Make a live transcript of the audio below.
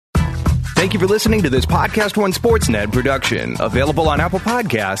Thank you for listening to this Podcast One Sportsnet production, available on Apple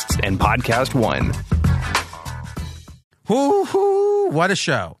Podcasts and Podcast One. Woo-hoo, what a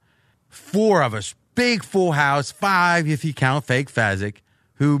show. 4 of us, big full house, 5 if you count Fake Fezzik,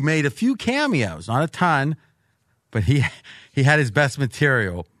 who made a few cameos, not a ton, but he had his best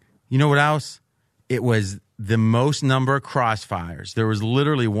material. You know what else? It was the most number of crossfires. There was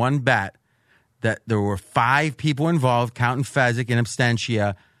literally one bet that there were 5 people involved, counting Fezzik and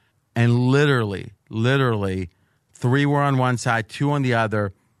Abstentia, and literally, 3 were on one side, 2 on the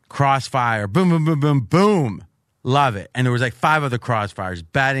other, crossfire, boom, boom, boom, boom, boom. Love it. And there was like 5 other crossfires,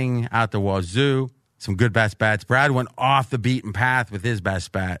 betting out the wazoo, some good best bets. Brad went off the beaten path with his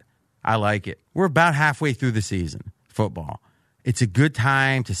best bet. I like it. We're about halfway through the season, football. It's a good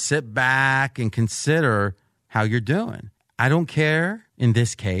time to sit back and consider how you're doing. I don't care in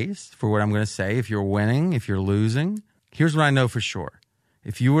this case for what I'm going to say, if you're winning, if you're losing. Here's what I know for sure.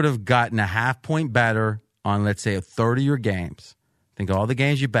 If you would have gotten a half point better on, let's say, a third of your games, think of all the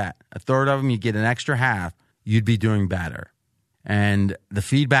games you bet, a third of them you get an extra half, you'd be doing better. And the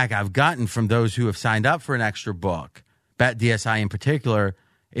feedback I've gotten from those who have signed up for an extra book, Bet DSI in particular,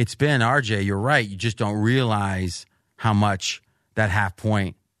 it's been, RJ, you're right, you just don't realize how much that half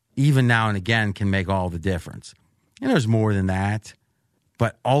point, even now and again, can make all the difference. And there's more than that.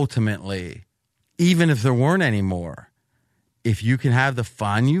 But ultimately, even if there weren't any more, if you can have the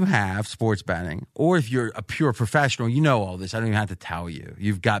fun you have sports betting, or if you're a pure professional, you know all this. I don't even have to tell you.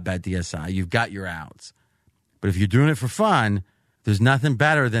 You've got Bet DSI. You've got your outs. But if you're doing it for fun, there's nothing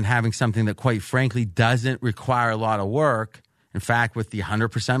better than having something that, quite frankly, doesn't require a lot of work. In fact, with the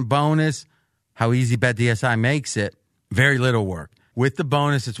 100% bonus, how easy Bet DSI makes it, very little work. With the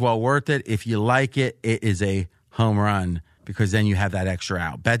bonus, it's well worth it. If you like it, it is a home run because then you have that extra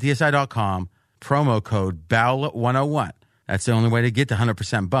out. BetDSI.com, promo code BELL101. That's the only way to get the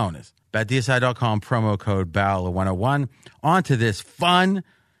 100% bonus. BetDSI.com, promo code BELL101. On to this fun,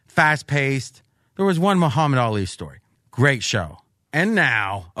 fast-paced, there was one Muhammad Ali story. Great show. And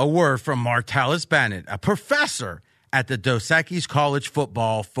now, a word from Martellus Bennett, a professor at the Dos Equis College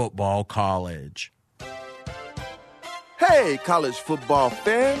Football College. Hey, college football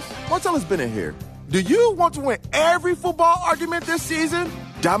fans. Martellus Bennett here. Do you want to win every football argument this season?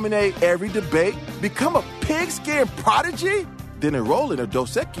 Dominate every debate? Become a pigskin prodigy? Then enroll in a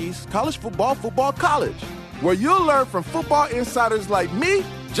Dos Equis College Football College, where you'll learn from football insiders like me,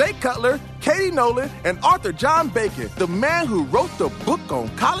 Jay Cutler, Katie Nolan, and Arthur John Bacon, the man who wrote the book on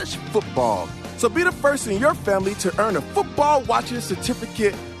college football. So be the first in your family to earn a football watching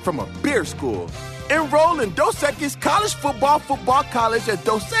certificate from a beer school. Enroll in Dos Equis College Football College at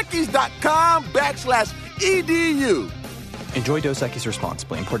dosequis.com/edu. Enjoy Dos Equis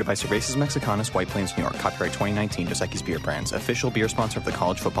responsibly. Imported by Cervezas Mexicanas, White Plains, New York. Copyright 2019. Dos Equis Beer Brands. Official beer sponsor of the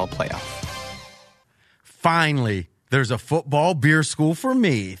College Football Playoff. Finally, there's a football beer school for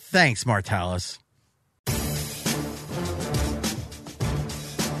me. Thanks, Martellus.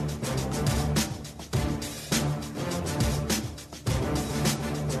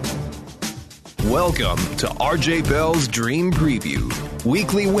 Welcome to RJ Bell's Dream Preview.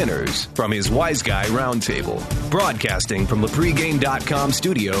 Weekly winners from his Wise Guy Roundtable. Broadcasting from the pregame.com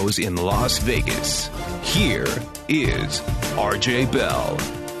studios in Las Vegas. Here is RJ Bell.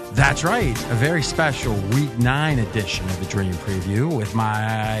 That's right. A very special Week 9 edition of the Dream Preview with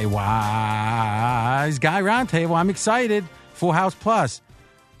my Wise Guy Roundtable. I'm excited. Full House Plus.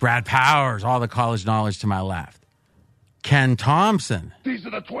 Brad Powers, all the college knowledge to my left. Ken Thompson. These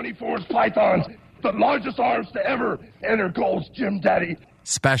are the 24th pythons, the largest arms to ever enter Gold's Gym Daddy.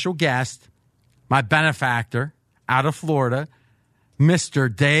 Special guest, my benefactor out of Florida,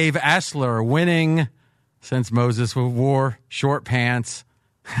 Mr. Dave Essler, winning since Moses wore short pants.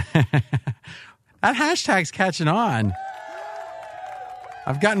 That hashtag's catching on.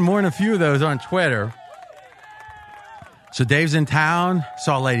 I've gotten more than a few of those on Twitter. So Dave's in town,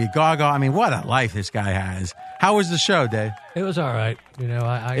 saw Lady Gaga. I mean, what a life this guy has. How was the show, Dave? It was all right. You know,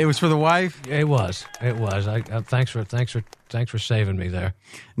 it was for the wife? It was. Thanks for saving me there.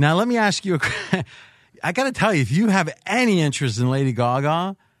 Now, let me ask you, I got to tell you, if you have any interest in Lady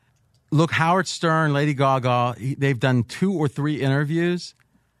Gaga, look, Howard Stern, Lady Gaga, they've done 2 or 3 interviews.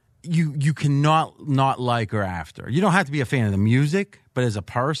 You cannot not like her after. You don't have to be a fan of the music, but as a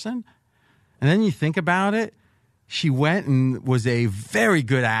person. And then you think about it, she went and was a very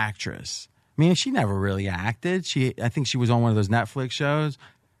good actress. I mean, she never really acted. I think she was on one of those Netflix shows.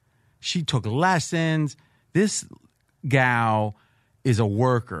 She took lessons. This gal is a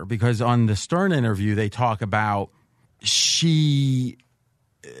worker because on the Stern interview, they talk about she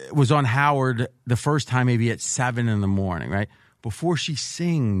was on Howard the first time maybe at 7 in the morning, right? Before she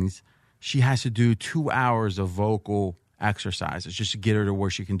sings, she has to do 2 hours of vocal exercises just to get her to where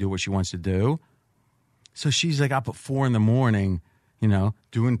she can do what she wants to do. So she's like up at 4 a.m,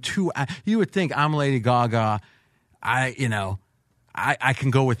 doing 2 hours. You would think I'm Lady Gaga. I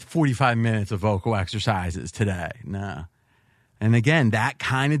can go with 45 minutes of vocal exercises today. No. And again, that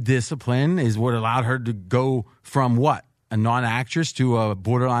kind of discipline is what allowed her to go from what? A non-actress to a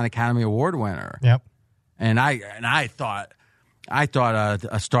borderline Academy Award winner. Yep. And I thought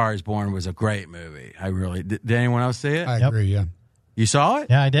A Star Is Born was a great movie. I really did. Anyone else see it? I agree. Yeah. You saw it?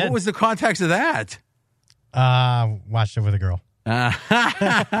 Yeah, I did. What was the context of that? Watched it with a girl.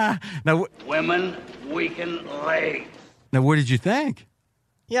 Now, Women weaken legs. now, what did you think?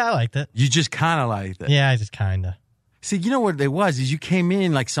 Yeah, I liked it. You just kind of liked it. Yeah, I just kind of. See, you know what it was? Is you came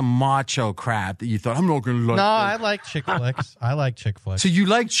in like some macho crap that you thought, I'm not going to like No, this. I like chick flicks. I like chick flicks. So you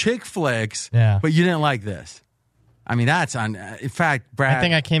like chick flicks, Yeah. but you didn't like this. I mean, that's on. In fact, Brad. I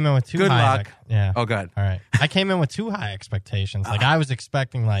think I came in with too good high. luck. Yeah. Oh, good. All right. I came in with too high expectations. Like I was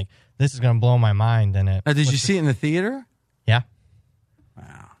expecting, like this is going to blow my mind, and it. Now, did you see it in the theater? Yeah.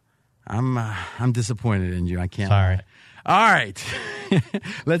 I'm disappointed in you. I can't. Sorry. All right,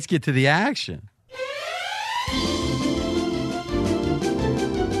 let's get to the action.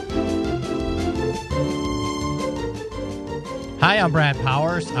 Hi, I'm Brad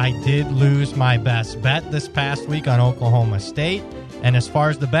Powers. I did lose my best bet this past week on Oklahoma State. And as far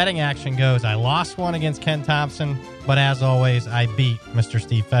as the betting action goes, I lost one against Ken Thompson. But as always, I beat Mr.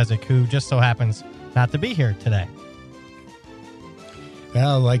 Steve Fezzik, who just so happens not to be here today.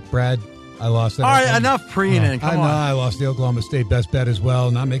 Yeah, like Brad, I lost that. All right, enough preening. Come on. I lost the Oklahoma State best bet as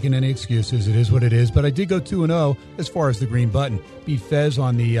well. Not making any excuses. It is what it is. But I did go 2-0 as far as the green button. Beat Fez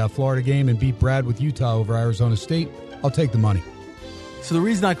on the Florida game and beat Brad with Utah over Arizona State. I'll take the money. So the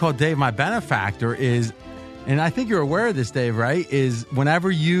reason I call Dave my benefactor is, and I think you're aware of this, Dave, right? Is whenever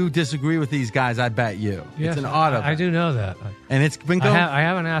you disagree with these guys, I bet you. Yes, it's an auto. I do know that. And it's been going. I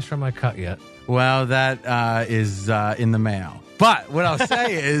haven't asked for my cut yet. Well, that is in the mail. But what I'll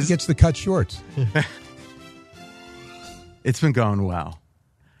say is, Gets the cut shorts. it's been going well.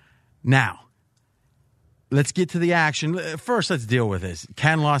 Now, let's get to the action. First, let's deal with this.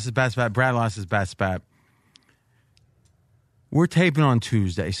 Ken lost his best bet. Brad lost his best bet. We're taping on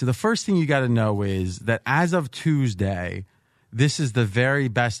Tuesday. So the first thing you got to know is that as of Tuesday, this is the very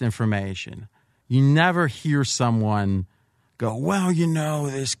best information. You never hear someone go, well,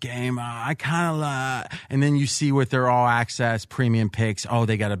 this game, I kind of and then you see with their all access premium picks,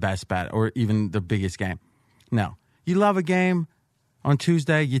 they got a best bet or even the biggest game. No. You love a game on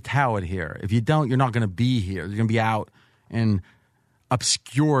Tuesday, you tell it here. If you don't, you're not going to be here. You're going to be out in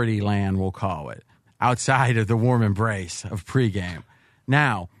obscurity land, we'll call it, outside of the warm embrace of pregame.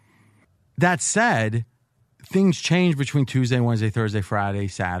 Now, that said, things change between Tuesday, Wednesday, Thursday, Friday,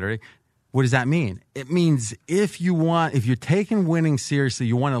 Saturday. What does that mean? It means if you're taking winning seriously,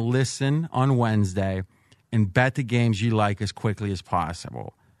 you want to listen on Wednesday and bet the games you like as quickly as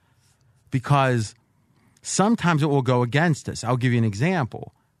possible. Because sometimes it will go against us. I'll give you an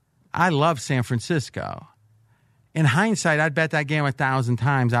example. I love San Francisco. In hindsight, I'd bet that game 1,000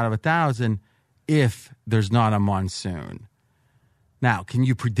 times out of 1,000 if there's not a monsoon. Now, can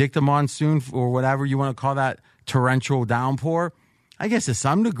you predict a monsoon or whatever you want to call that torrential downpour? I guess to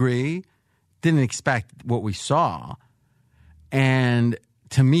some degree. Didn't expect what we saw. And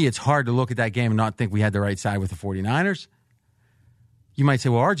to me, it's hard to look at that game and not think we had the right side with the 49ers. You might say,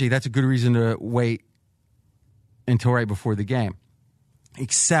 well, RJ, that's a good reason to wait until right before the game.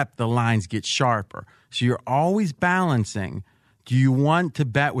 Except the lines get sharper. So you're always balancing. Do you want to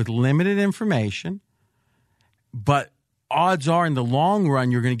bet with limited information? But odds are in the long run,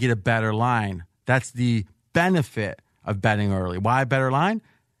 you're going to get a better line. That's the benefit of betting early. Why a better line?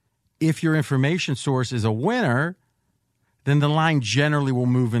 If your information source is a winner, then the line generally will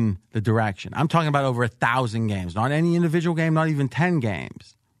move in the direction. I'm talking about over 1,000 games, not any individual game, not even 10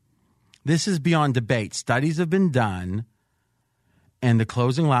 games. This is beyond debate. Studies have been done, and the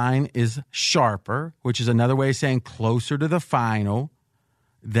closing line is sharper, which is another way of saying closer to the final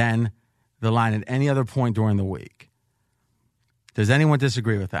than the line at any other point during the week. Does anyone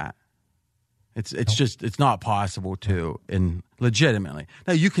disagree with that? It's not possible to, and legitimately.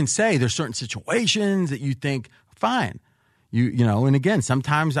 Now you can say there's certain situations that you think fine, and again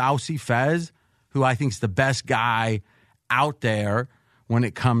sometimes I'll see Fez, who I think is the best guy out there when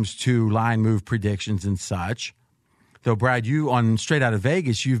it comes to line move predictions and such. Though Brad, you on Straight Out of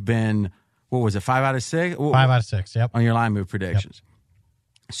Vegas, you've been 5 out of 6? 5 out of 6, yep. On your line move predictions.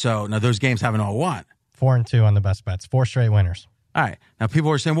 Yep. So now those games haven't all won. 4-2 on the best bets, 4 straight winners. All right. Now,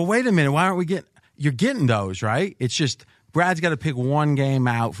 people are saying, well, wait a minute. Why aren't we you're getting those, right? It's just Brad's got to pick one game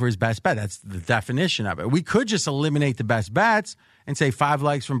out for his best bet. That's the definition of it. We could just eliminate the best bets and say 5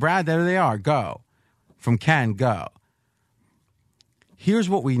 legs from Brad. There they are. Go. From Ken, go. Here's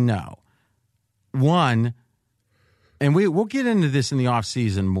what we know. One, and we'll get into this in the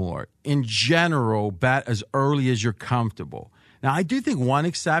offseason more. In general, bet as early as you're comfortable. Now, I do think one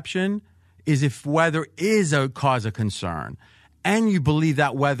exception is if weather is a cause of concern and you believe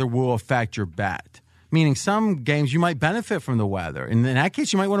that weather will affect your bet. Meaning some games you might benefit from the weather. And in that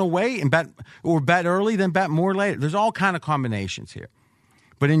case, you might want to wait and bet early, then bet more later. There's all kind of combinations here.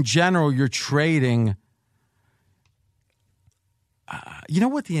 But in general, you're trading. You know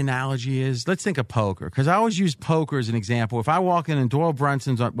what the analogy is? Let's think of poker, because I always use poker as an example. If I walk in and Doyle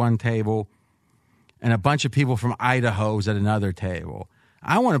Brunson's at one table and a bunch of people from Idaho's at another table,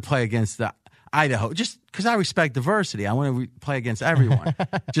 I want to play against the Idaho just because I respect diversity. I want to play against everyone,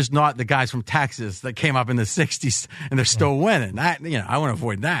 just not the guys from Texas that came up in the 60s and they're still winning. I want to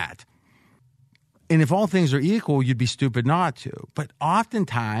avoid that. And if all things are equal, you'd be stupid not to. But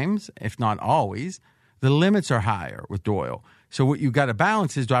oftentimes, if not always, the limits are higher with Doyle. So what you got to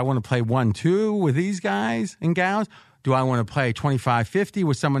balance is, do I want to play 1-2 with these guys and gals? Do I want to play 25-50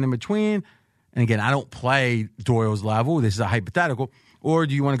 with someone in between? And again, I don't play Doyle's level. This is a hypothetical. Or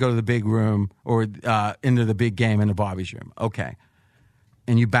do you want to go to the big room or into the big game into Bobby's room? Okay.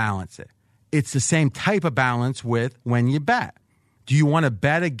 And you balance it. It's the same type of balance with when you bet. Do you want to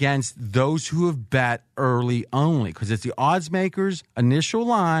bet against those who have bet early only? Because it's the odds makers' initial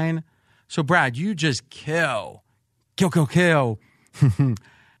line. So, Brad, you just kill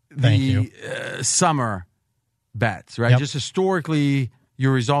summer bets, right? Yep. Just historically,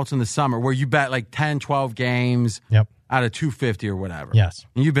 your results in the summer where you bet like 10, 12 games out of 250 or whatever. Yes.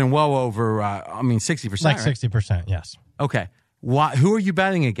 And you've been well over, 60%. Like right? 60%, yes. Okay. Who are you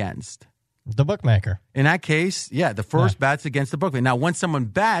betting against? The bookmaker. In that case, the first bet's against the bookmaker. Now, when someone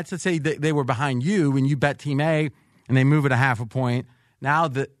bets, let's say they were behind you and you bet Team A and they move it a half a point. Now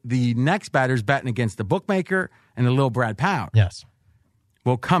the next batter's betting against the bookmaker and the little Brad Powell. Yes.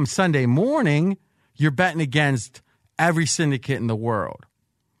 Well, come Sunday morning, you're betting against every syndicate in the world.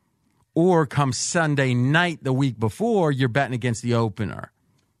 Or come Sunday night the week before, you're betting against the opener.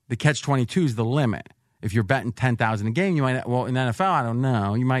 The catch-22 is the limit. If you're betting $10,000 a game, you might, in NFL, I don't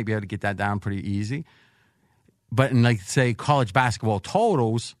know, you might be able to get that down pretty easy. But in, like, say, college basketball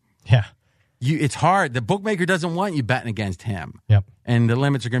totals, it's hard. The bookmaker doesn't want you betting against him. Yep. And the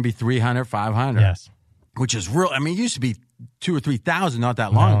limits are going to be 300, 500. Yes. Which is real. I mean, it used to be 2,000 or 3,000 not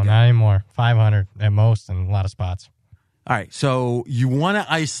that long ago. No, not anymore. 500 at most in a lot of spots. All right, so you want to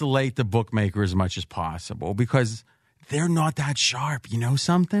isolate the bookmaker as much as possible because they're not that sharp. You know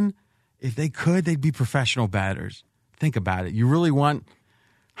something? If they could, they'd be professional batters. Think about it. You really want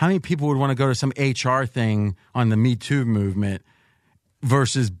 – how many people would want to go to some HR thing on the Me Too movement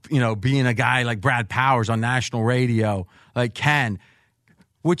versus, being a guy like Brad Powers on national radio, like Ken?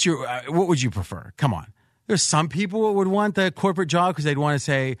 What would you prefer? Come on. There's some people who would want the corporate job because they'd want to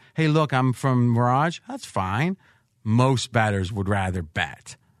say, hey, look, I'm from Mirage. That's fine. Most batters would rather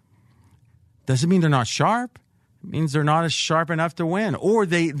bet. Doesn't mean they're not sharp. It means they're not as sharp enough to win, or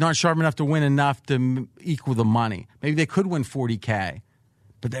they're not sharp enough to win enough to equal the money. Maybe they could win $40K,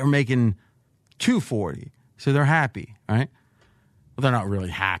 but they're making $240, so they're happy, right? Well, they're not really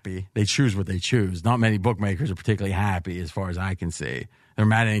happy. They choose what they choose. Not many bookmakers are particularly happy, as far as I can see. They're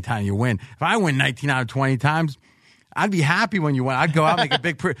mad any time you win. If I win 19 out of 20 times, I'd be happy when you win. I'd go out and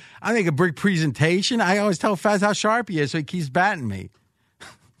make a big presentation. I always tell Fez how sharp he is, so he keeps batting me.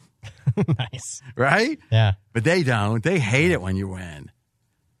 Nice. Right? Yeah. But they don't. They hate it when you win.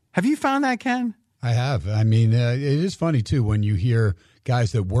 Have you found that, Ken? I have. I mean, it is funny, too, when you hear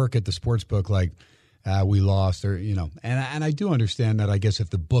guys that work at the sports book like, we lost, or, and I do understand that. I guess if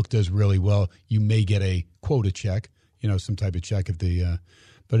the book does really well, you may get a quota check, some type of check if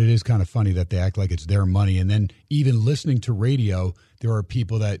but it is kind of funny that they act like it's their money. And then even listening to radio, there are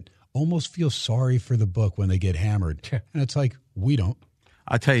people that almost feel sorry for the book when they get hammered. And it's like, we don't.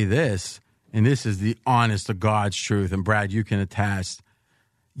 I'll tell you this, and this is the honest to God's truth, and Brad, you can attest.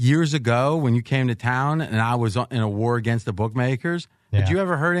 Years ago, when you came to town and I was in a war against the bookmakers, Had you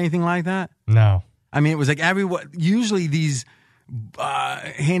ever heard anything like that? No. I mean, it was like usually these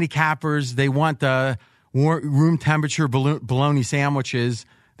handicappers, they want the room temperature bologna sandwiches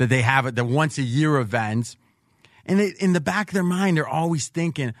that they have at the once-a-year events. And in the back of their mind, they're always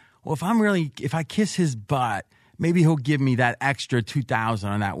thinking, well, if I kiss his butt, maybe he'll give me that extra $2,000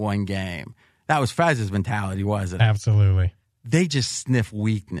 on that one game. That was Fez's mentality, wasn't it? Absolutely. They just sniff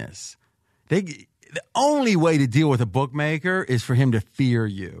weakness. The only way to deal with a bookmaker is for him to fear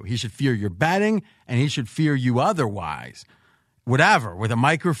you. He should fear your betting, and he should fear you otherwise. Whatever, with a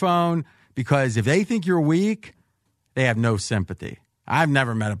microphone, because if they think you're weak, they have no sympathy. I've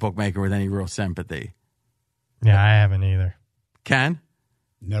never met a bookmaker with any real sympathy. Yeah, I haven't either. Ken?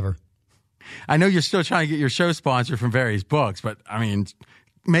 Never. I know you're still trying to get your show sponsored from various books, but, I mean,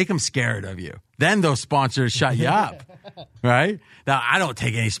 make them scared of you. Then those sponsors shut you up, right? Now, I don't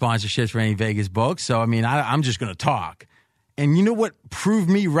take any sponsorships for any Vegas books, so, I mean, I'm just going to talk. And you know what proved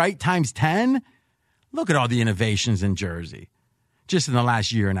me right times 10? Look at all the innovations in Jersey just in the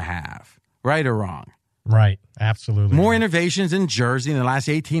last year and a half, right or wrong? Right, absolutely. More right. innovations in Jersey in the last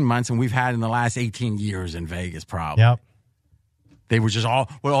 18 months than we've had in the last 18 years in Vegas, probably. Yep. They were just all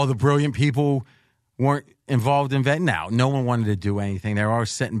the brilliant people weren't involved in Vegas. Now, no one wanted to do anything. They were all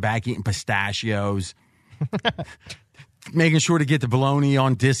sitting back eating pistachios, making sure to get the bologna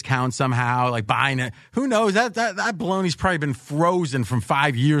on discount somehow, like buying it. Who knows? That bologna's probably been frozen from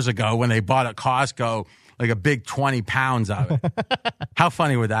 5 years ago when they bought at Costco like a big 20 pounds of it. How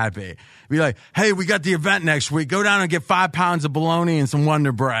funny would that be? Be like, hey, we got the event next week. Go down and get 5 pounds of bologna and some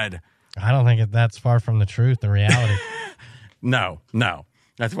Wonder Bread. I don't think that's far from the truth, the reality. No.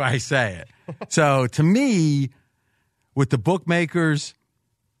 That's why I say it. So to me, with the bookmakers,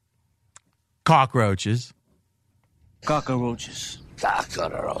 cockroaches. Cockroaches,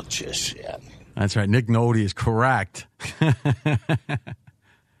 yeah. That's right. Nick Nolte is correct.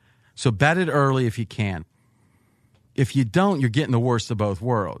 So bet it early if you can. If you don't, you're getting the worst of both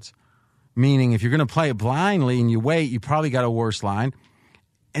worlds. Meaning if you're going to play it blindly and you wait, you probably got a worse line.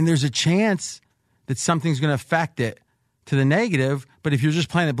 And there's a chance that something's going to affect it to the negative. But if you're just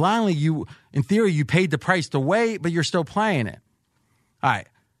playing it blindly, in theory, you paid the price to wait, but you're still playing it. All right.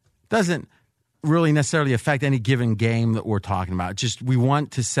 Doesn't really necessarily affect any given game that we're talking about. Just we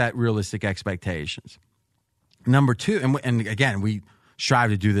want to set realistic expectations. Number two, and again, we strive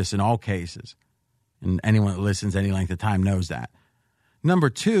to do this in all cases. And anyone that listens any length of time knows that.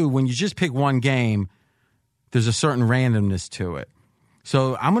 Number two, when you just pick one game, there's a certain randomness to it.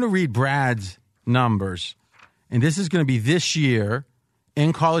 So I'm going to read Brad's numbers. And this is going to be this year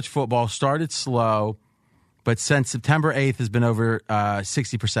in college football. Started slow, but since September 8th has been over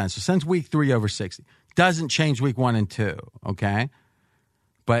 60%. So since week 3, over 60. Doesn't change week 1 and 2, okay?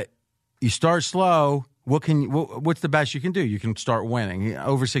 But you start slow. What's the best you can do? You can start winning,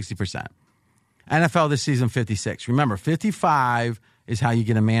 over 60%. NFL this season, 56. Remember, 55 is how you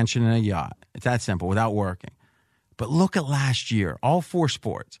get a mansion and a yacht. It's that simple, without working. But look at last year, all 4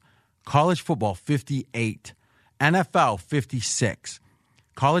 sports. College football, 58. NFL, 56.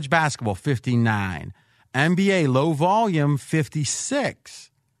 College basketball, 59. NBA, low volume,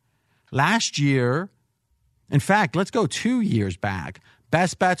 56. Last year, in fact, let's go 2 years back.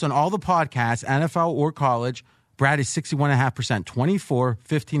 Best bets on all the podcasts, NFL or college, Brad is 61.5%, 24,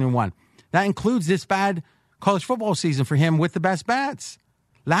 15, and 1. That includes this bad college football season for him with the best bets.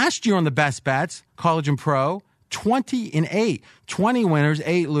 Last year on the best bets, college and pro, 20 and 8. 20 winners,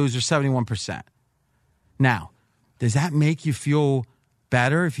 8 losers, 71%. Now, does that make you feel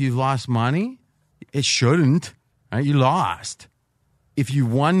better if you've lost money? It shouldn't. Right? You lost. If you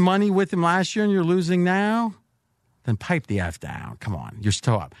won money with him last year and you're losing now, then pipe the F down. Come on, you're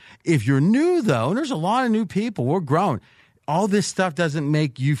still up. If you're new, though, and there's a lot of new people, we're growing. All this stuff doesn't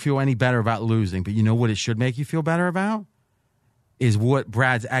make you feel any better about losing, but you know what it should make you feel better about? Is what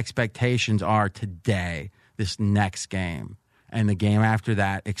Brad's expectations are today, this next game, and the game after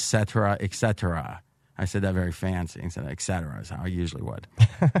that, et cetera, et cetera. I said that very fancy instead of et cetera is how I usually would.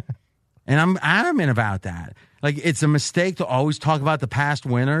 And I'm adamant about that. Like, it's a mistake to always talk about the past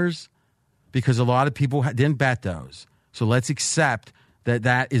winners because a lot of people didn't bet those. So let's accept that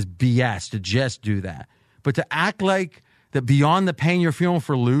that is BS to just do that. But to act like that beyond the pain you're feeling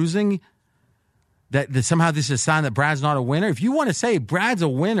for losing, that somehow this is a sign that Brad's not a winner. If you want to say Brad's a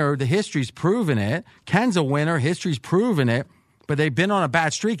winner, the history's proven it. Ken's a winner, history's proven it. But they've been on a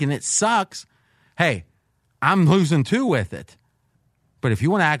bad streak and it sucks. Hey, I'm losing too with it. But if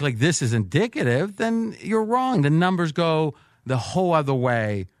you want to act like this is indicative, then you're wrong. The numbers go the whole other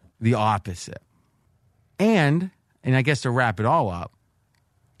way, the opposite. And I guess to wrap it all up,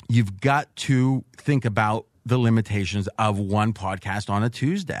 you've got to think about the limitations of one podcast on a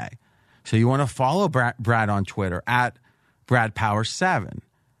Tuesday. So you want to follow Brad on Twitter at BradPower7.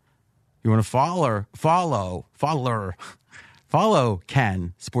 You want to follow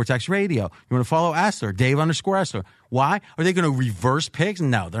Ken, SportsX Radio. You want to follow Essler, Dave_Essler. Why? Are they going to reverse picks?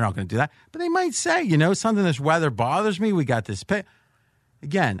 No, they're not going to do that. But they might say, something this weather bothers me. We got this pick.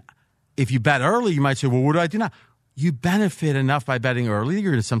 Again, if you bet early, you might say, well, what do I do now? You benefit enough by betting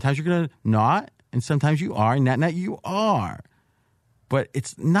early. Sometimes you're going to not. and sometimes you are, net you are. But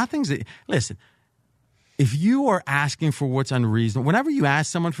it's nothing's. Listen, if you are asking for what's unreasonable, whenever you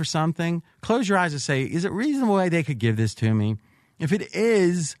ask someone for something, close your eyes and say, is it reasonable that they could give this to me? If it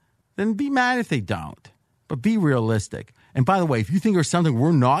is, then be mad if they don't. But be realistic. And by the way, if you think there's something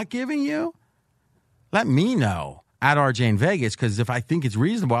we're not giving you, let me know at RJ in Vegas, because if I think it's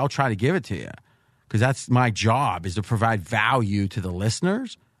reasonable, I'll try to give it to you. Because that's my job, is to provide value to the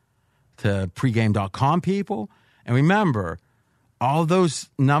listeners, to pregame.com people. And remember, all those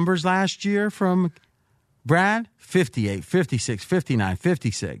numbers last year from Brad, 58, 56, 59,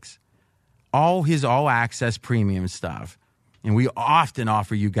 56. All his all-access premium stuff. And we often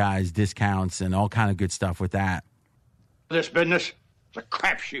offer you guys discounts and all kind of good stuff with that. This business is a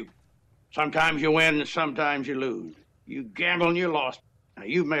crapshoot. Sometimes you win and sometimes you lose. You gamble and you lost. Now,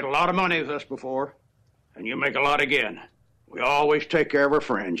 you've made a lot of money with us before, and you make a lot again. We always take care of our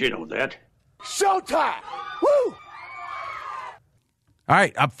friends. You know that. Showtime! Woo! All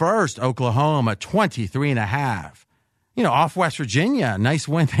right, up first, Oklahoma, 23.5. Off West Virginia, nice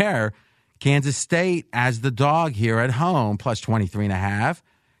win there. Kansas State as the dog here at home, plus 23.5.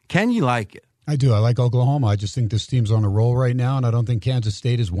 Ken, you like it? I do. I like Oklahoma. I just think this team's on a roll right now, and I don't think Kansas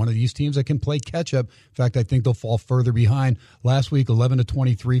State is one of these teams that can play catch-up. In fact, I think they'll fall further behind. Last week,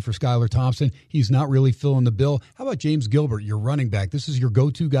 11-23 for Skylar Thompson. He's not really filling the bill. How about James Gilbert, your running back? This is your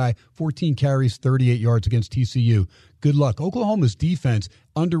go-to guy, 14 carries, 38 yards against TCU. Good luck. Oklahoma's defense,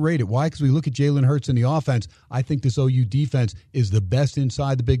 underrated. Why? Because we look at Jalen Hurts in the offense. I think this OU defense is the best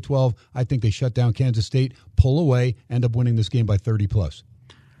inside the Big 12. I think they shut down Kansas State, pull away, end up winning this game by 30+.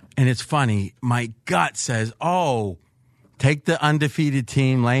 And it's funny, my gut says, take the undefeated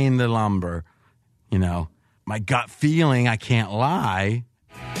team laying the lumber. My gut feeling, I can't lie.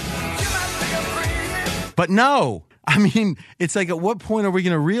 But no. I mean, it's like, at what point are we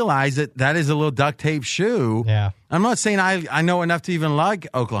going to realize that is a little duct tape shoe? Yeah. I'm not saying I know enough to even like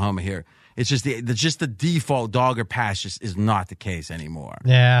Oklahoma here. It's just the default dog or pass just is not the case anymore.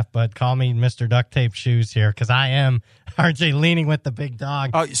 Yeah, but call me Mr. Duct Tape Shoes here, because I am RJ leaning with the big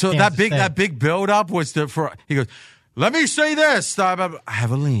dog. Oh, so that big build up was he goes, let me say this. I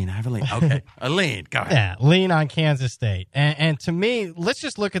have a lean. Okay, a lean. Go ahead. Yeah, lean on Kansas State. And to me, let's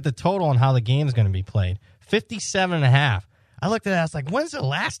just look at the total and how the game's going to be played. 57.5. I looked at it, I was like, when's the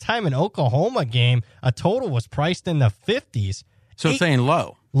last time an Oklahoma game a total was priced in the 50s? So saying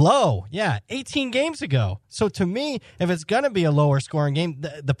low. Low, yeah, 18 games ago. So to me, if it's going to be a lower scoring game,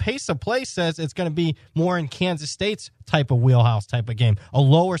 the pace of play says it's going to be more in Kansas State's type of wheelhouse type of game, a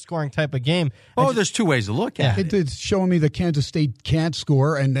lower scoring type of game. There's two ways to look at it. It's showing me that Kansas State can't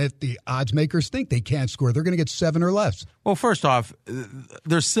score and that the odds makers think they can't score. They're going to get 7 or less. Well, first off,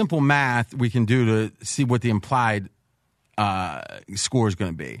 there's simple math we can do to see what the implied score is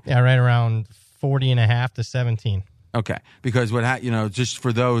going to be. Yeah, right around 40.5 to 17. Okay, because just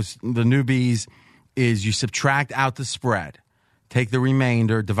for those, the newbies, is you subtract out the spread, take the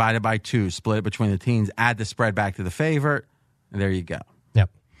remainder, divide it by 2, split it between the teams, add the spread back to the favorite, and there you go.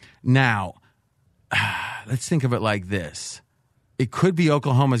 Yep. Now, let's think of it like this. It could be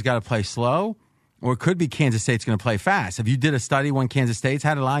Oklahoma's got to play slow, or it could be Kansas State's going to play fast. Have you did a study when Kansas State's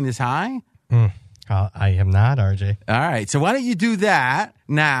had a line this high? I have not, RJ. All right, so why don't you do that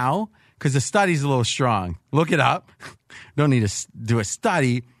now? Because the study's a little strong. Look it up. Don't need to do a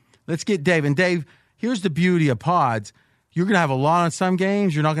study. Let's get Dave. And Dave, here's the beauty of pods. You're going to have a lot on some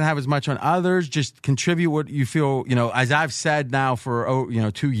games. You're not going to have as much on others. Just contribute what you feel, as I've said now for,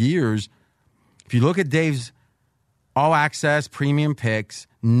 2 years. If you look at Dave's all-access premium picks,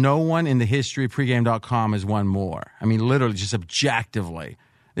 no one in the history of pregame.com has won more. I mean, literally, just objectively.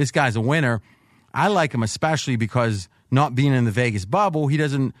 This guy's a winner. I like him especially because not being in the Vegas bubble, he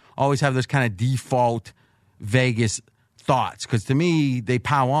doesn't always have those kind of default Vegas thoughts. Because to me, they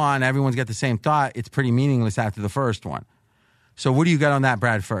pow on. Everyone's got the same thought. It's pretty meaningless after the first one. So what do you got on that,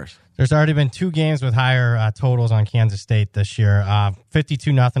 Brad, first? There's already been 2 games with higher totals on Kansas State this year.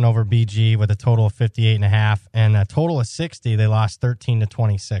 52-0 over BG with a total of 58.5. And a total of 60, they lost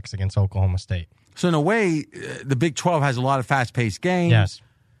 13-26 against Oklahoma State. So in a way, the Big 12 has a lot of fast-paced games. Yes.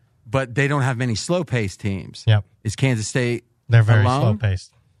 But they don't have many slow-paced teams. Yep. Is Kansas State They're very alone?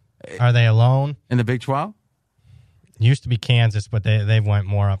 slow-paced. Are they alone? In the Big 12? Used to be Kansas, but they've went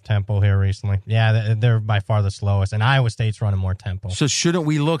more up-tempo here recently. Yeah, they're by far the slowest, and Iowa State's running more tempo. So shouldn't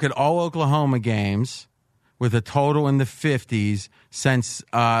we look at all Oklahoma games with a total in the 50s since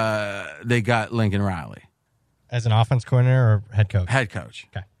they got Lincoln Riley? As an offense coordinator or head coach? Head coach.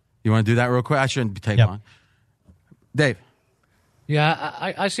 Okay. You want to do that real quick? I shouldn't take long. Dave.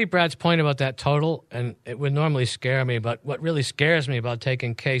 Yeah, I see Brad's point about that total, and it would normally scare me, but what really scares me about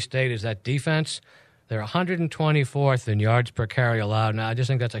taking K-State is that defense. They're 124th in yards per carry allowed. Now, I just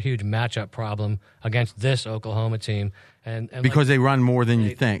think that's a huge matchup problem against this Oklahoma team. And because they run more than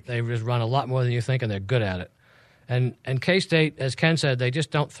you think. They just run a lot more than you think, and they're good at it. And K-State, as Ken said, they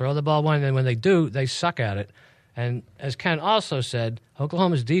just don't throw the ball one, and when they do, they suck at it. And as Ken also said,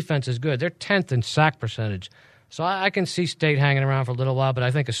 Oklahoma's defense is good. They're 10th in sack percentage. So I can see State hanging around for a little while, but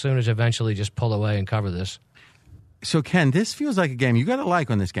I think as soon as eventually just pull away and cover this. So, Ken, this feels like a game you got to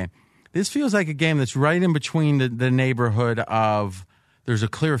like on this game. This feels like a game that's right in between the neighborhood of there's a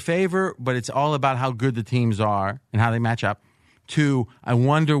clear favor, but it's all about how good the teams are and how they match up, to I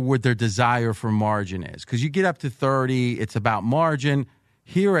wonder what their desire for margin is. Because you get up to 30, it's about margin.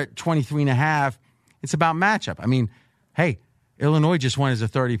 Here at 23.5, it's about matchup. I mean, hey, Illinois just won as a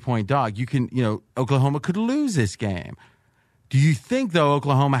 30-point dog. Oklahoma could lose this game. Do you think, though,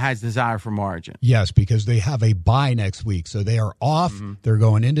 Oklahoma has desire for margin? Yes, because they have a bye next week. So they are off. Mm-hmm. They're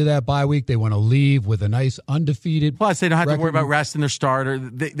going into that bye week. They want to leave with a nice undefeated. Plus, they don't have to worry about resting their starter.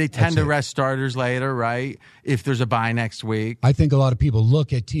 They tend to rest starters later, right, if there's a bye next week. I think a lot of people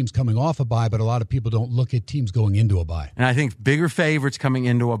look at teams coming off a bye, but a lot of people don't look at teams going into a bye. And I think bigger favorites coming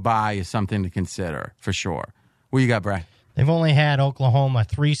into a bye is something to consider, for sure. What you got, Brad? They've only had Oklahoma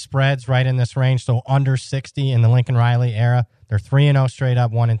 3 spreads right in this range, so under 60 in the Lincoln Riley era. They're 3-0 straight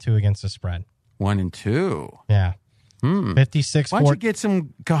up, 1-2 against the spread. 1-2. Yeah. 56. Why don't you get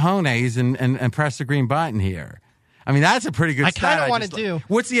some cojones and press the green button here? I mean, that's a pretty good stat. I kind of want to do.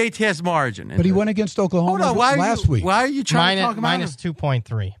 What's the ATS margin? But he went against Oklahoma last week. Why are you trying to talk about minus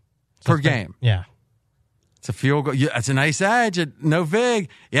 2.3 per game? Yeah. It's a field goal. It's a nice edge. No vig.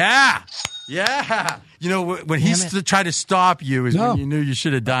 Yeah. When he tried to stop you is when you knew you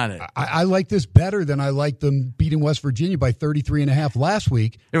should have done it. I like this better than I liked them beating West Virginia by 33.5 last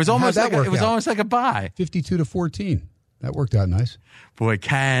week. It was almost like a bye. 52-14. That worked out nice. Boy,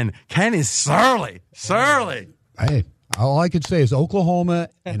 Ken is surly. Hey, all I could say is Oklahoma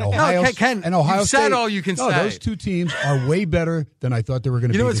and Ohio Ken, and Ohio you've State. said all you can say. Those two teams are way better than I thought they were going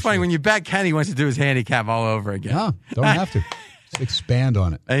to be. You know what's funny? When you bet Ken, he wants to do his handicap all over again. No, don't have to. Just expand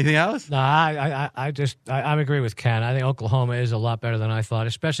on it. Anything else? No, I agree with Ken. I think Oklahoma is a lot better than I thought,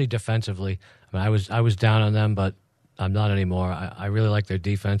 especially defensively. I mean, I was down on them, but I'm not anymore. I really like their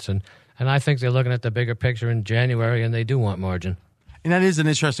defense, and I think they're looking at the bigger picture in January, and they do want margin. And that is an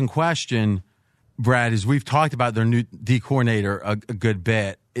interesting question, Brad, as we've talked about their new D coordinator a good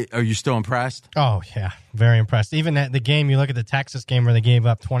bit. Are you still impressed? Oh, yeah. Very impressed. Even at the game, you look at the Texas game where they gave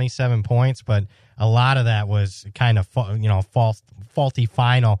up 27 points, but a lot of that was kind of faulty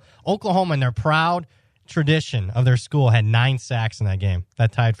final. Oklahoma, in their proud tradition of their school, had 9 sacks in that game.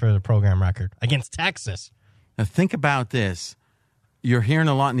 That tied for the program record against Texas. Now, think about this. You're hearing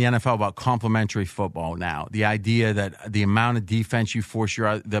a lot in the NFL about complementary football now. The idea that the amount of defense you force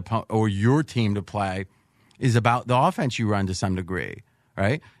your team to play is about the offense you run to some degree,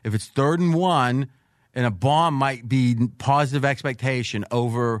 right? If it's 3rd and 1 and a bomb might be positive expectation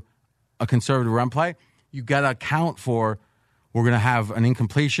over a conservative run play, you got to account for we're going to have an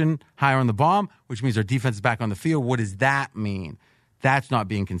incompletion higher on the bomb, which means our defense is back on the field. What does that mean? That's not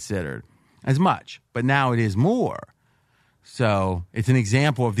being considered as much, but now it is more. So it's an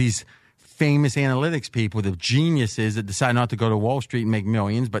example of these famous analytics people, the geniuses that decide not to go to Wall Street and make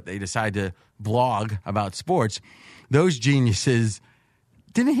millions, but they decide to blog about sports. Those geniuses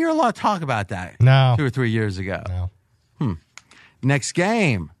didn't hear a lot of talk about that 2 or 3 years ago. No. Next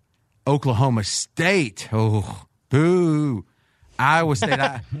game, Oklahoma State. Oh, boo. Iowa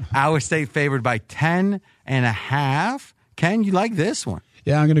State favored by 10.5. Ken, you like this one?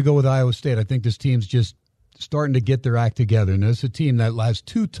 Yeah, I'm going to go with Iowa State. I think this team's just starting to get their act together. And it's a team that has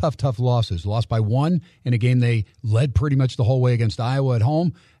 2 tough losses. Lost by 1 in a game they led pretty much the whole way against Iowa at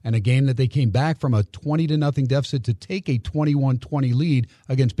home, and a game that they came back from a 20-0 deficit to take a 21-20 lead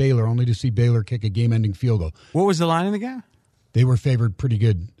against Baylor, only to see Baylor kick a game-ending field goal. What was the line in the game? They were favored pretty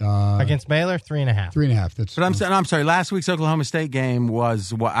good. Against Baylor, 3.5. 3.5. But I'm sorry, last week's Oklahoma State game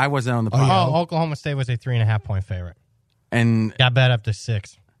was what I wasn't on the pod. Oklahoma State was a 3.5-point favorite. And got bet up to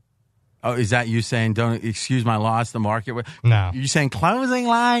 6. Oh, is that you saying, don't excuse my loss, the market? No. You're saying closing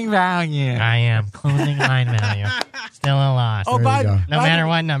line value. I am. Closing line value. Still a loss. Oh, no matter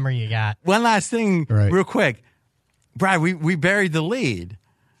what number you got. One last thing real quick. Brad, we buried the lead.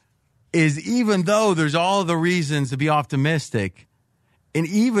 Is even though there's all the reasons to be optimistic, and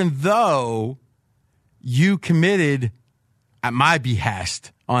even though you committed at my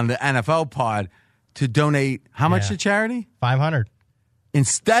behest on the NFL pod to donate how much to charity? $500.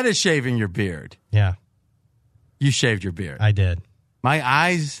 Instead of shaving your beard. Yeah. You shaved your beard. I did. My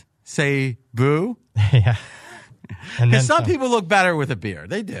eyes say boo. Yeah. Because some people look better with a beer.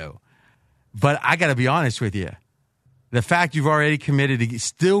 They do. But I got to be honest with you. The fact you've already committed to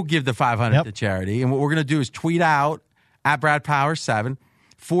still give the $500 to charity, and what we're going to do is tweet out at Brad Power 7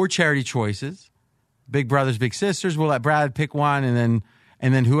 4 charity choices. Big brothers, big sisters. We'll let Brad pick one, and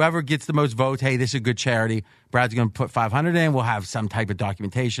then whoever gets the most votes, hey, this is a good charity. Brad's going to put $500 in. We'll have some type of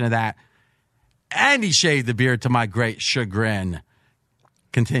documentation of that. And he shaved the beard to my great chagrin.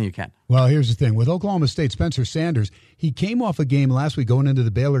 Continue, Ken. Well, here's the thing. With Oklahoma State, Spencer Sanders, he came off a game last week going into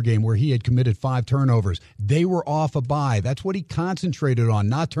the Baylor game where he had committed 5 turnovers. They were off a bye. That's what he concentrated on,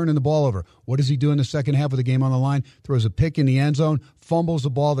 not turning the ball over. What does he do in the second half of the game on the line? Throws a pick in the end zone, fumbles the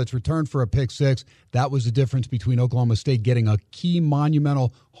ball that's returned for a pick 6. That was the difference between Oklahoma State getting a key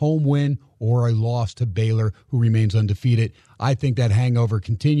monumental home win or a loss to Baylor, who remains undefeated. I think that hangover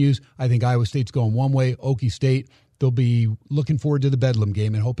continues. I think Iowa State's going one way. Okie State, they'll be looking forward to the Bedlam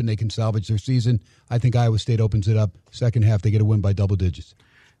game and hoping they can salvage their season. I think Iowa State opens it up. Second half, they get a win by double digits.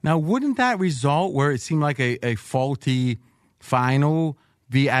 Now, wouldn't that result where it seemed like a faulty final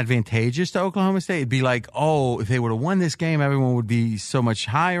be advantageous to Oklahoma State? It'd be like, oh, if they would have won this game, everyone would be so much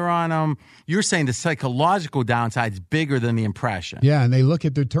higher on them. You're saying the psychological downside is bigger than the impression. Yeah, and they look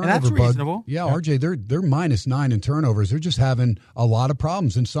at their turnover and that's bug. reasonable. Yeah, RJ, they're -9 in turnovers. They're just having a lot of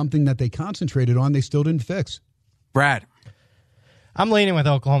problems, and something that they concentrated on, they still didn't fix. Brad. I'm leaning with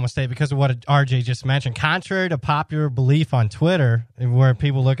Oklahoma State because of what RJ just mentioned. Contrary to popular belief on Twitter, where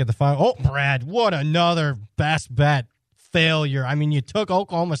people look at the phone, oh, Brad, what another best bet failure. I mean, you took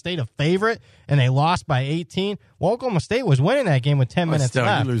Oklahoma State a favorite, and they lost by 18. Well, Oklahoma State was winning that game with 10 minutes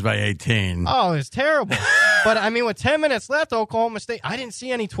left. You lose by 18. Oh, it was terrible. But, I mean, with 10 minutes left, Oklahoma State, I didn't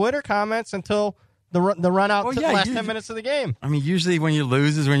see any Twitter comments until the run out to the last 10 minutes of the game. I mean, usually when you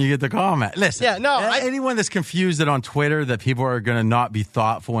lose is when you get the comment. Listen, anyone that's confused that on Twitter that people are going to not be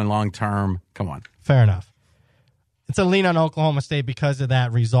thoughtful and long term, come on. Fair enough. It's a lean on Oklahoma State because of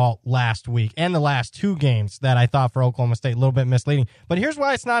that result last week and the last 2 games that I thought for Oklahoma State a little bit misleading. But here's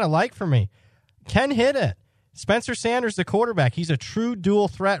why it's not a like for me. Ken hit it. Spencer Sanders, the quarterback, he's a true dual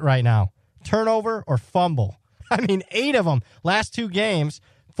threat right now. Turnover or fumble. I mean, 8 of them last 2 games.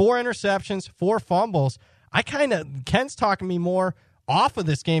 4 interceptions, 4 fumbles. Ken's talking me more off of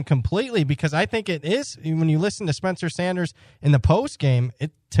this game completely because I think it is, when you listen to Spencer Sanders in the post game,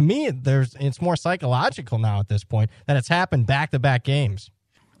 to me, it's more psychological now at this point that it's happened back-to-back games.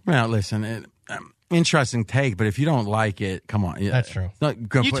 Well, listen, interesting take, but if you don't like it, come on. That's true.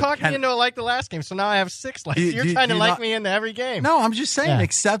 You talked me into it like the last game, so now I have 6 likes. You're trying to like me into every game. No, I'm just saying,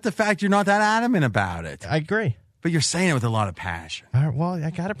 accept the fact you're not that adamant about it. I agree. But you're saying it with a lot of passion. All right, well, I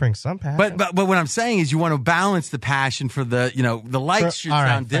got to bring some passion. But what I'm saying is you want to balance the passion for the likes should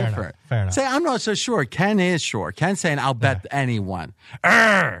sound different. Fair enough. Say, I'm not so sure. Ken is sure. Ken's saying, I'll bet anyone.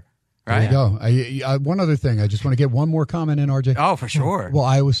 Right? There you go. One other thing. I just want to get one more comment in, RJ. Oh, for sure. Well,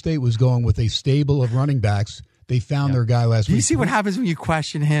 Iowa State was going with a stable of running backs. They found their guy last week. You see what happens when you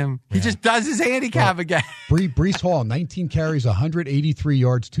question him? He just does his handicap again. Breece Hall, 19 carries, 183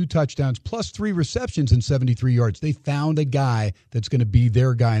 yards, 2 touchdowns, plus 3 receptions and 73 yards. They found a guy that's going to be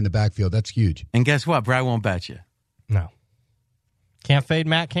their guy in the backfield. That's huge. And guess what? Brad won't bet you. No. Can't fade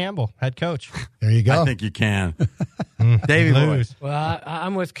Matt Campbell, head coach. There you go. I think you can. Davey Boyd. Well,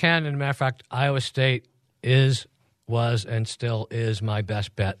 I'm with Ken. And a matter of fact, Iowa State was, and still is my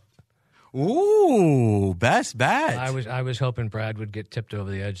best bet. Ooh, best bet. I was hoping Brad would get tipped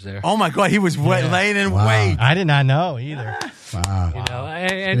over the edge there. Oh my God, he was laying in wait. I did not know either. Wow. You know,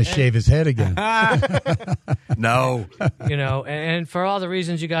 and to shave his head again. No. You know, and for all the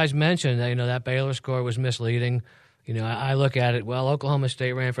reasons you guys mentioned, that Baylor score was misleading. You know, I look at it. Well, Oklahoma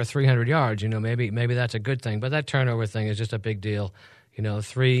State ran for 300 yards. You know, maybe that's a good thing, but that turnover thing is just a big deal. You know,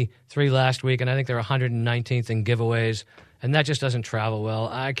 three last week, and I think they're 119th in giveaways. And that just doesn't travel well.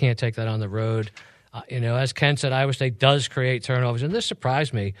 I can't take that on the road. As Ken said, Iowa State does create turnovers. And this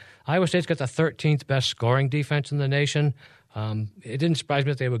surprised me. Iowa State's got the 13th best scoring defense in the nation. It didn't surprise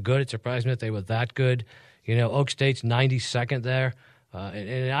me that they were good. It surprised me that they were that good. Oak State's 92nd there.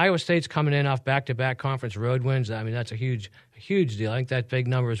 And Iowa State's coming in off back-to-back conference road wins. I mean, that's a huge deal. I think that big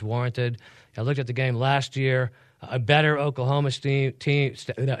number is warranted. I looked at the game last year. A better Oklahoma State team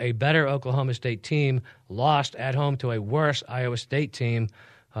lost at home to a worse Iowa State team,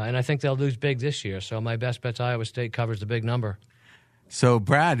 and I think they'll lose big this year. So my best bet's Iowa State covers the big number. So,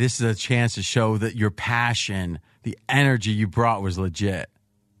 Brad, this is a chance to show that your passion, the energy you brought was legit.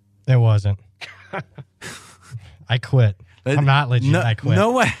 It wasn't. I quit. I'm not legit. I quit.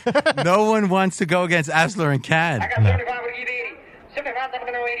 No one wants to go against Essler and Ken. I got 75 with 80. 75,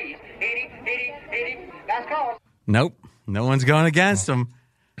 80, 80, 80. Last call. Nope. No one's going against him.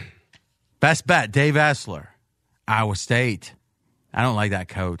 Best bet, Dave Essler, Iowa State. I don't like that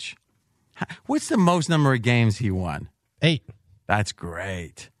coach. What's the most number of games he won? 8. That's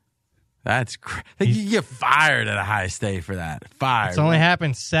great. That's great. You get fired at Ohio State for that. Fired. It's only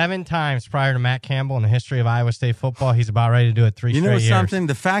happened 7 times prior to Matt Campbell in the history of Iowa State football. He's about ready to do it 3 straight years. You know something?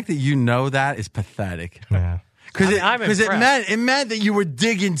 The fact that you know that is pathetic. Yeah. Because it meant that you were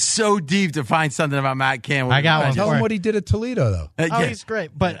digging so deep to find something about Matt Campbell. I got one. Tell him what he did at Toledo, though. He's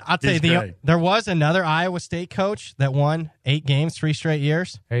great. But I'll tell you, there was another Iowa State coach that won 8 games 3 straight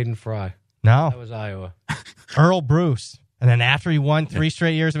years. Hayden Fry. No. That was Iowa. Earl Bruce. And then after he won 3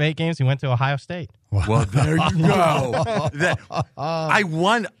 straight years of 8 games, he went to Ohio State. Well, there you go.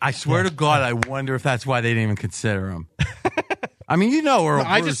 I swear to God, I wonder if that's why they didn't even consider him. I mean, Earl Bruce.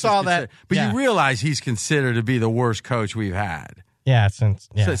 I just saw that. But you realize he's considered to be the worst coach we've had. Yeah, since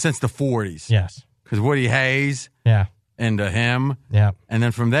the 40s. Yes. Because Woody Hayes. Yeah. Into him. Yeah. And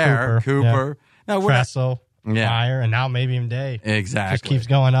then from there, Cooper. Yeah. No, Tressel. Meyer, and now maybe even Day. Exactly. Just keeps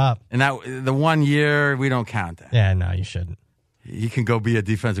going up. And that the 1 year, we don't count that. Yeah, no, you shouldn't. He can go be a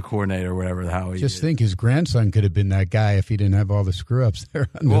defensive coordinator or whatever the hell he Just think his grandson could have been that guy if he didn't have all the screw-ups there.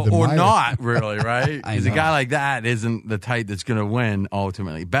 Or not, really, right? Because a guy like that isn't the type that's going to win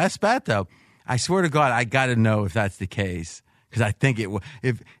ultimately. Best bet, though, I swear to God, I got to know if that's the case. Because I think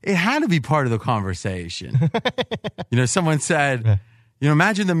it had to be part of the conversation. Someone said,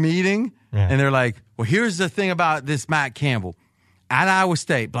 imagine the meeting, and they're like, well, here's the thing about this Matt Campbell. At Iowa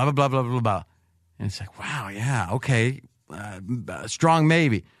State, blah, blah, blah, blah, blah, blah. And it's like, wow, yeah, okay. Strong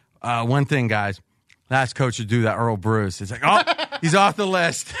maybe. One thing, guys. Last coach to do that, Earl Bruce. It's like, oh, he's off the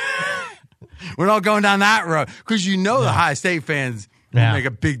list. We're not going down that road. Because the Ohio State fans make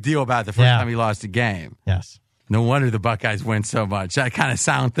a big deal about the first time he lost a game. Yes. No wonder the Buckeyes win so much. That kind of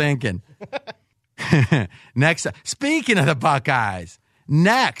sound thinking. Next, speaking of the Buckeyes,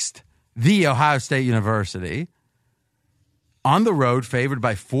 the Ohio State University on the road, favored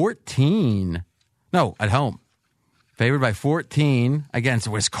by 14. No, at home. Favored by 14 against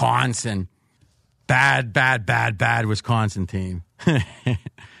Wisconsin. Bad Wisconsin team.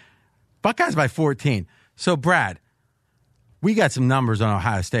 Buckeyes by 14. So, Brad, we got some numbers on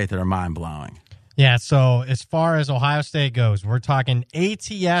Ohio State that are mind-blowing. Yeah, so as far as Ohio State goes, we're talking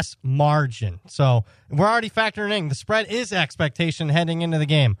ATS margin. So we're already factoring in. The spread is expectation heading into the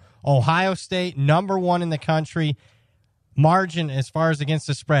game. Ohio State, number 1 in the country. Margin as far as against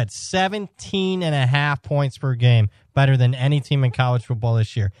the spread, 17.5 points per game, better than any team in college football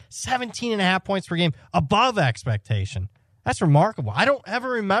this year. 17.5 points per game, above expectation. That's remarkable. I don't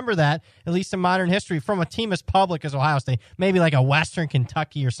ever remember that, at least in modern history, from a team as public as Ohio State. Maybe like a Western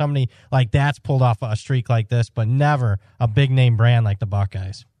Kentucky or somebody like that's pulled off a streak like this, but never a big-name brand like the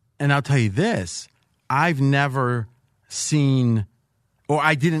Buckeyes. And I'll tell you this, I've never seen... or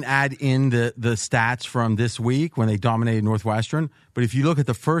I didn't add in the stats from this week when they dominated Northwestern. But if you look at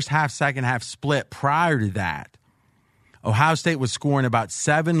the first half, second half split prior to that, Ohio State was scoring about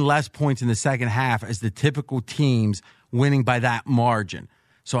 7 less points in the second half as the typical teams winning by that margin.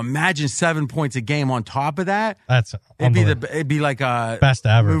 So imagine 7 points a game on top of that. That's it'd be like a best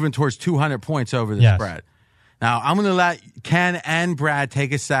ever, moving towards 200 points over the spread. Now I'm going to let Ken and Brad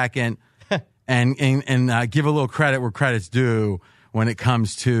take a second and give a little credit where credit's due when it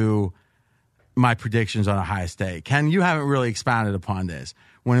comes to my predictions on Ohio State. Ken, you haven't really expounded upon this.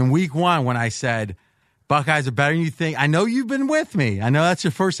 When in week 1, when I said Buckeyes are better than you think, I know you've been with me. I know that's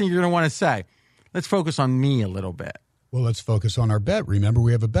the first thing you're going to want to say. Let's focus on me a little bit. Well, let's focus on our bet. Remember,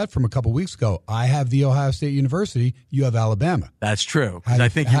 we have a bet from a couple weeks ago. I have the Ohio State University. You have Alabama. That's true. I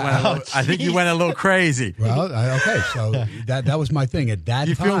think you went a little crazy. Well, okay. So that was my thing at that time.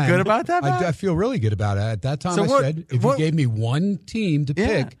 You feel good about that? I feel really good about it. At that time, I said if you gave me one team to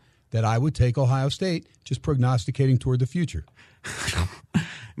pick, that I would take Ohio State, just prognosticating toward the future.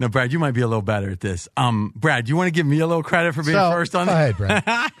 No, Brad, you might be a little better at this. Brad, do you want to give me a little credit for being first on that? Go ahead,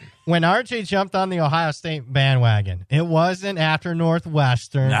 Brad. When RJ jumped on the Ohio State bandwagon, it wasn't after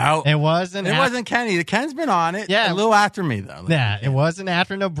Northwestern. No. It wasn't Kenny. Ken's been on it. Yeah. A little after me, though. Yeah, it wasn't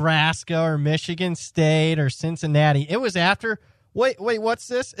after Nebraska or Michigan State or Cincinnati. It was after, wait, what's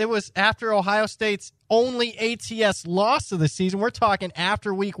this? It was after Ohio State's only ATS loss of the season. We're talking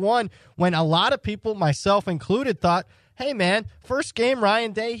after week 1 when a lot of people, myself included, thought, hey, man, first game,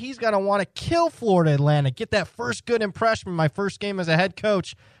 Ryan Day, he's going to want to kill Florida Atlantic, get that first good impression, my first game as a head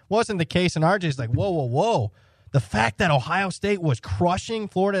coach. Wasn't the case, and RJ's like, whoa. The fact that Ohio State was crushing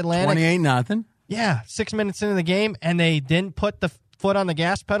Florida Atlantic. 28-0. Yeah, 6 minutes into the game, and they didn't put the foot on the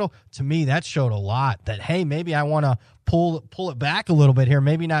gas pedal. To me, that showed a lot that, hey, maybe I want to pull it back a little bit here,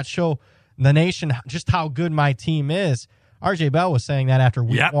 maybe not show the nation just how good my team is. RJ Bell was saying that after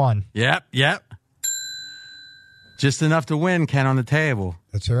week one. Yep. Just enough to win, Ken, on the table.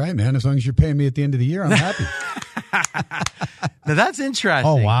 That's all right, man. As long as you're paying me at the end of the year, I'm happy. Now, that's interesting.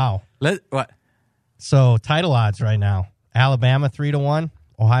 Oh, wow. What? So, title odds right now. Alabama 3-1,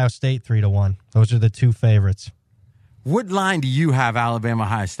 Ohio State 3-1. Those are the two favorites. What line do you have Alabama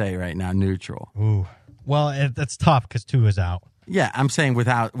Ohio State right now, neutral? Ooh. Well, it's tough because Tua's out. Yeah, I'm saying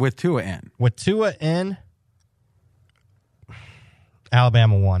with Tua in. With Tua in,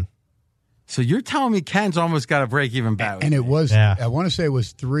 Alabama won. So you're telling me Ken's almost got a break-even bet. And it was, I want to say it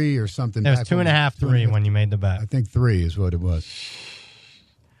was 3 or something. It was 2.5, 3 when you made the bet. I think 3 is what it was.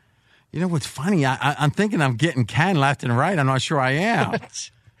 You know what's funny? I'm thinking I'm getting Ken left and right. I'm not sure I am.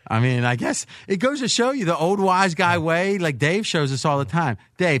 I mean, I guess it goes to show you the old wise guy way, like Dave shows us all the time.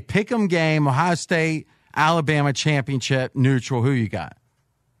 Dave, pick 'em game, Ohio State, Alabama championship, neutral. Who you got?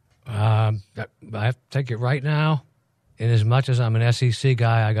 I have to take it right now. And as much as I'm an SEC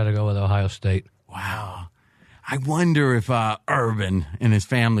guy, I got to go with Ohio State. Wow. I wonder if Urban in his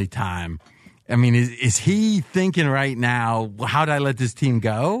family time, I mean, is he thinking right now, how did I let this team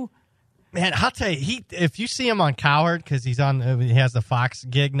go? Man, I'll tell you, if you see him on Cowherd, because he has the Fox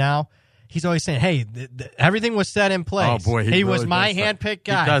gig now, he's always saying, hey, everything was set in place. Oh, boy. He was my handpicked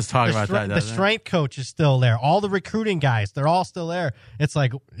guy. He does talk about that, The strength coach is still there. All the recruiting guys, they're all still there. It's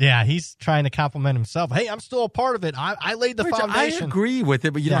like, yeah, he's trying to compliment himself. Hey, I'm still a part of it. I laid the foundation. I agree with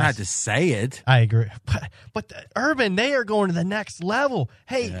it, but you don't have to say it. I agree. But Urban, they are going to the next level.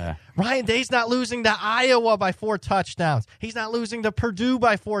 Hey, Ryan Day's not losing to Iowa by 4 touchdowns. He's not losing to Purdue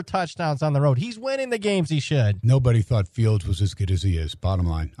by 4 touchdowns on the road. He's winning the games he should. Nobody thought Fields was as good as he is, bottom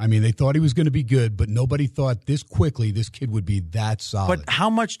line. I mean, they thought he was going to be good, but nobody thought this quickly this kid would be that solid. But how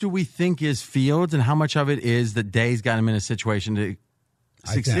much do we think is Fields, and how much of it is that Day's got him in a situation to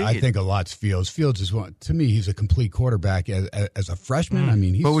succeed? I think a lot's Fields. Fields is one, to me, he's a complete quarterback as a freshman. I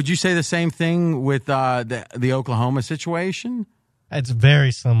mean, but would you say the same thing with the Oklahoma situation? It's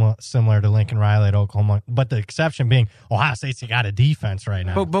very similar to Lincoln Riley at Oklahoma, but the exception being Ohio State's got a defense right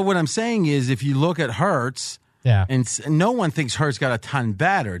now. But what I'm saying is, if you look at Hurts, and no one thinks Hurts got a ton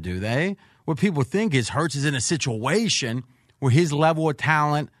better, do they? What people think is Hurts is in a situation where his level of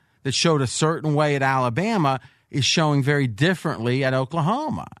talent that showed a certain way at Alabama is showing very differently at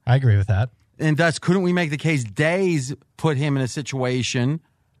Oklahoma. I agree with that. And thus, couldn't we make the case Days put him in a situation,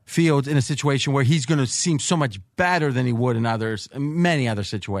 Fields in a situation where he's going to seem so much better than he would in many other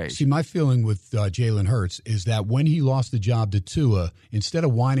situations? See, my feeling with Jalen Hurts is that when he lost the job to Tua, instead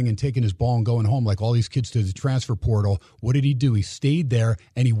of whining and taking his ball and going home like all these kids to the transfer portal, what did he do? He stayed there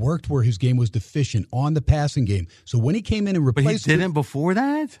and he worked where his game was deficient on the passing game. So when he came in and replaced, but he didn't before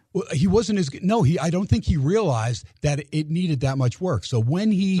that. Well, he wasn't as good. No, I don't think he realized that it needed that much work. So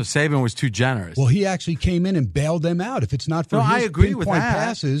when so Saban was too generous. Well, he actually came in and bailed them out. If it's not for his pinpoint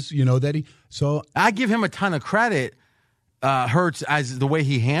passes, that he. So I give him a ton of credit. Hurts as the way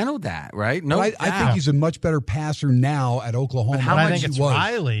he handled that, right? No, I think he's a much better passer now at Oklahoma. But how than much he it's was.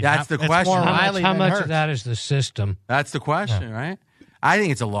 Riley? That's the question. How much of that is the system? That's the question, right? I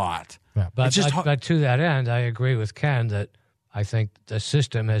think it's a lot. Yeah. But to that end, I agree with Ken that I think the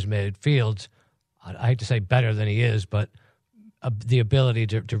system has made Fields, I hate to say better than he is, but the ability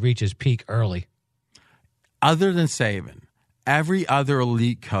to reach his peak early. Other than Saban, every other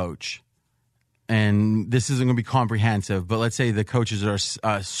elite coach, and this isn't going to be comprehensive, but let's say the coaches that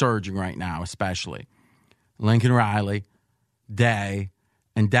are surging right now, especially Lincoln Riley, Day,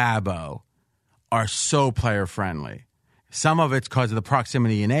 and Dabo, are so player-friendly. Some of it's because of the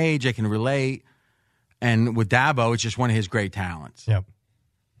proximity and age. I can relate. And with Dabo, it's just one of his great talents. Yep.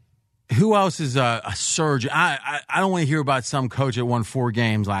 Who else is a surge? I don't want to hear about some coach that won 4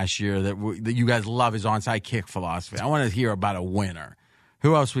 games last year that you guys love his onside kick philosophy. I want to hear about a winner.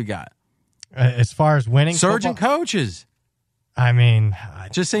 Who else we got? As far as winning surgeon football, coaches. I mean,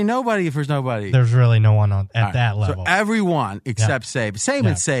 just say nobody if there's nobody. There's really no one at that level. So everyone except Saban.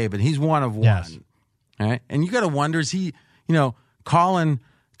 Saban. He's one of one. Yes. All right? And you got to wonder, is he, Colin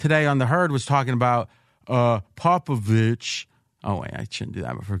today on the Herd was talking about Popovich. Oh, wait, I shouldn't do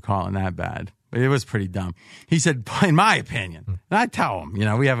that before calling that bad. But it was pretty dumb. He said, in my opinion, and I tell him,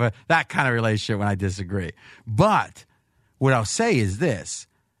 we have that kind of relationship when I disagree. But what I'll say is this.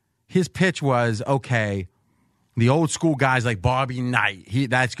 His pitch was, okay, the old school guys like Bobby Knight,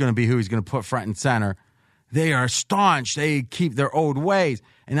 that's going to be who he's going to put front and center. They are staunch. They keep their old ways.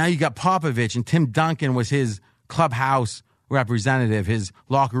 And now you got Popovich, and Tim Duncan was his clubhouse representative, his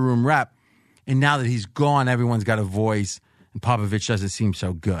locker room rep. And now that he's gone, everyone's got a voice, and Popovich doesn't seem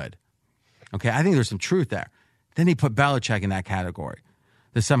so good. Okay, I think there's some truth there. Then he put Belichick in that category.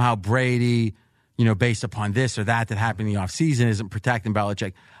 that somehow Brady, based upon this or that happened in the offseason, isn't protecting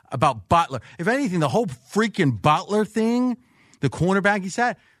Belichick. About Butler. If anything, the whole freaking Butler thing, the cornerback he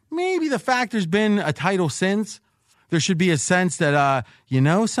said, maybe the fact there's been a title since, there should be a sense that,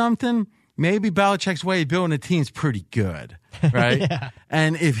 something, maybe Belichick's way of building a team's pretty good, right? Yeah.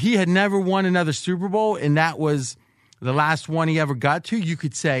 And if he had never won another Super Bowl and that was the last one he ever got to, you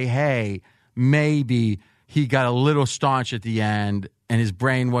could say, hey, maybe he got a little staunch at the end and his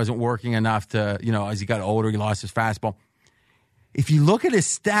brain wasn't working enough to, as he got older, he lost his fastball. If you look at his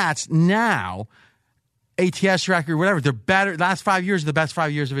stats now, ATS record, whatever, they're better. Last 5 years are the best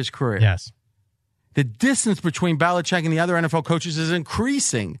 5 years of his career. Yes. The distance between Belichick and the other NFL coaches is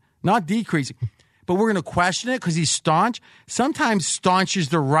increasing, not decreasing. But we're going to question it because he's staunch. Sometimes staunch is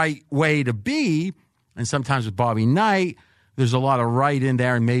the right way to be. And sometimes with Bobby Knight, there's a lot of right in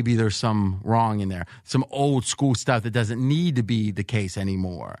there and maybe there's some wrong in there. Some old school stuff that doesn't need to be the case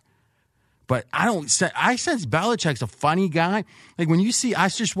anymore. But I sense Belichick's a funny guy. Like when you see, I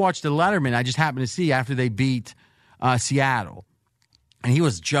just watched the Letterman I just happened to see after they beat Seattle. And he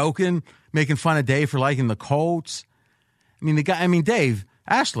was joking, making fun of Dave for liking the Colts. Dave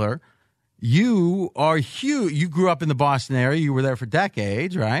Ashler, you are huge. You grew up in the Boston area. You were there for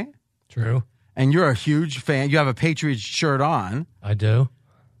decades, right? True. And you're a huge fan. You have a Patriots shirt on. I do.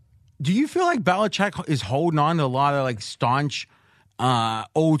 Do you feel like Belichick is holding on to a lot of like staunch,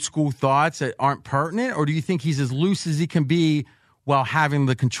 old school thoughts that aren't pertinent? Or do you think he's as loose as he can be while having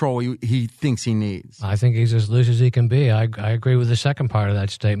the control he thinks he needs? I think he's as loose as he can be. I agree with the second part of that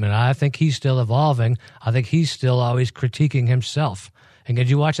statement. I think he's still evolving. I think he's still always critiquing himself. And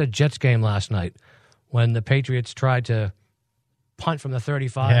did you watch that Jets game last night when the Patriots tried to punt from the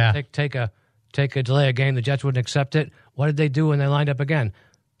 35, take a delay a game, the Jets wouldn't accept it? What did they do when they lined up again?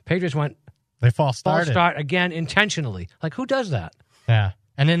 Patriots went false start again intentionally. Like, who does that? Yeah.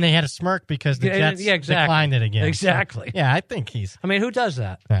 And then they had a smirk because the Jets declined it again. Exactly. So, yeah, I think he's... who does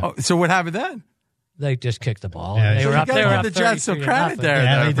that? Yeah. Oh, so what happened then? They just kicked the ball. Yeah, they were up. They were up. The Jets some credit there.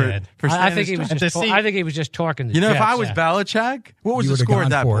 Yeah, they did. I think he was just. I think he was just torquing the Jets. If I was Belichick, what was the score at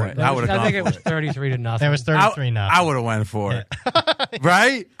that point? I think it was 33-0. It was 33-0. I would have went for it.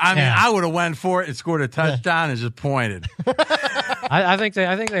 Right? I would have went for it and scored a touchdown and just pointed. I think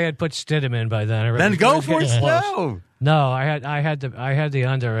they had put Stidham in by then. Then go for it slow. No, I had the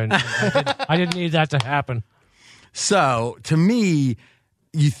under, and I didn't need that to happen. So to me,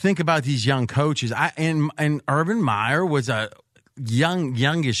 you think about these young coaches. And Urban Meyer was a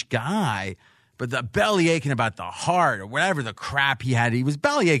youngish guy, but the belly aching about the heart or whatever the crap he had, he was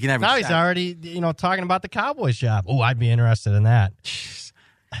belly aching every Now he's already, talking about the Cowboys job. Oh, I'd be interested in that.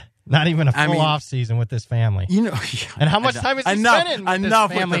 Not even a full off season with this family. And how much time is he spending with this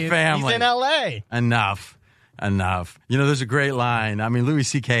family? With the family. He's in L.A. Enough. There's a great line. Louis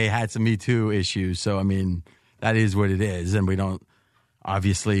C.K. had some Me Too issues, so, that is what it is, and we don't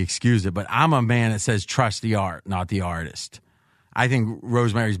obviously excuse it. But I'm a man that says trust the art, not the artist. I think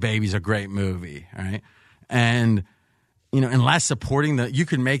Rosemary's Baby is a great movie, right? And, unless supporting you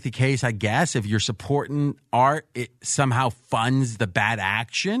can make the case, I guess, if you're supporting art, it somehow funds the bad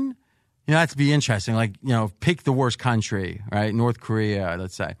action. That'd be interesting. Like, pick the worst country, right? North Korea,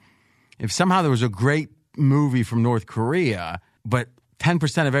 let's say. If somehow there was a great movie from North Korea, but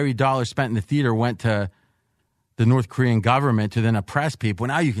 10% of every dollar spent in the theater went to the North Korean government to then oppress people,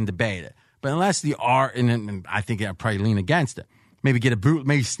 now you can debate it. But unless the art, and I think I'd probably lean against it, maybe get a boot,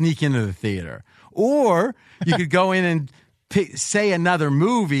 maybe sneak into the theater. Or you could go in and say another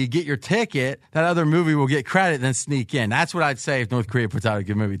movie, get your ticket, that other movie will get credit, then sneak in. That's what I'd say if North Korea puts out a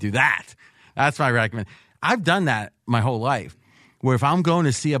good movie. Do that. That's my recommendation. I've done that my whole life, where if I'm going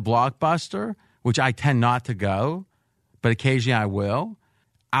to see a blockbuster, which I tend not to go, but occasionally I will,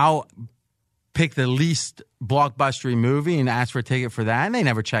 I'll pick the least blockbustery movie and ask for a ticket for that, and they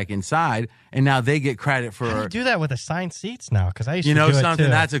never check inside, and now they get credit for... How do you do that with assigned seats now? Because I used to do something, it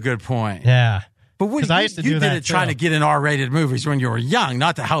too. That's a good point. Yeah. But I used to do that trying to get in R-rated movies when you were young,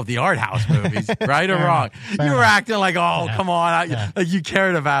 not to help the art house movies, right or wrong? You were acting like, come on, like you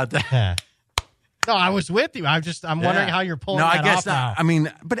cared about that. Yeah. No, I was with you. I'm wondering how you're pulling that off now.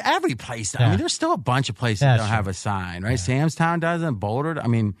 But every place, there's still a bunch of places that don't have a sign, right? Yeah. Samstown doesn't, Boulder,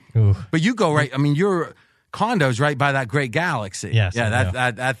 but you go right, your condo's right by that great Galaxy. Yes,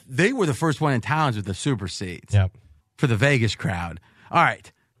 that they were the first one in towns with the super seats. Yep. For the Vegas crowd. All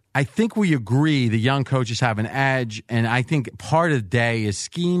right. I think we agree the young coaches have an edge, and I think part of the day is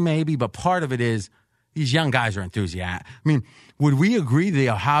scheme maybe, but part of it is these young guys are enthusiastic. Would we agree the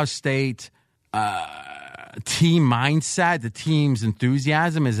Ohio State team mindset, the team's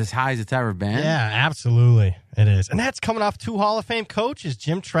enthusiasm is as high as it's ever been. Yeah, absolutely. It is. And that's coming off 2 Hall of Fame coaches,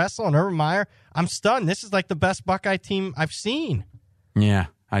 Jim Tressel and Urban Meyer. I'm stunned. This is like the best Buckeye team I've seen. Yeah,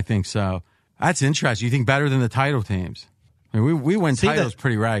 I think so. That's interesting. You think better than the title teams? I mean, we win titles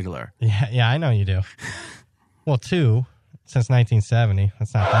pretty regular. Yeah, I know you do. Well, 2 since 1970.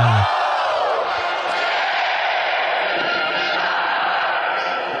 That's not that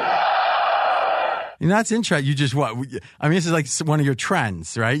many. That's interesting. You just this is like one of your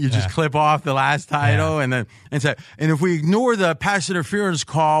trends, right? You just clip off the last title and say, and if we ignore the pass interference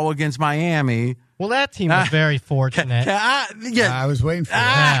call against Miami. Well, that team was very fortunate. I was waiting for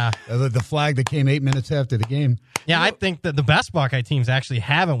that. The flag that came 8 minutes after the game. Yeah, I think that the best Buckeye teams actually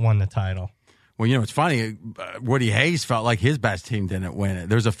haven't won the title. Well, it's funny. Woody Hayes felt like his best team didn't win it.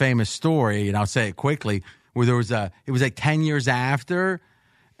 There's a famous story, and I'll say it quickly, where it was like 10 years after,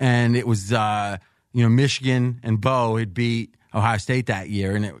 and it was, Michigan and Bo had beat Ohio State that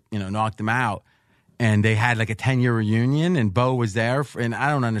year, and it, knocked them out. And they had like a 10-year reunion, and Bo was there. And I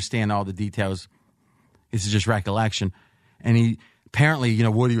don't understand all the details. This is just recollection. And he apparently,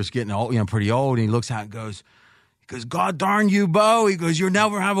 Woody was getting old, pretty old, and he looks out and goes, God darn you, Bo. He goes, you'll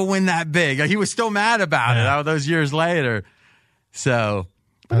never have a win that big. Like, he was still mad about it all those years later. So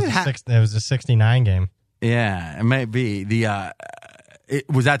it was a 69 game. Yeah, it might be.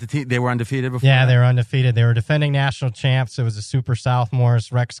 Was that the team? They were undefeated before? Yeah, they were undefeated. They were defending national champs. It was a super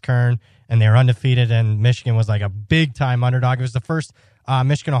sophomores, Rex Kern, and they were undefeated, and Michigan was like a big-time underdog. It was the first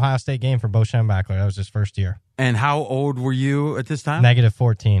Michigan-Ohio State game for Bo Schembechler. That was his first year. And how old were you at this time?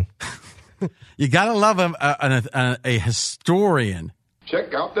 -14. You got to love a historian.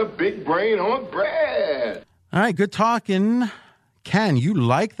 Check out the big brain on Brad. All right, good talking. Ken, you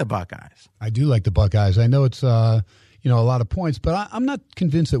like the Buckeyes. I do like the Buckeyes. I know it's a lot of points, but I'm not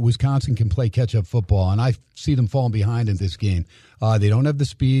convinced that Wisconsin can play catch-up football, and I see them falling behind in this game. They don't have the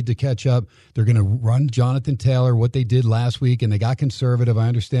speed to catch up. They're going to run Jonathan Taylor, what they did last week, and they got conservative, I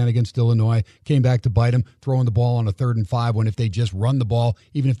understand, against Illinois. Came back to bite them, throwing the ball on a 3rd and 5 when if they just run the ball,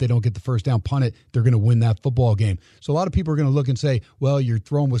 even if they don't get the first down, punt it, they're going to win that football game. So a lot of people are going to look and say, well, you're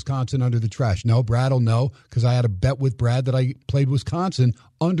throwing Wisconsin under the trash. No, Brad will know, because I had a bet with Brad that I played Wisconsin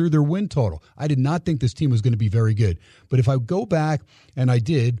under their win total. I did not think this team was going to be very good. But if I go back, and I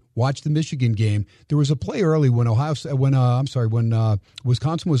did watch the Michigan game, there was a play early when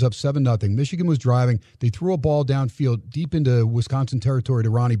Wisconsin was up 7-0. Michigan was driving. They threw a ball downfield deep into Wisconsin territory to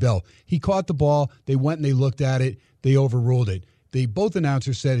Ronnie Bell. He caught the ball. They went and they looked at it. They overruled it. Both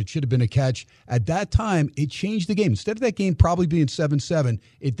announcers said it should have been a catch. At that time, it changed the game. Instead of that game probably being 7-7,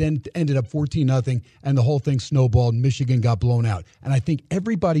 it then ended up 14-0, and the whole thing snowballed, and Michigan got blown out. And I think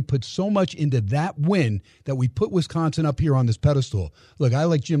everybody put so much into that win that we put Wisconsin up here on this pedestal. Look, I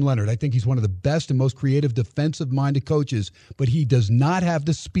like Jim Leonard. I think he's one of the best and most creative defensive-minded coaches, but he does not have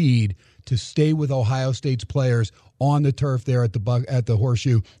the speed to stay with Ohio State's players on the turf there at the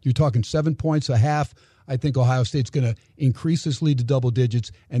Horseshoe. You're talking 7 points a half. I think Ohio State's going to increase this lead to double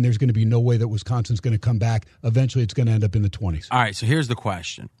digits, and there's going to be no way that Wisconsin's going to come back. Eventually, it's going to end up in the 20s. All right, so here's the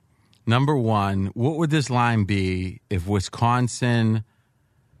question. Number one, what would this line be if Wisconsin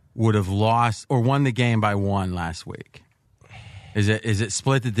would have lost or won the game by 1 last week? Is it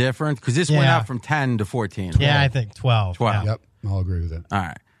split the difference? Because this went up from 10 to 14. Yeah, I think 12. 12. Yeah. Yep, I'll agree with that. All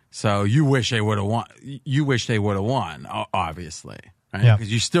right. So you wish they would have won. You wish they would have won, obviously. Right? Yep.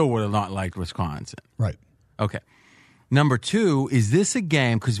 Because you still would have not liked Wisconsin. Right. Okay. Number 2, is this a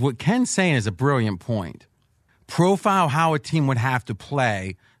game, because what Ken's saying is a brilliant point. Profile how a team would have to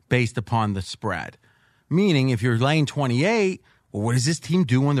play based upon the spread. Meaning, if you're laying 28, well, what does this team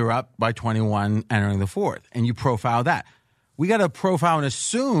do when they're up by 21 entering the 4th? And you profile that. We got to profile and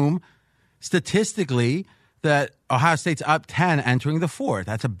assume statistically that Ohio State's up 10 entering the 4th.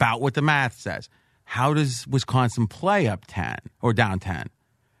 That's about what the math says. How does Wisconsin play up 10 or down 10?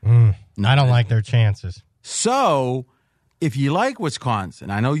 I don't like their chances. So, if you like Wisconsin,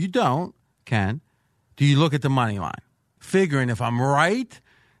 I know you don't, Ken, do you look at the money line? Figuring if I'm right,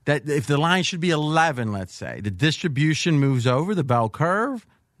 that if the line should be 11, let's say, the distribution moves over the bell curve,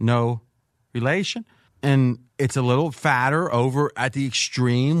 no relation, and it's a little fatter over at the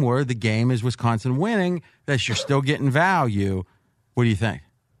extreme where the game is Wisconsin winning, that you're still getting value. What do you think?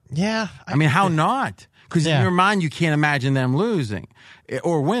 Yeah. I mean, how not? Because in your mind, you can't imagine them losing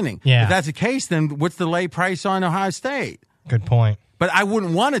or winning. Yeah. If that's the case, then what's the lay price on Ohio State? Good point. But I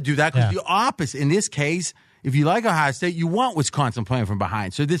wouldn't want to do that because the opposite. In this case, if you like Ohio State, you want Wisconsin playing from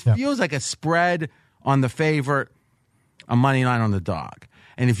behind. So this feels like a spread on the favorite, a money line on the dog.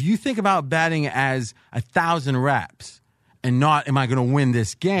 And if you think about betting as 1,000 reps and not, am I going to win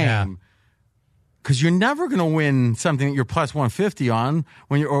this game? because you're never going to win something that you're plus 150 on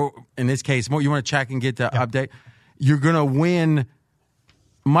when you're, or in this case, more you want to check and get the update. You're going to win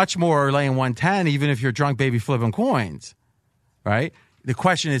much more laying 110, even if you're drunk baby flipping coins, right? The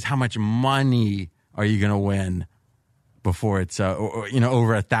question is, how much money are you going to win before it's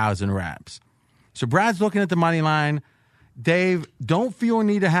over 1,000 reps? So Brad's looking at the money line. Dave, don't feel a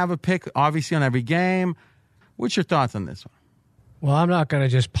need to have a pick, obviously, on every game. What's your thoughts on this one? Well, I'm not going to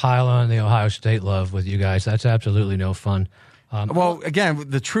just pile on the Ohio State love with you guys. That's absolutely no fun. Well, again,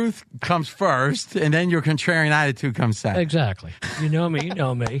 the truth comes first, and then your contrarian attitude comes second. Exactly. You know me. You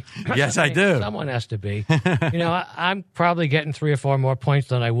know me. Yes, I do. Someone has to be. I'm probably getting 3 or 4 more points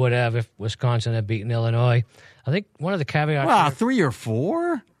than I would have if Wisconsin had beaten Illinois. I think one of the caveats... Wow, 3 or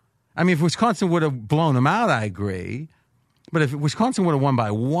 4? I mean, if Wisconsin would have blown them out, I agree. But if Wisconsin would have won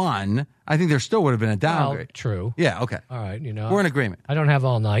by 1, I think there still would have been a downgrade. Well, true. Yeah, okay. All right, we're in agreement. I don't have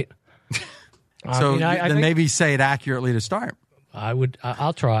all night. So then maybe say it accurately to start.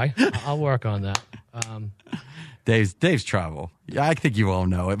 I'll try. I'll work on that. Dave's trouble. I think you all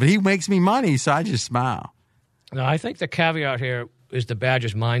know it, but he makes me money, so I just smile. No, I think the caveat here is the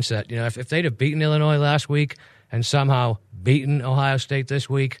Badgers' mindset. If they'd have beaten Illinois last week and somehow beaten Ohio State this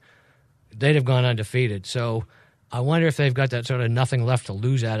week, they'd have gone undefeated. So I wonder if they've got that sort of nothing left to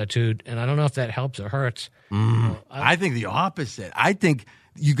lose attitude, and I don't know if that helps or hurts. I think the opposite. I think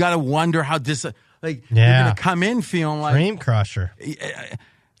you got to wonder how you're going to come in feeling like dream crusher.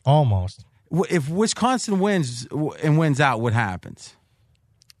 Almost. If Wisconsin wins and wins out, what happens?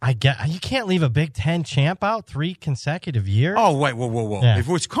 You can't leave a Big Ten champ out 3 consecutive years. Oh, wait, whoa. Yeah. If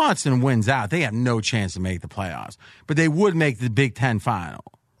Wisconsin wins out, they have no chance to make the playoffs, but they would make the Big Ten final.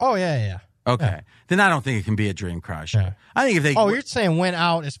 Oh, yeah. Okay. Yeah. Then I don't think it can be a dream crusher. Yeah. I think if they... Oh, you're saying win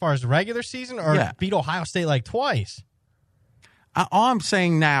out as far as the regular season or beat Ohio State like twice? All I'm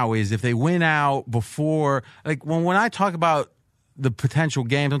saying now is if they win out before... Like, when I talk about the potential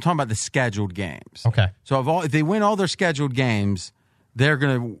games, I'm talking about the scheduled games. Okay. So if they win all their scheduled games, they'll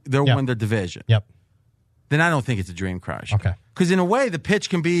win their division. Yep. Then I don't think it's a dream crusher. Okay. Because in a way, the pitch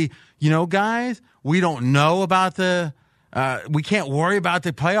can be, guys, we don't know about we can't worry about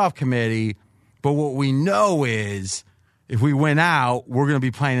the playoff committee, but what we know is if we win out, we're going to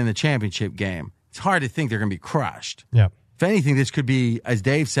be playing in the championship game. It's hard to think they're going to be crushed. Yep. If anything, this could be, as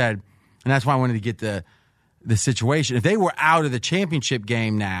Dave said, and that's why I wanted to get the situation. If they were out of the championship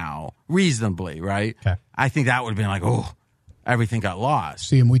game now, reasonably, right? Okay. I think that would have been like, everything got lost.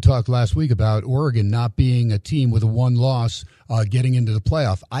 See, and we talked last week about Oregon not being a team with a 1 loss getting into the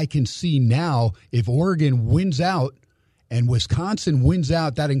playoff. I can see now if Oregon wins out and Wisconsin wins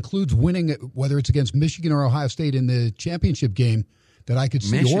out, that includes winning, whether it's against Michigan or Ohio State in the championship game, that I could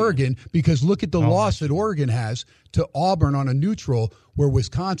see Michigan. Oregon, because look at the loss that Oregon has to Auburn on a neutral where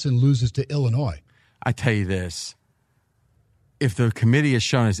Wisconsin loses to Illinois. I tell you this, if the committee has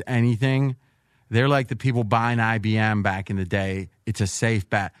shown us anything, they're like the people buying IBM back in the day. It's a safe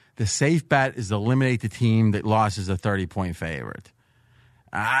bet. The safe bet is to eliminate the team that lost as a 30-point favorite.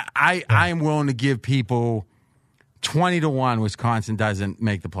 I am willing to give people 20-1 Wisconsin doesn't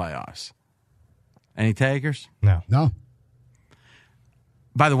make the playoffs. Any takers? No.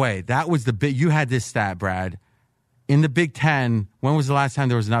 By the way, that was the big. You had this stat, Brad. In the Big Ten, when was the last time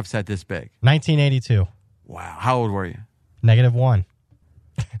there was an upset this big? 1982. Wow. How old were you? -1.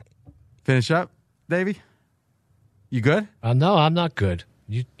 Finish up, Davey? You good? No, I'm not good.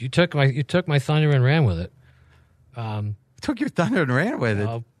 You took my thunder and ran with it. Took your thunder and ran with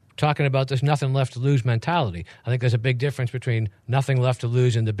it. Talking about this nothing left to lose mentality. I think there's a big difference between nothing left to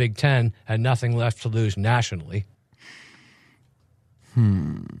lose in the Big Ten and nothing left to lose nationally. So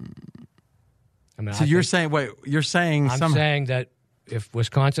I'm saying that if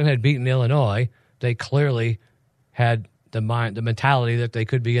Wisconsin had beaten Illinois, they clearly had the mentality that they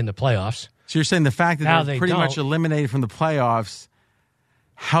could be in the playoffs. So you're saying the fact that they're pretty much eliminated from the playoffs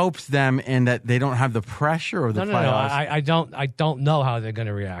helps them in that they don't have the pressure of the playoffs? No. I don't know how they're going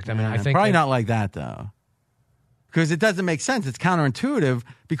to react. I mean, I think probably not like that though, because it doesn't make sense. It's counterintuitive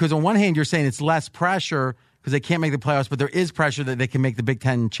because on one hand you're saying it's less pressure because they can't make the playoffs, but there is pressure that they can make the Big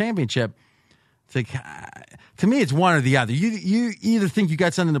Ten championship. It's like, to me, it's one or the other. You either think you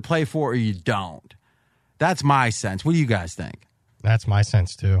got something to play for or you don't. That's my sense. What do you guys think? That's my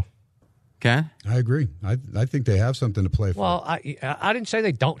sense too. Ken? I agree. I think they have something to play for. Well, I didn't say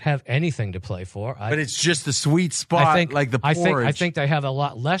they don't have anything to play for. But it's just the sweet spot, like the porridge. I think they have a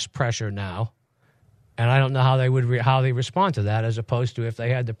lot less pressure now, and I don't know how they would respond to that, as opposed to if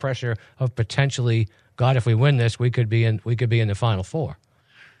they had the pressure of potentially, God, if we win this, we could be in the Final Four.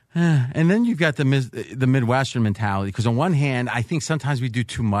 And then you've got the Midwestern mentality, because on one hand, I think sometimes we do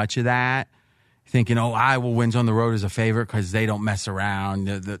too much of that, thinking, Iowa wins on the road as a favorite because they don't mess around.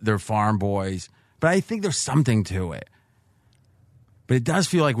 They're farm boys. But I think there's something to it. But it does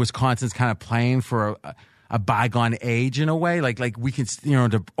feel like Wisconsin's kind of playing for a bygone age in a way. Like we can,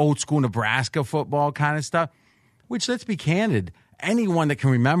 the old school Nebraska football kind of stuff, which, let's be candid, anyone that can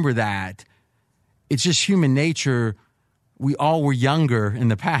remember that, it's just human nature. We all were younger in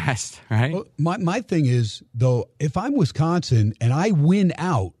the past, right? Well, my thing is, though, if I'm Wisconsin and I win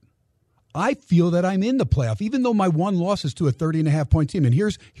out, I feel that I'm in the playoff, even though my one loss is to a 30.5-point team. And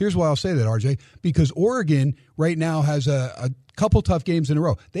here's why I'll say that, RJ, because Oregon right now has a couple tough games in a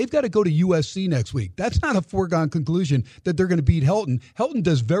row. They've got to go to USC next week. That's not a foregone conclusion that they're going to beat Helton. Helton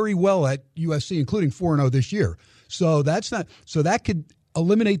does very well at USC, including 4-0 this year. So that could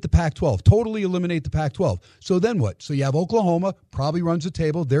eliminate the Pac-12, totally eliminate the Pac-12. So then what? So you have Oklahoma, probably runs the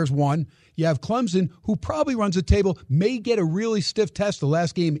table. There's one. You have Clemson, who probably runs the table, may get a really stiff test the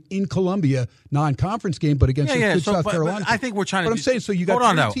last game in Columbia, non-conference game, but against good South Carolina. But I think we're trying to. But I'm saying, so you got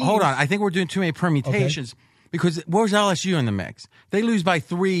hold on. I think we're doing too many permutations because where's LSU in the mix? They lose by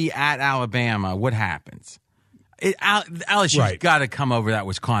 3 at Alabama. What happens? LSU's got to come over that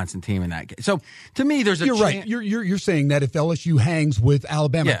Wisconsin team in that game. So to me, there's a You're right. You're saying that if LSU hangs with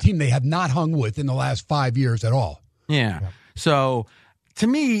Alabama, a team they have not hung with in the last 5 years at all. Yeah. So to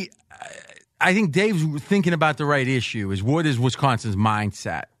me, I think Dave's thinking about the right issue is what is Wisconsin's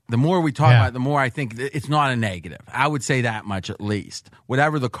mindset? The more we talk about it, the more I think it's not a negative. I would say that much at least.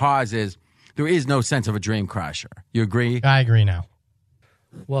 Whatever the cause is, there is no sense of a dream crusher. You agree? I agree now.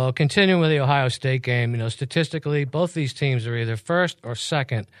 Well, continuing with the Ohio State game, statistically, both these teams are either first or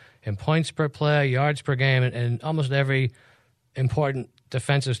second in points per play, yards per game, and almost every important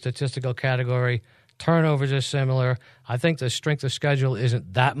defensive statistical category. Turnovers are similar. I think the strength of schedule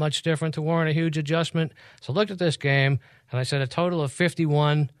isn't that much different to warrant a huge adjustment. So I looked at this game, and I said a total of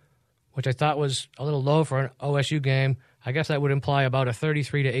 51, which I thought was a little low for an OSU game. I guess that would imply about a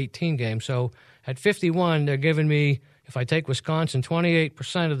 33-18 game. So at 51, they're giving me, if I take Wisconsin,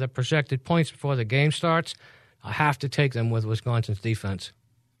 28% of the projected points before the game starts. I have to take them with Wisconsin's defense.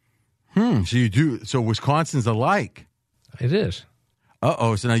 So you do. So Wisconsin's alike. It is.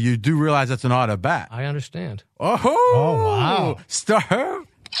 Uh-oh. So now you do realize that's an auto bet. I understand. Oh, wow. Star. All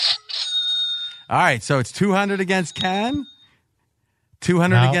right. So it's 200 against Ken,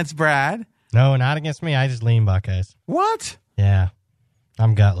 200 against Brad. No, not against me. I just lean Buckeyes. What? Yeah.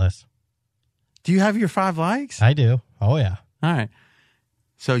 I'm gutless. Do you have your 5 likes? I do. Oh, yeah. All right.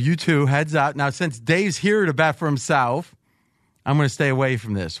 So you two, heads up. Now, since Dave's here to bet for himself, I'm going to stay away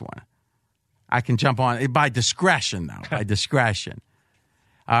from this one. I can jump on it by discretion, though. By discretion.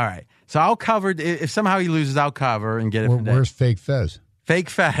 All right. So I'll cover. If somehow he loses, I'll cover and get it from Dave. Where's Fake Fez? Fake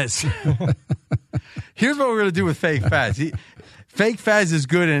Fez. Here's what we're going to do with Fake Fez. Fake Fez is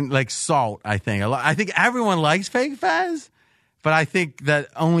good in, like, salt, I think. I think everyone likes Fake Fez, but I think that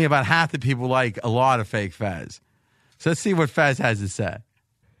only about half the people like a lot of Fake Fez. So let's see what Fez has to say.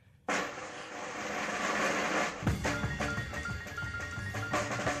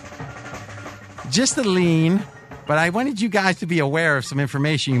 Just a lean, but I wanted you guys to be aware of some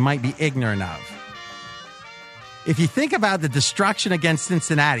information you might be ignorant of. If you think about the destruction against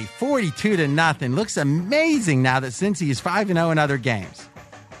Cincinnati, 42-0, looks amazing now that Cincy is 5-0 in other games.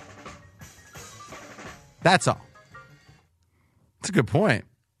 That's all. That's a good point.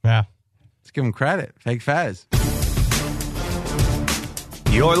 Yeah. Let's give him credit. Fake Fez.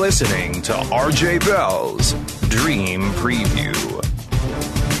 You're listening to RJ Bell's Dream Preview.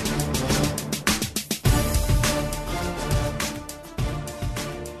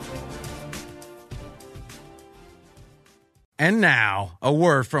 And now, a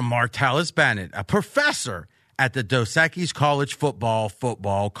word from Martellus Bennett, a professor at the Dos Equis College Football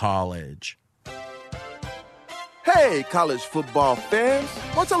College. Hey, college football fans.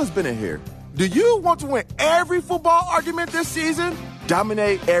 Martellus Bennett here. Do you want to win every football argument this season?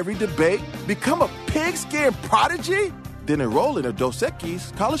 Dominate every debate? Become a pigskin prodigy? Then enroll in the Dos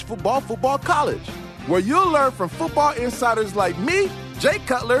Equis College Football College, where you'll learn from football insiders like me, Jay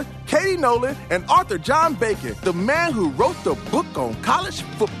Cutler, Katie Nolan, and Arthur John Bacon, the man who wrote the book on college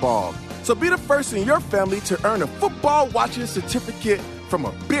football. So be the first in your family to earn a football watching certificate from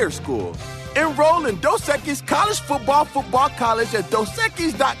a beer school. Enroll in Dos Equis College Football College at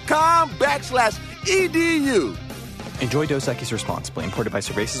dosequis.com/edu. Enjoy Dos Equis responsibly. Imported by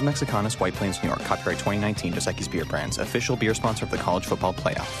Cervezas Mexicanas, White Plains, New York. Copyright 2019. Dos Equis Beer Brands. Official beer sponsor of the College Football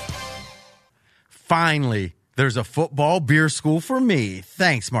Playoff. Finally, there's a football beer school for me.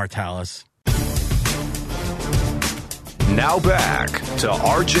 Thanks, Martellus. Now back to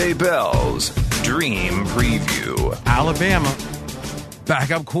RJ Bell's Dream Preview. Alabama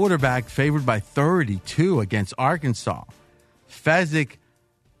Backup quarterback favored by 32 against Arkansas. Fezzik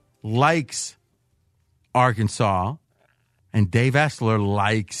likes Arkansas, and Dave Essler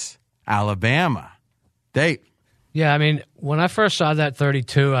likes Alabama. Dave. Yeah, I mean, when I first saw that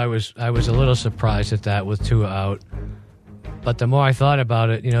 32, I was a little surprised at that with Tua out. But the more I thought about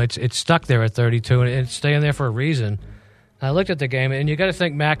it, it's stuck there at 32, and it's staying there for a reason. I looked at the game, and you got to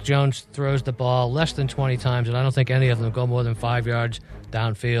think Mac Jones throws the ball less than 20 times, and I don't think any of them go more than 5 yards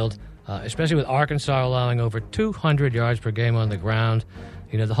downfield, especially with Arkansas allowing over 200 yards per game on the ground.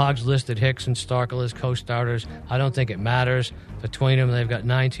 The Hogs listed Hicks and Starkel as co-starters. I don't think it matters. Between them, they've got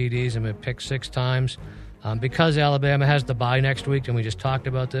 9 TDs and been picked 6 times. Because Alabama has the bye next week, and we just talked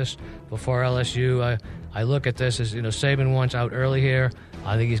about this before LSU, I look at this as, Saban wants out early here.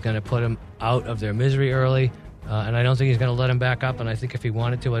 I think he's going to put him out of their misery early. And I don't think he's going to let him back up. And I think if he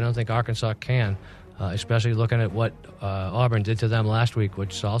wanted to, I don't think Arkansas can, especially looking at what Auburn did to them last week,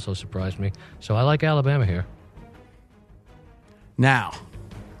 which also surprised me. So I like Alabama here. Now,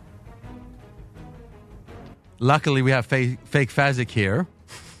 luckily we have fake Fezzik here.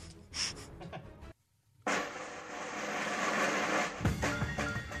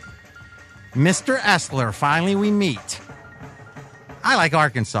 Mr. Essler, finally we meet. I like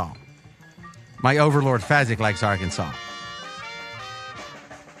Arkansas. My overlord Fezzik likes Arkansas.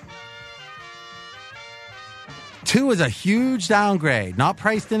 2 is a huge downgrade, not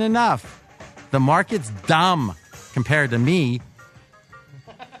priced in enough. The market's dumb compared to me.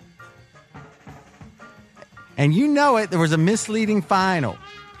 And you know it, there was a misleading final.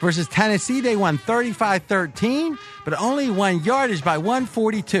 Versus Tennessee, they won 35-13, but only won yardage by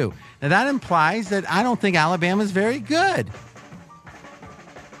 142. Now, that implies that I don't think Alabama's very good.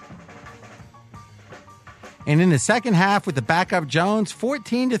 And in the second half with the backup Jones,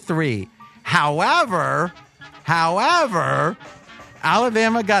 14-3. However,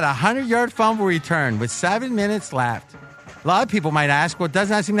 Alabama got a 100-yard fumble return with 7 minutes left. A lot of people might ask, well,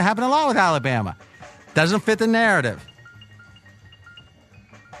 doesn't that seem to happen a lot with Alabama? Doesn't fit the narrative.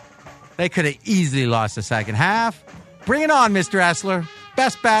 They could have easily lost the second half. Bring it on, Mr. Essler.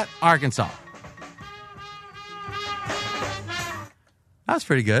 Best bet, Arkansas. That was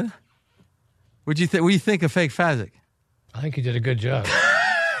pretty good. What do you think of fake Fezzik? I think he did a good job.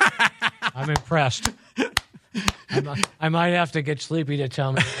 I'm impressed. I might have to get Sleepy to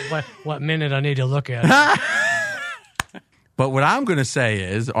tell me what minute I need to look at. But what I'm going to say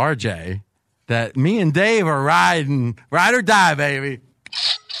is, RJ, that me and Dave are ride or die, baby.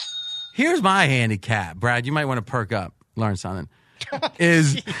 Here's my handicap. Brad, you might want to perk up, learn something.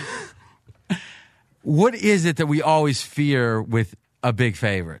 What is it that we always fear with a big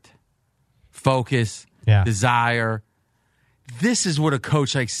favorite? Focus, desire. This is what a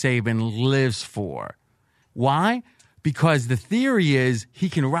coach like Saban lives for. Why? Because the theory is he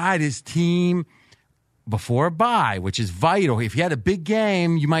can ride his team before a bye, which is vital. If you had a big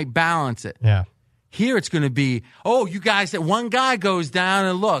game, you might balance it. Yeah. Here it's going to be, you guys, that one guy goes down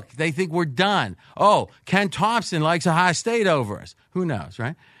and look, they think we're done. Oh, Ken Thompson likes Ohio State over us. Who knows,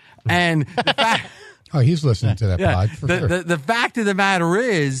 right? And the fact... he's listening to that pod for sure. The fact of the matter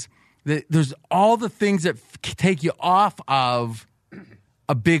is that there's all the things that take you off of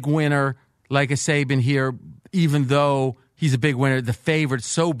a big winner like a Saban here, even though he's a big winner. The favorite's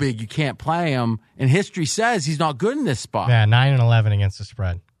so big you can't play him. And history says he's not good in this spot. Yeah, 9-11 against the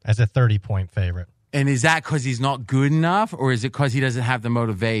spread as a 30-point favorite. And is that because he's not good enough, or is it because he doesn't have the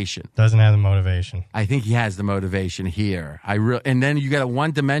motivation? Doesn't have the motivation. I think he has the motivation here. And then you got a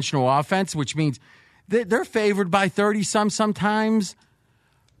one-dimensional offense, which means they're favored by 30-some sometimes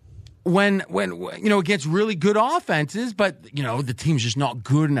when against really good offenses, but the team's just not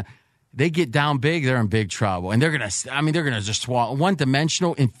good enough. They get down big, they're in big trouble, and they're gonna just swallow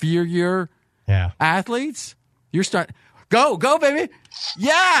one-dimensional inferior athletes. You're starting go baby,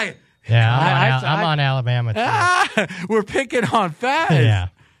 yeah. Yeah, I'm on Alabama too. We're picking on Fez. Yeah.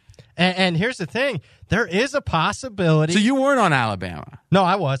 And here's the thing. There is a possibility. So you weren't on Alabama? No,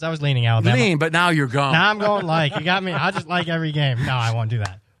 I was. I was leaning Alabama. But now you're going. Now I'm going like. You got me. I just like every game. No, I won't do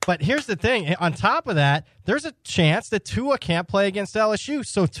that. But here's the thing. On top of that, there's a chance that Tua can't play against LSU.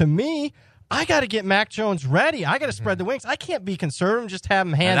 So to me, I got to get Mac Jones ready. I got to spread the wings. I can't be conservative and just have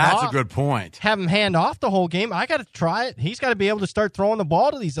him hand off. That's a good point. Have him hand off the whole game. I got to try it. He's got to be able to start throwing the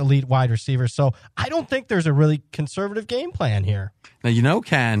ball to these elite wide receivers. So I don't think there's a really conservative game plan here. Now,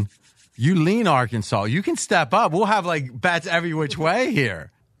 Ken, you lean Arkansas. You can step up. We'll have bets every which way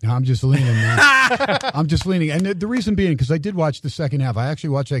here. No, I'm just leaning, man. I'm just leaning. And the reason being, because I did watch the second half. I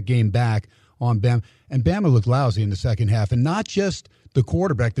actually watched that game back on Bama. And Bama looked lousy in the second half. And not just the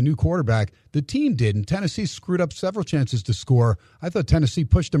quarterback, the new quarterback. The team didn't. Tennessee screwed up several chances to score. I thought Tennessee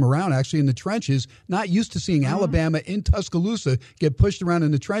pushed them around actually in the trenches. Not used to seeing Alabama in Tuscaloosa get pushed around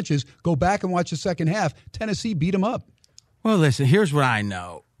in the trenches. Go back and watch the second half. Tennessee beat them up. Well, listen, here's what I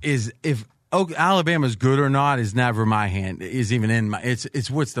know is if Alabama's good or not is never my hand. Is even in my.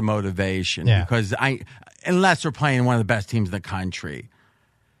 It's what's the motivation? Yeah. Because unless they're playing one of the best teams in the country.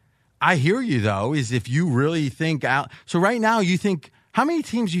 I hear you though. Is if you really think so right now you think how many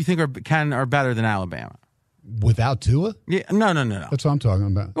teams do you think are better than Alabama without Tua? Yeah, no. That's what I'm talking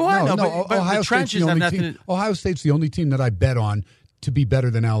about. Well, I know, but Ohio the State's trenches the have only nothing. team. Ohio State's the only team that I bet on to be better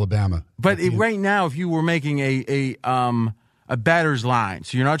than Alabama. But right now, if you were making a bettor's line,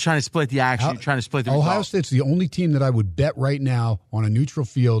 so you're not trying to split the action, you're trying to split the Ohio result. State's the only team that I would bet right now on a neutral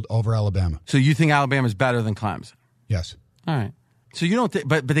field over Alabama. So you think Alabama's better than Clemson? Yes. All right. So you don't,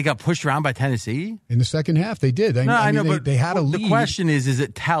 but they got pushed around by Tennessee in the second half. They did. I know, but they had a lead. The question is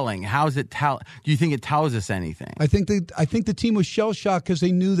it telling? How is it tell? Do you think it tells us anything? I think the team was shell shocked because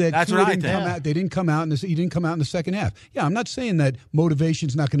they knew that that's Tua what I didn't think. come out. They didn't come out, and he didn't come out in the second half. Yeah, I'm not saying that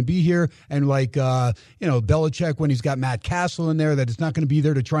motivation's not going to be here, and like Belichick when he's got Matt Castle in there, that it's not going to be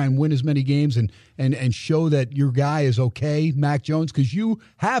there to try and win as many games and show that your guy is okay, Mac Jones, because you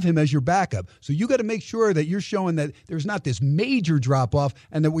have him as your backup. So you got to make sure that you're showing that there's not this major drop off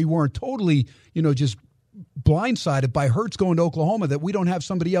and that we weren't totally, just blindsided by Hurts going to Oklahoma, that we don't have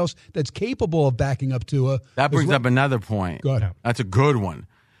somebody else that's capable of backing up Tua. That brings up another point. Go ahead. That's a good one.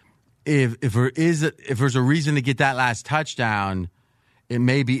 If there's a reason to get that last touchdown, it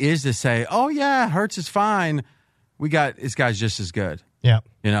maybe is to say, oh yeah, Hurts is fine. We got this guy's just as good. Yeah.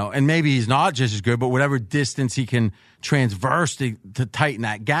 And maybe he's not just as good, but whatever distance he can transverse to tighten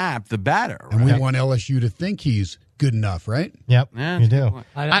that gap, the better. And right? we want LSU to think he's good enough, right? Yep, Yeah, you do.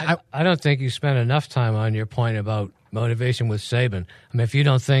 I don't think you spent enough time on your point about motivation with Saban. I mean, if you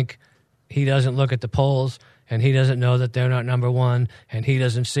don't think he doesn't look at the polls and he doesn't know that they're not number one and he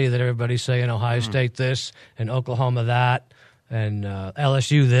doesn't see that everybody's saying Ohio State this and Oklahoma that and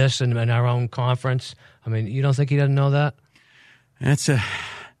LSU this and in our own conference, I mean, you don't think he doesn't know that? It's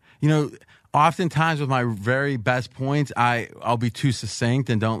oftentimes with my very best points, I'll be too succinct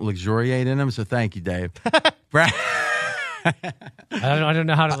and don't luxuriate in them. So thank you, Dave. Brad. I don't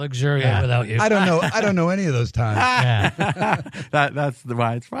know how to luxuriate without you. I don't know any of those times. Yeah. That's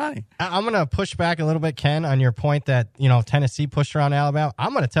why it's funny. I'm going to push back a little bit, Ken, on your point that, Tennessee pushed around Alabama.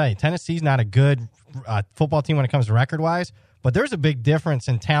 I'm going to tell you, Tennessee's not a good football team when it comes to record-wise, but there's a big difference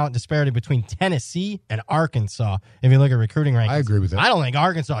in talent disparity between Tennessee and Arkansas if you look at recruiting rankings. I agree with that. I don't think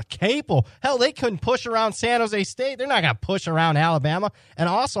Arkansas is capable. Hell, they couldn't push around San Jose State. They're not going to push around Alabama. And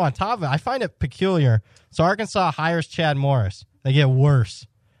also on top of it, I find it peculiar. So Arkansas hires Chad Morris. They get worse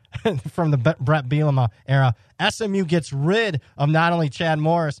from the Brett Bielema era. SMU gets rid of not only Chad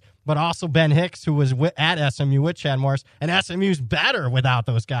Morris, but also Ben Hicks, who was at SMU with Chad Morris. And SMU's better without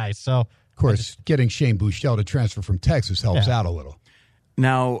those guys. So, of course, getting Shane Buechele to transfer from Texas helps out a little.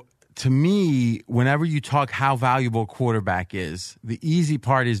 Now, to me, whenever you talk how valuable a quarterback is, the easy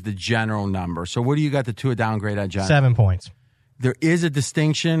part is the general number. So what do you got the Tua downgrade at, John? 7 points. There is a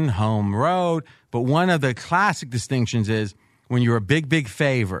distinction, home road, but one of the classic distinctions is when you're a big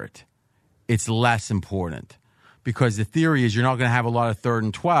favorite, it's less important because the theory is you're not going to have a lot of 3rd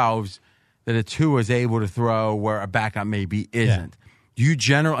and 12s that a Tua is able to throw where a backup maybe isn't.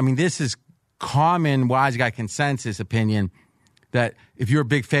 Yeah. This is common wise guy consensus opinion that if you're a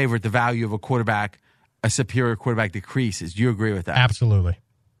big favorite, the value of a superior quarterback decreases. Do you agree with that? Absolutely.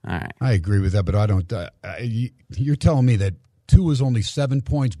 All right. I agree with that, but I don't. You're telling me that Tua is only 7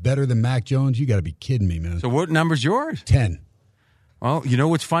 points better than Mac Jones? You got to be kidding me, man. So what number's yours? 10. Well, you know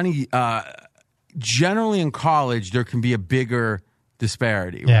what's funny? Generally in college, there can be a bigger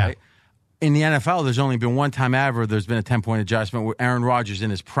disparity, right? In the NFL, there's only been one time ever there's been a 10-point adjustment where Aaron Rodgers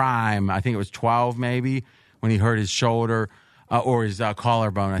in his prime, I think it was 12 maybe, when he hurt his shoulder or his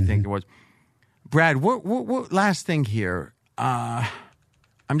collarbone, I think it was. Brad, what last thing here? I'm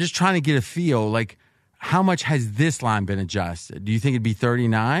just trying to get a feel, like, how much has this line been adjusted? Do you think it'd be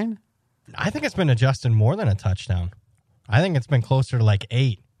 39? I think it's been adjusted more than a touchdown. I think it's been closer to like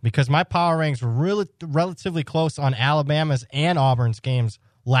 8 because my power rankings were really relatively close on Alabama's and Auburn's games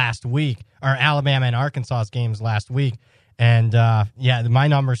last week, or Alabama and Arkansas's games last week. And, my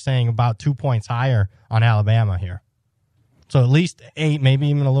number's saying about 2 points higher on Alabama here. So at least 8, maybe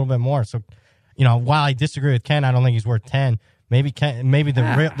even a little bit more. So, while I disagree with Ken, I don't think he's worth 10. Maybe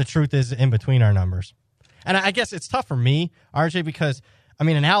the truth is in between our numbers. And I guess it's tough for me, RJ, because,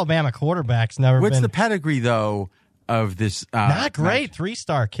 an Alabama quarterback's never been... What's the pedigree, though, of this... not great.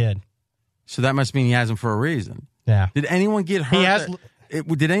 3-star kid. So that must mean he has him for a reason. Yeah. Did anyone get hurt?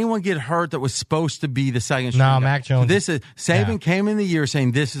 Did anyone get hurt that was supposed to be the second string? No, Mac Jones. So Saban came in the year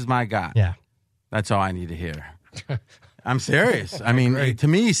saying, "This is my guy." Yeah. That's all I need to hear. I'm serious. I mean, to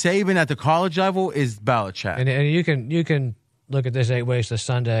me, Saban at the college level is Belichick. And you can look at this 8 ways to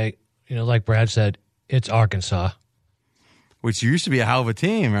Sunday. Like Brad said, it's Arkansas. Which used to be a hell of a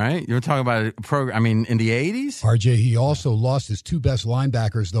team, right? You were talking about a program, I mean, in the 80s? RJ, he also lost his 2 best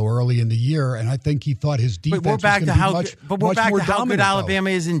linebackers, though, early in the year, and I think he thought his defense was going to be much more dominant. But we're back to how good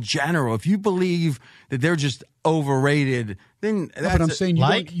Alabama is in general. If you believe that they're just overrated, then that's but I'm saying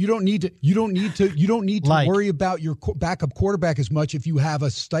you don't need to worry about your backup quarterback as much if you have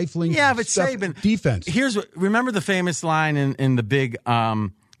a stifling Saban defense. Remember the famous line in the big, not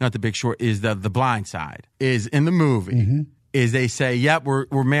the Big Short, is the Blind Side, is in the movie. Mm-hmm. Is they say, yep,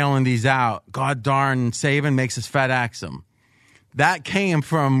 we're mailing these out. God darn, Saban makes us FedEx them. That came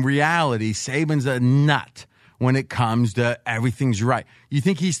from reality. Saban's a nut when it comes to everything's right. You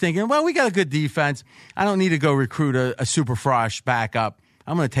think he's thinking, well, we got a good defense. I don't need to go recruit a super frosh backup.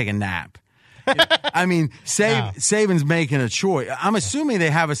 I'm going to take a nap. I mean, Saban's making a choice. I'm assuming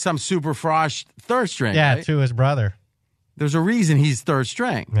they have some super frosh third string. Yeah, right? to his brother. There's a reason he's third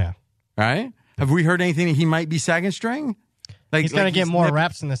string. Yeah. Right? Have we heard anything that he might be second string? He's going to get more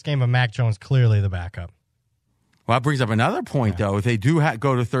reps in this game, but Mac Jones clearly the backup. Well, that brings up another point, though. If they do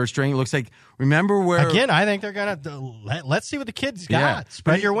go to third string, it looks like, remember where... Again, I think they're going to... Let's see what the kids got.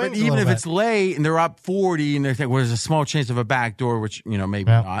 Spread your wings But even if it's late and they're up 40 and there's a small chance of a backdoor, which, maybe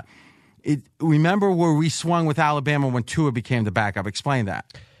not. Remember where we swung with Alabama when Tua became the backup. Explain that.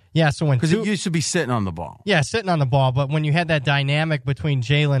 Yeah, so because it used to be sitting on the ball. Yeah, sitting on the ball. But when you had that dynamic between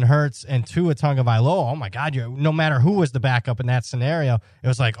Jalen Hurts and Tua Tagovailoa, oh my God! No matter who was the backup in that scenario, it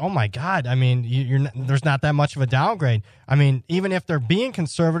was like, oh my God! I mean, there's not that much of a downgrade. I mean, even if they're being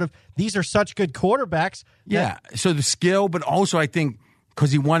conservative, these are such good quarterbacks. Yeah. So the skill, but also I think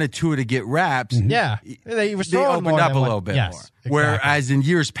because he wanted Tua to get reps. Mm-hmm. Yeah, they opened up a little bit more. Exactly. Whereas in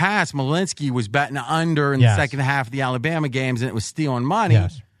years past, Malinsky was betting under in the second half of the Alabama games, and it was stealing money.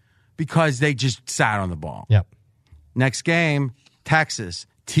 Yes. Because they just sat on the ball. Yep. Next game, Texas,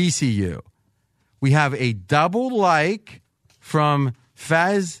 TCU. We have a double like from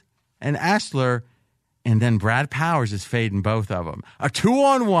Fez and Essler, and then Brad Powers is fading both of them. A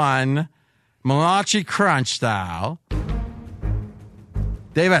 2-on-1, Malachi Crunch style.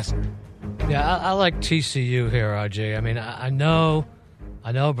 Dave Essler. Yeah, I like TCU here, RJ. I mean, I know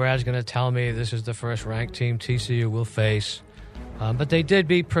Brad's going to tell me this is the first ranked team TCU will face. But they did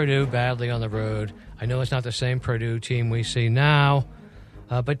beat Purdue badly on the road. I know it's not the same Purdue team we see now.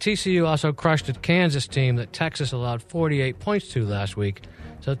 But TCU also crushed a Kansas team that Texas allowed 48 points to last week.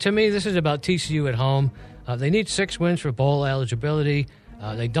 So to me, this is about TCU at home. They need 6 wins for bowl eligibility.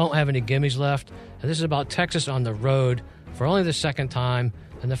 They don't have any gimmies left. And this is about Texas on the road for only the second time,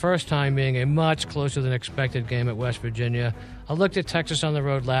 and the first time being a much closer than expected game at West Virginia. I looked at Texas on the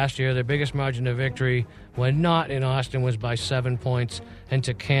road last year. Their biggest margin of victory when not in Austin was by 7 points, and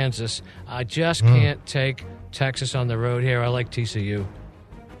to Kansas. I just can't take Texas on the road here. I like TCU.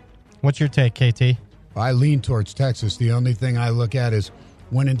 What's your take, KT? I lean towards Texas. The only thing I look at is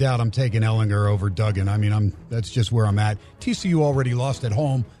when in doubt, I'm taking Ellinger over Duggan. I mean, that's just where I'm at. TCU already lost at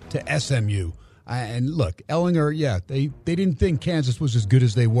home to SMU. And look, Ellinger, they didn't think Kansas was as good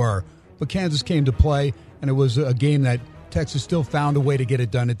as they were, but Kansas came to play, and it was a game that Texas still found a way to get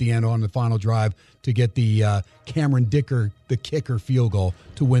it done at the end on the final drive to get the Cameron Dicker, the kicker, field goal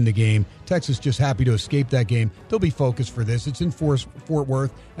to win the game. Texas just happy to escape that game. They'll be focused for this. It's in Fort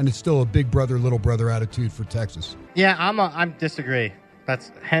Worth, and it's still a big brother, little brother attitude for Texas. Yeah, I'm disagree.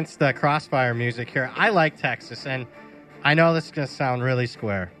 That's hence the crossfire music here. I like Texas, and I know this is going to sound really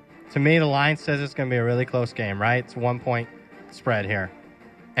square. To me, the line says it's going to be a really close game, right? It's 1 point spread here.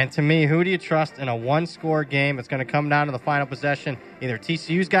 And to me, who do you trust in a one-score game? It's going to come down to the final possession. Either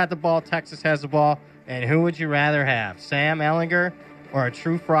TCU's got the ball, Texas has the ball, and who would you rather have, Sam Ehlinger or a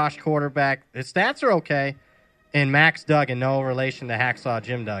true frosh quarterback? His stats are okay, and Max Duggan, no relation to Hacksaw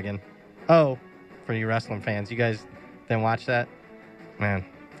Jim Duggan. Oh, for you wrestling fans, you guys didn't watch that? Man,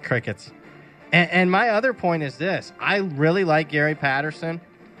 crickets. And my other point is this. I really like Gary Patterson.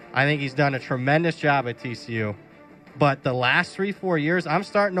 I think he's done a tremendous job at TCU. But the last 3-4 years, I'm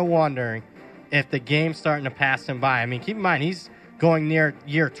starting to wonder if the game's starting to pass him by. I mean, keep in mind, he's going near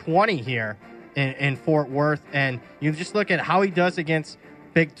year 20 here in Fort Worth. And you just look at how he does against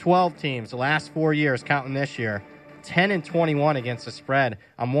Big 12 teams the last 4 years, counting this year. 10-21 against the spread.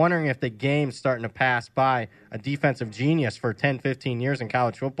 I'm wondering if the game's starting to pass by a defensive genius for 10, 15 years in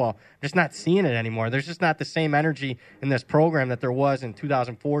college football. I'm just not seeing it anymore. There's just not the same energy in this program that there was in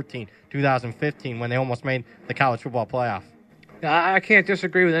 2014, 2015 when they almost made the college football playoff. I can't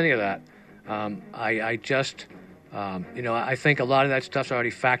disagree with any of that. I think a lot of that stuff's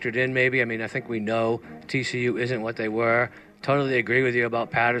already factored in maybe. I mean, I think we know TCU isn't what they were. Totally agree with you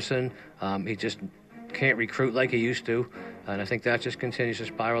about Patterson. He just can't recruit like he used to, and I think that just continues to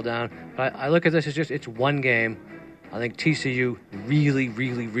spiral down. But I look at this as it's one game. I think TCU really,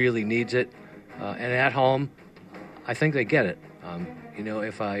 really, really needs it, and at home, I think they get it.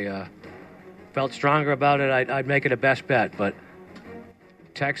 If I felt stronger about it, I'd make it a best bet, but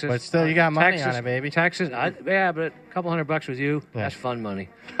Texas. But still, you got money on it, baby. Texas, but a couple $100 with you, that's fun money.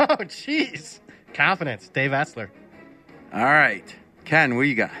 Oh, jeez. Confidence, Dave Essler. All right. Ken, what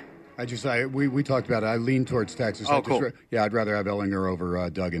you got? We talked about it. I lean towards Texas. Oh, cool. I'd rather have Ellinger over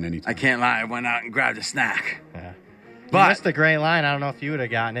Duggan anytime. I can't lie. I went out and grabbed a snack. Yeah. But you missed a great line. I don't know if you would have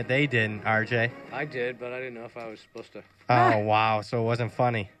gotten it. They didn't, RJ. I did, but I didn't know if I was supposed to. Oh, wow. So it wasn't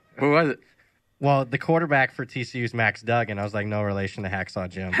funny. Who was it? Well, the quarterback for TCU's Max Duggan. I was like, no relation to Hacksaw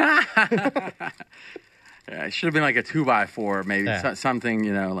Jim. Yeah, it should have been like a 2x4, maybe. Yeah.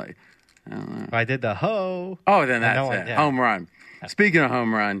 Something, like, I don't know. I did the ho. Oh, then that's it. Yeah. Home run. Speaking of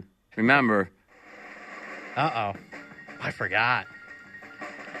home run, remember. Uh-oh. I forgot.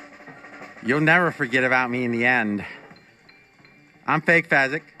 You'll never forget about me in the end. I'm Fake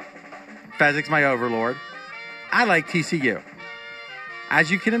Fezzik. Fezzik's my overlord. I like TCU. As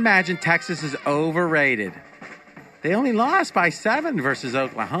you can imagine, Texas is overrated. They only lost by 7 versus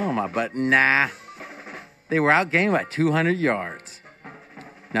Oklahoma, but nah. They were outgained by 200 yards.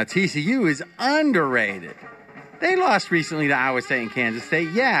 Now, TCU is underrated. They lost recently to Iowa State and Kansas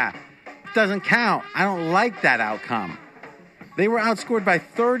State. Yeah, it doesn't count. I don't like that outcome. They were outscored by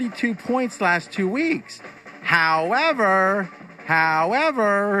 32 points last 2 weeks. However,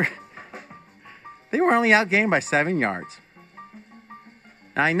 they were only outgained by 7 yards.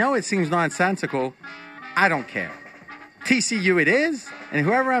 Now, I know it seems nonsensical. I don't care. TCU it is, and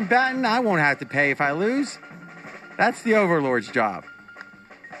whoever I'm betting, I won't have to pay if I lose. That's the overlord's job.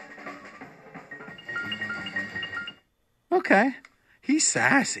 Okay. He's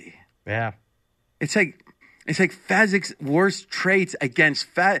sassy. Yeah. It's like Fezzik's worst traits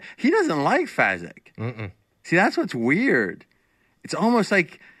against Fezzik. He doesn't like Fezzik. Mm-mm. See, that's what's weird. It's almost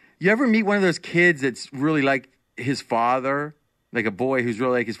like you ever meet one of those kids that's really like his father, like a boy who's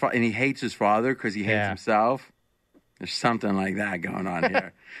really like his father, and he hates his father because he hates himself. There's something like that going on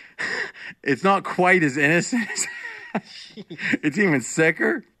here. It's not quite as innocent. It's even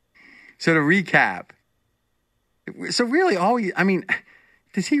sicker. So to recap, so really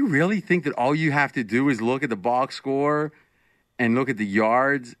does he really think that all you have to do is look at the box score and look at the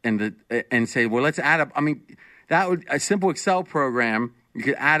yards and say, well, let's add up. I mean, that would a simple Excel program. You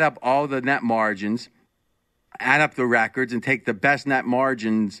could add up all the net margins, add up the records, and take the best net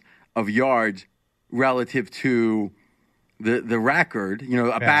margins of yards relative to the record.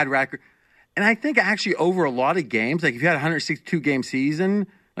 A bad record. And I think actually over a lot of games, like if you had a 162-game season,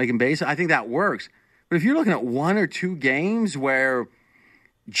 like in baseball, I think that works. But if you're looking at 1 or 2 games where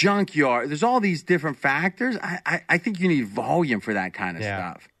junkyard, there's all these different factors, I think you need volume for that kind of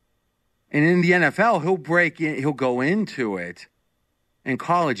stuff. And in the NFL, he'll go into it. In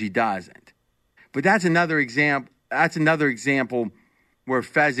college, he doesn't. But that's another example. That's another example where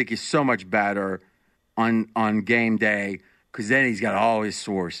Fezzik is so much better on game day because then he's got all his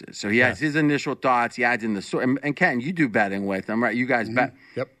sources. So he has his initial thoughts. He adds in the source. And Ken, you do betting with him, right? You guys bet.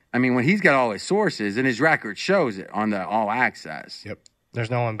 Yep. I mean, when he's got all his sources and his record shows it on the All Access. Yep. There's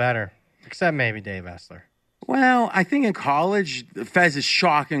no one better, except maybe Dave Essler. Well, I think in college, Fez is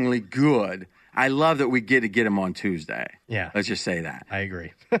shockingly good. I love that we get him on Tuesday. Yeah. Let's just say that. I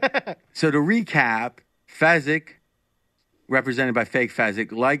agree. So to recap, Fezzik, represented by Fake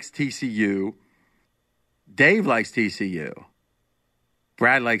Fezzik, likes TCU. Dave likes TCU.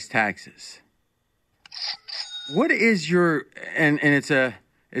 Brad likes Texas. What is your and it's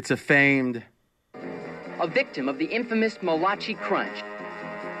a famed a victim of the infamous Malachi Crunch.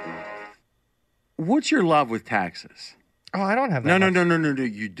 What's your love with Texas? Oh, I don't have that. No,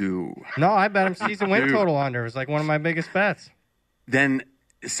 you do. No, I bet him season win total under. It was like one of my biggest bets. Then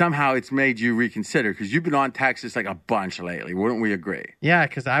somehow it's made you reconsider because you've been on Texas like a bunch lately. Wouldn't we agree? Yeah,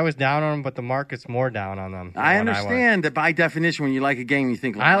 because I was down on them, but the market's more down on them. I understand that by definition, when you like a game, you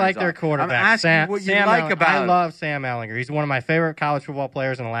think I like their quarterback. I'm asking what you like about I love Sam Ehlinger. He's one of my favorite college football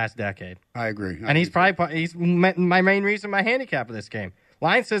players in the last decade. I agree. And he's probably my main reason my handicap of this game.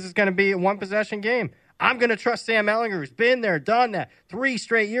 Line says it's going to be a one-possession game. I'm going to trust Sam Ehlinger, who's been there, done that 3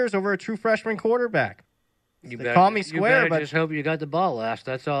 straight years over a true freshman quarterback. You They call me square, but just hope you got the ball last.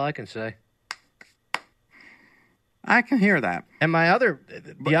 That's all I can say. I can hear that. And my other,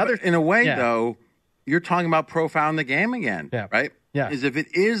 in a way, yeah. though, you're talking about profiling the game again, right? Yeah. Is if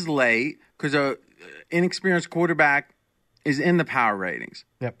it is late, because a inexperienced quarterback is in the power ratings.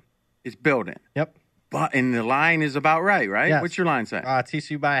 Yep. It's built in. Yep. And the line is about right? Yes. What's your line say?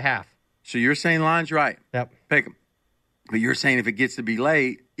 TCU by a half. So you're saying line's right. Yep. Pick them. But you're saying if it gets to be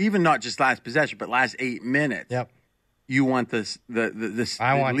late, even not just last possession, but last 8 minutes, you want this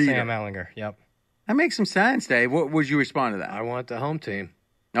I want leader. Sam Ehlinger. Yep. That makes some sense, Dave. What would you respond to that? I want the home team.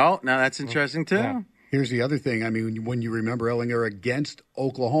 Oh, now that's interesting, too. Yeah. Here's the other thing. I mean, when you remember Ehlinger against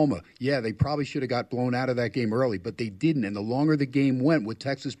Oklahoma, they probably should have got blown out of that game early, but they didn't. And the longer the game went with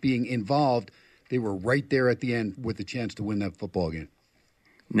Texas being involved, they were right there at the end with the chance to win that football game.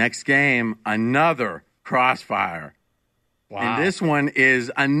 Next game, another crossfire. Wow. And this one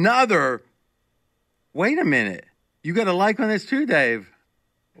is another. Wait a minute. You got a like on this too, Dave.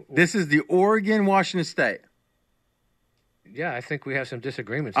 This is the Oregon-Washington State. Yeah, I think we have some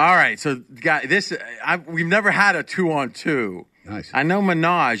disagreements. All right, so guys, we've never had a 2-on-2. Nice. I know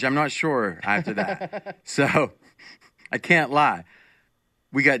Minaj. I'm not sure after that. So I can't lie.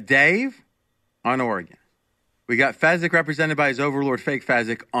 We got Dave on Oregon. We got Fezzik represented by his overlord, Fake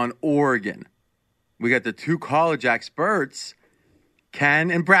Fezzik, on Oregon. We got the two college experts,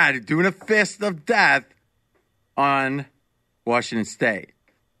 Ken and Brad, doing a fist of death on Washington State.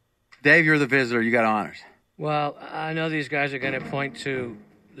 Dave, you're the visitor. You got honors. Well, I know these guys are going to point to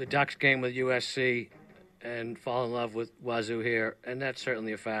the Ducks game with USC and fall in love with Wazoo here, and that's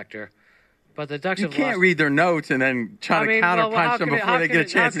certainly a factor. But the Ducks have can't read their notes and then try to counterpunch them before they get a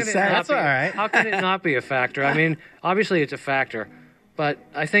chance to say it. That's all right. How can it not be a factor? I mean, obviously it's a factor, but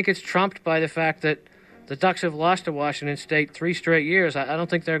I think it's trumped by the fact that the Ducks have lost to Washington State 3 straight years. I don't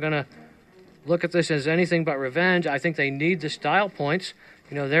think they're going to look at this as anything but revenge. I think they need the style points.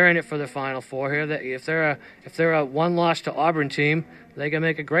 You know, they're in it for the Final Four here. If they're a one-loss to Auburn team, they can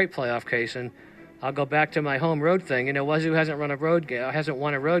make a great playoff case. And I'll go back to my home road thing. You know, Wazoo hasn't won a road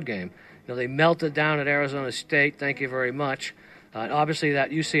game. You know, they melted down at Arizona State. Thank you very much. Obviously,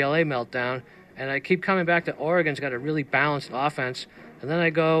 that UCLA meltdown. And I keep coming back to Oregon's got a really balanced offense. And then I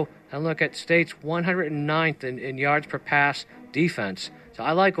go and look at State's 109th in yards per pass defense. So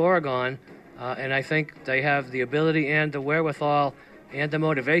I like Oregon, and I think they have the ability and the wherewithal and the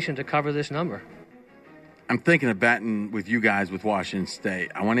motivation to cover this number. I'm thinking of betting with you guys with Washington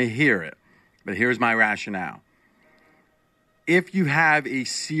State. I want to hear it, but here's my rationale. If you have a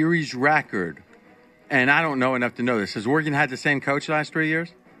series record, and I don't know enough to know this, has Oregon had the same coach the last 3 years?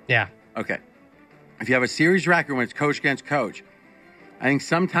 Yeah. Okay. If you have a series record when it's coach against coach, I think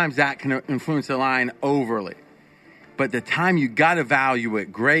sometimes that can influence the line overly. But the time you got to value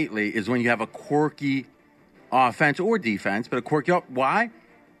it greatly is when you have a quirky offense or defense, but a quirky. Why?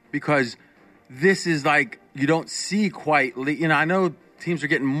 Because this is like you don't see quite. I know teams are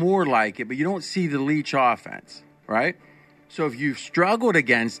getting more like it, but you don't see the Leach offense, right? So if you've struggled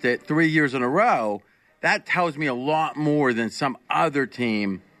against it 3 years in a row, that tells me a lot more than some other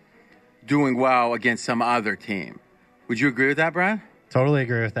team doing well against some other team. Would you agree with that, Brad? Totally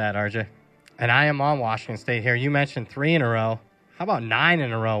agree with that, RJ. And I am on Washington State here. You mentioned 3 in a row. How about 9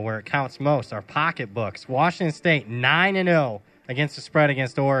 in a row where it counts most? Our pocketbooks. Washington State 9-0 against the spread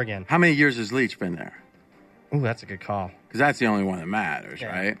against Oregon. How many years has Leach been there? Ooh, that's a good call. Because that's the only one that matters,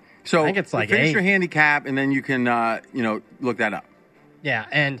 right? So I think it's like finish 8. your handicap, and then you can look that up. Yeah,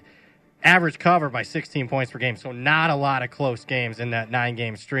 and average cover by 16 points per game. So not a lot of close games in that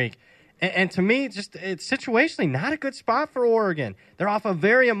 9-game streak. And to me, it's situationally not a good spot for Oregon. They're off a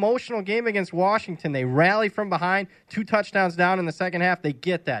very emotional game against Washington. They rally from behind, 2 touchdowns down in the second half. They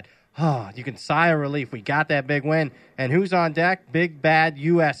get that. Oh, you can sigh of relief. We got that big win. And who's on deck? Big bad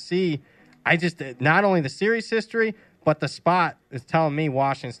USC. Not only the series history, but the spot is telling me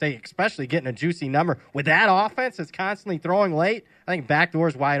Washington State, especially getting a juicy number. With that offense that's constantly throwing late, I think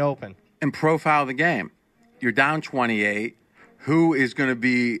backdoor's wide open. And profile the game. You're down 28. Who is going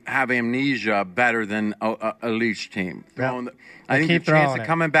to have amnesia better than a Leach team? Yep. I think the chance of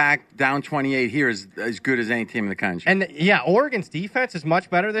coming back down 28 here is as good as any team in the country. And, yeah, Oregon's defense is much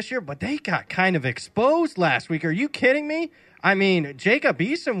better this year, but they got kind of exposed last week. Are you kidding me? I mean, Jacob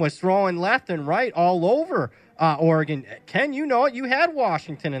Eason was throwing left and right all over Oregon. Ken, you know it. You had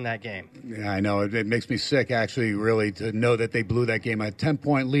Washington in that game. Yeah, I know. It makes me sick, actually, really, to know that they blew that game. A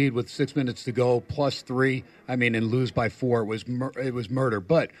 10-point lead with 6 minutes to go, +3. I mean, and lose by 4. It was murder.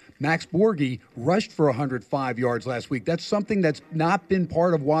 But Max Borghi rushed for 105 yards last week. That's something that's not been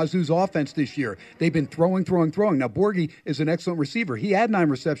part of Wazoo's offense this year. They've been throwing. Now, Borghi is an excellent receiver. He had 9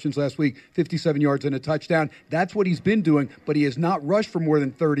 receptions last week, 57 yards and a touchdown. That's what he's been doing, but he has not rushed for more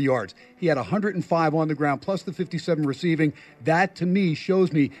than 30 yards. He had 105 on the ground, plus the 57 receiving. That, to me,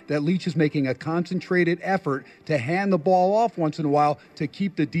 shows me that Leach is making a concentrated effort to hand the ball off once in a while to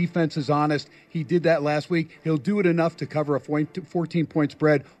keep the defenses honest. He did that last week. He'll do it enough to cover a 14-point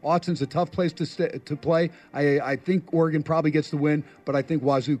spread. Autzon's a tough place to play. I think Oregon probably gets the win, but I think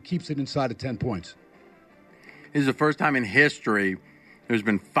Wazoo keeps it inside of 10 points. This is the first time in history there's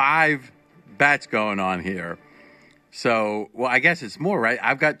been 5 bets going on here. So, well, I guess it's more, right?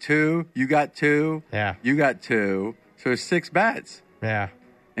 I've got 2, you got 2, yeah, you got 2. So it's 6 bets. Yeah.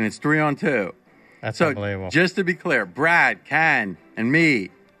 And it's 3 on 2. That's unbelievable. Just to be clear, Brad, Ken, and me,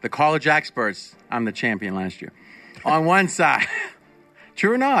 the college experts, I'm the champion last year, on one side.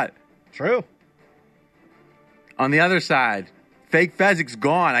 True or not? True. On the other side, Fake Fezzik's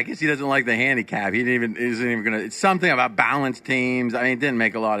gone. I guess he doesn't like the handicap. Isn't even going to. It's something about balanced teams. I mean, it didn't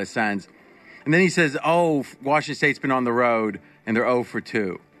make a lot of sense. And then he says, Washington State's been on the road, and they're 0 for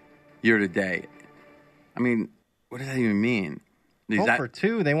 2 year to date. I mean, what does that even mean? 0 for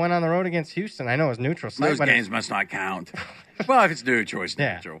 2. They went on the road against Houston. I know it was neutral site. Those games must not count. Well, if it's neutral, it's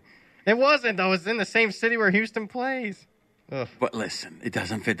neutral. It wasn't, though. It's in the same city where Houston plays. Ugh. But listen, it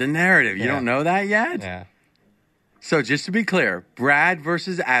doesn't fit the narrative. You don't know that yet? Yeah. So just to be clear, Brad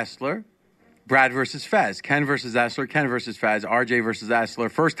versus Essler, Brad versus Fez, Ken versus Essler, Ken versus Fez, RJ versus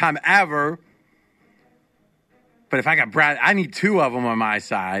Essler. First time ever. But if I got Brad, I need 2 of them on my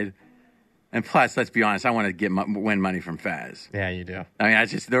side. And plus, let's be honest, I want to win money from Fez. Yeah, you do. I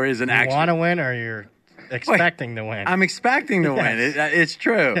mean, there is an action. You want to win or you're expecting to win? I'm expecting to win. It's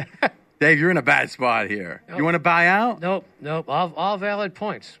true. Dave, you're in a bad spot here. Nope. You want to buy out? Nope. All valid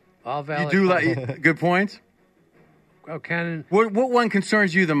points. All valid. You do like good points? Oh, Ken. What one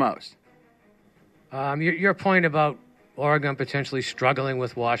concerns you the most? Your point about Oregon potentially struggling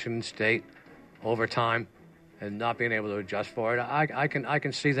with Washington State over time and not being able to adjust for it. I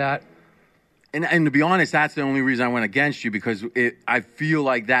can see that. And to be honest, that's the only reason I went against you, because I feel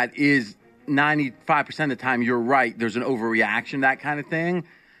like that is 95% of the time you're right. There's an overreaction, that kind of thing.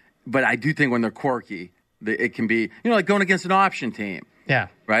 But I do think when they're quirky, it can be, like going against an option team. Yeah.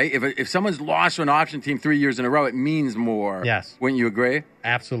 Right? If someone's lost to an option team 3 years in a row, it means more. Yes. Wouldn't you agree?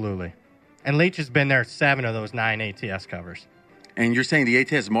 Absolutely. And Leach has been there 7 of those 9 ATS covers. And you're saying the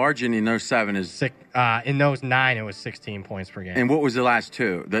ATS margin in those 7 is... in those 9, it was 16 points per game. And what was the last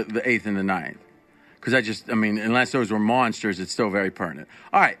 2, the 8th and the 9th? Because unless those were monsters, it's still very pertinent.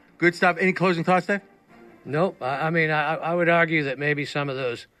 All right, good stuff. Any closing thoughts, Dave? Nope. I would argue that maybe some of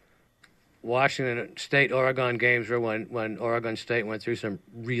those Washington State, Oregon games were when Oregon State went through some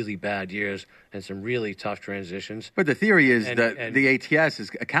really bad years and some really tough transitions. But the theory is that the ATS is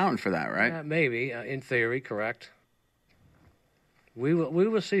accounting for that, right? Maybe, in theory, correct. We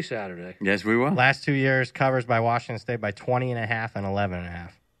will see Saturday. Yes, we will. Last 2 years, covers by Washington State by 20.5 and 11.5.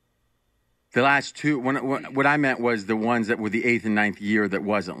 The last 2, what I meant was the ones that were the 8th and 9th year that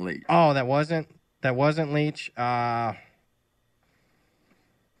wasn't Leach. Oh, that wasn't Leach.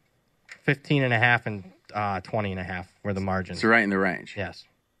 15.5 and 20.5 were the margins. So right in the range. Yes.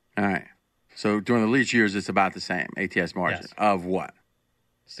 All right. So during the Leach years, it's about the same ATS margin. Yes. Of what?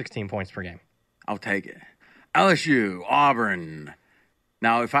 16 points per game. I'll take it. LSU, Auburn.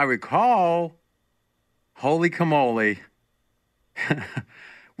 Now, if I recall, holy camole,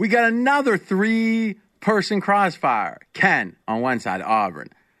 we got another 3-person crossfire. Ken on one side, Auburn.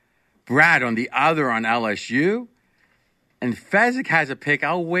 Brad on the other on LSU. And Fezzik has a pick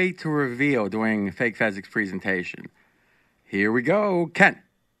I'll wait to reveal during Fake Fezzik's presentation. Here we go. Ken.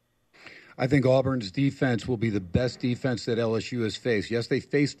 I think Auburn's defense will be the best defense that LSU has faced. Yes, they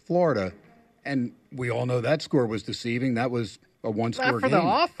faced Florida, and we all know that score was deceiving. That was a one-score game. Not for the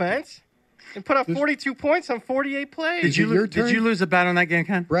offense. They put up 42 points on 48 plays. Did you lose a bet on that game,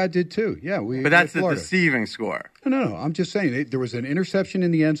 Ken? Brad did too. Yeah, but that's the deceiving score. No. I'm just saying there was an interception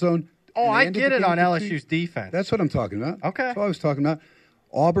in the end zone. Oh, I get it on LSU's defense. That's what I'm talking about. Okay. That's what I was talking about.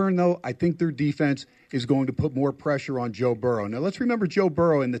 Auburn, though, I think their defense, is going to put more pressure on Joe Burrow. Now, let's remember Joe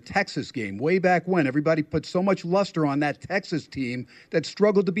Burrow in the Texas game way back when. Everybody put so much luster on that Texas team that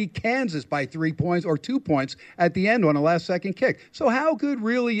struggled to beat Kansas by 3 points or 2 points at the end on a last-second kick. So how good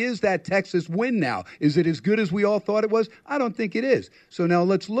really is that Texas win now? Is it as good as we all thought it was? I don't think it is. So now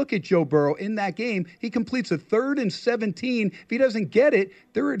let's look at Joe Burrow in that game. He completes a 3rd and 17. If he doesn't get it,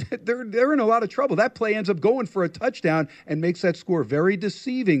 they're in a lot of trouble. That play ends up going for a touchdown and makes that score very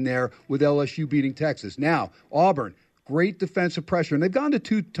deceiving there with LSU beating Texas. Now, Auburn, great defensive pressure, and they've gone to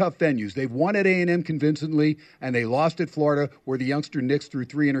 2 tough venues. They've won at A&M convincingly, and they lost at Florida, where the youngster Nix threw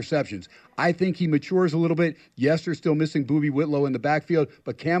 3 interceptions. I think he matures a little bit. Yes, they're still missing Boobie Whitlow in the backfield,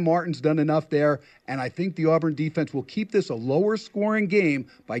 but Cam Martin's done enough there, and I think the Auburn defense will keep this a lower-scoring game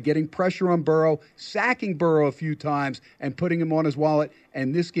by getting pressure on Burrow, sacking Burrow a few times, and putting him on his wallet.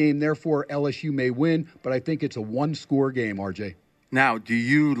 And this game, therefore, LSU may win, but I think it's a 1-score game, RJ. Now, do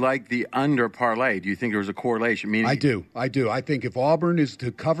you like the under parlay? Do you think there's a correlation? Meaning, I do. I think if Auburn is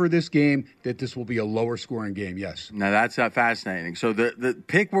to cover this game, that this will be a lower scoring game, yes. Now, that's fascinating. So the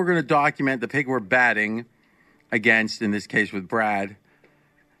pick we're going to document, the pick we're batting against, in this case with Brad,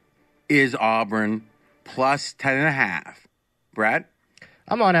 is Auburn plus 10.5. Brad?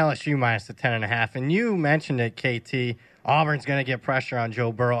 I'm on LSU minus the 10.5, and you mentioned it, KT. Auburn's going to get pressure on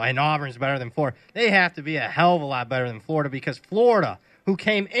Joe Burrow, and Auburn's better than Florida. They have to be a hell of a lot better than Florida because Florida, who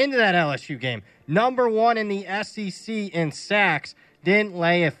came into that LSU game, number 1 in the SEC in sacks, didn't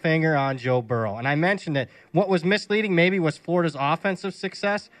lay a finger on Joe Burrow. And I mentioned that what was misleading maybe was Florida's offensive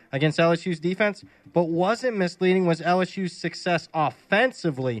success against LSU's defense, but wasn't misleading was LSU's success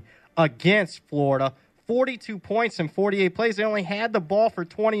offensively against Florida. 42 points in 48 plays. They only had the ball for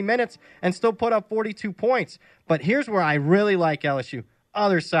 20 minutes and still put up 42 points. But here's where I really like LSU.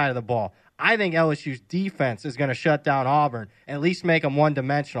 Other side of the ball. I think LSU's defense is going to shut down Auburn, at least make them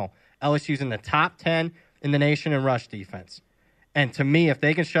one-dimensional. LSU's in the top 10 in the nation in rush defense. And to me, if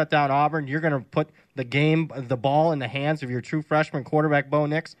they can shut down Auburn, you're going to put the ball in the hands of your true freshman quarterback, Bo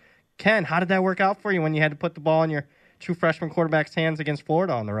Nix. Ken, how did that work out for you when you had to put the ball in your true freshman quarterback's hands against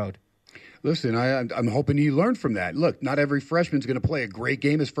Florida on the road? Listen, I'm hoping he learned from that. Look, not every freshman's going to play a great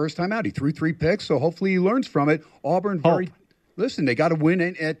game his first time out. He threw 3 picks, so hopefully he learns from it. Auburn, listen, they got to win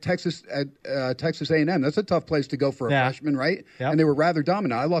at Texas A&M. That's a tough place to go for a freshman, right? Yep. And they were rather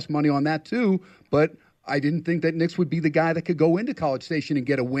dominant. I lost money on that too, but I didn't think that Nix would be the guy that could go into College Station and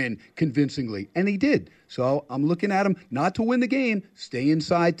get a win convincingly, and he did. So I'm looking at him not to win the game, stay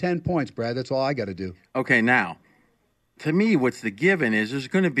inside 10 points, Brad. That's all I got to do. Okay, now, to me, what's the given is there's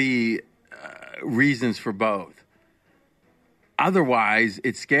going to be reasons for both. Otherwise,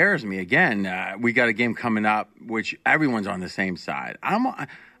 it scares me. Again, we got a game coming up, which everyone's on the same side.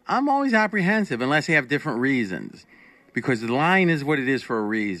 I'm always apprehensive unless they have different reasons, because the line is what it is for a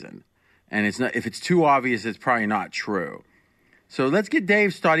reason, and it's not. If it's too obvious, it's probably not true. So let's get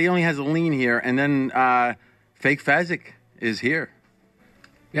Dave started. He only has a lean here, and then Fake Fezzik is here.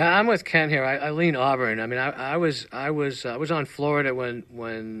 Yeah, I'm with Ken here. I lean Auburn. I mean, I was on Florida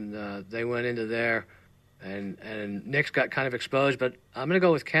when they went into there, and Nix got kind of exposed. But I'm going to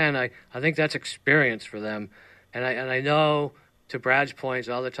go with Ken. I think that's experience for them, and I know, to Brad's points,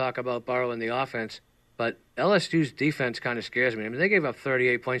 all the talk about Burrow and the offense, but LSU's defense kind of scares me. I mean, they gave up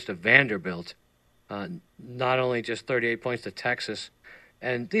 38 points to Vanderbilt, not only just 38 points to Texas,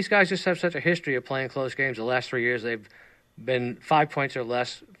 and these guys just have such a history of playing close games. The last 3 years, they've been 5 points or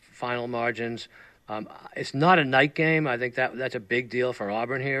less final margins. It's not a night game. I think that's a big deal for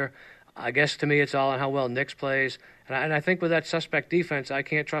Auburn here. I guess to me it's all on how well Nix plays. And I think with that suspect defense, I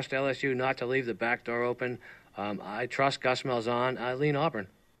can't trust LSU not to leave the back door open. I trust Gus Malzahn. I lean Auburn.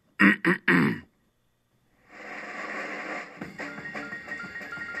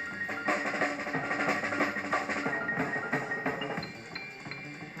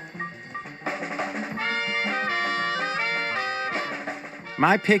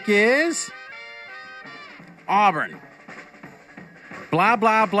 My pick is Auburn. Blah,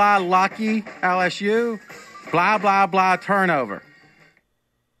 blah, blah, lucky LSU. Blah, blah, blah, turnover.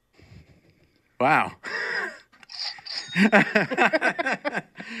 Wow.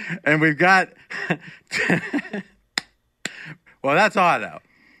 And we've got... Well, that's odd, though.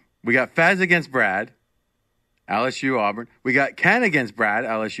 We got Fez against Brad, LSU, Auburn. We got Ken against Brad,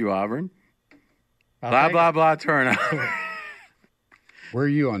 LSU, Auburn. Blah, blah, blah, turnover. Where are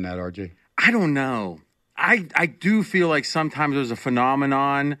you on that, RJ? I don't know. I do feel like sometimes there's a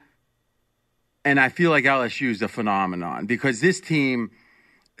phenomenon, and I feel like LSU is a phenomenon because this team,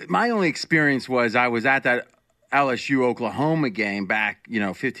 my only experience was I was at that LSU-Oklahoma game back,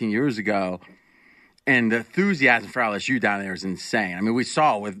 15 years ago, and the enthusiasm for LSU down there is insane. I mean, we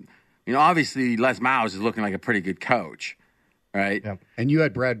saw with Obviously Les Miles is looking like a pretty good coach, right? Yep. And you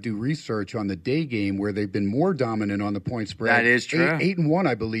had Brad do research on the day game where they've been more dominant on the point spread. That is true. 8-1,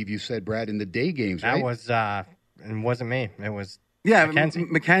 I believe you said, Brad, in the day games, right? That was, it wasn't me. It was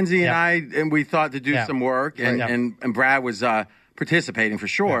Mackenzie and I, and we thought to do some work, and Brad was participating for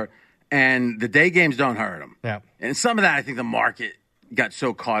sure. Yeah. And the day games don't hurt him. Yeah. And some of that, I think the market got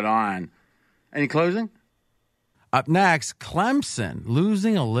so caught on. Any closing? Up next, Clemson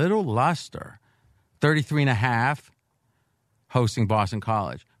losing a little luster. 33.5, hosting Boston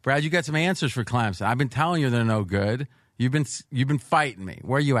College. Brad, you got some answers for Clemson. I've been telling you they're no good. You've been fighting me.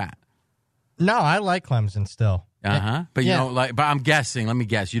 Where are you at? No, I like Clemson still. But you don't like. But I'm guessing. Let me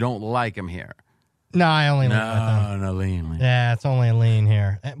guess. You don't like them here. No, I only like them. No, lean. Yeah, it's only a lean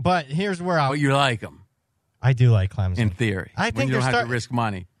here. But here's where But you like them. I do like Clemson In theory, I think you don't have to risk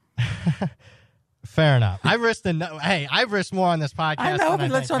money. Fair enough. I risked more on this podcast. I know,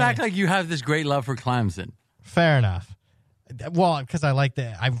 but let's not act like you have this great love for Clemson. Fair enough. Well, because I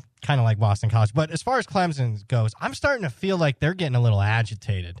kind of like Boston College. But as far as Clemson goes, I'm starting to feel like they're getting a little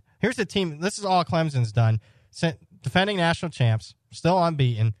agitated. Here's the team. This is all Clemson's done. Defending national champs, still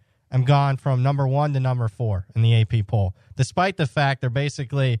unbeaten. I'm gone from number 1 to number 4 in the AP poll, despite the fact they're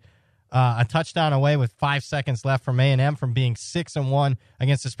basically a touchdown away with 5 seconds left from A&M from being 6-1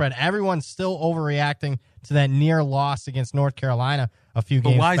 against the spread. Everyone's still overreacting to that near loss against North Carolina a few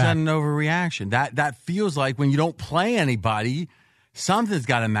games back. But why is that an overreaction? That feels like when you don't play anybody, something's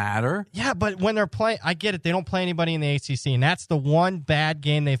got to matter. Yeah, but when they're playing, I get it. They don't play anybody in the ACC, and that's the one bad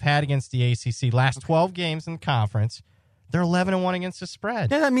game they've had against the ACC. Last 12 games in conference, they're 11-1 against the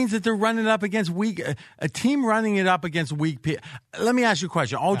spread. Yeah, that means that they're running it up against a team running it up against weak people. Let me ask you a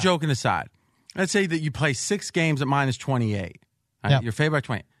question. All joking aside, let's say that you play 6 games at minus 28. Right? Yep. You're favored by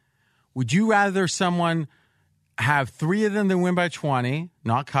 20. Would you rather someone have 3 of them that win by 20,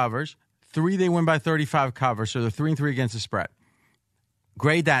 not covers, 3 they win by 35 covers, so they're 3-3 against the spread?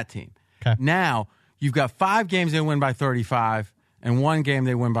 Grade that team. Okay. Now, you've got 5 games they win by 35 and 1 game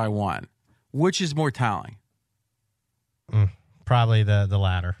they win by 1. Which is more telling? Probably the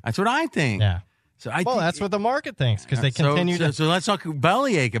latter. That's what I think. Yeah. So that's what the market thinks because they continue to. So let's not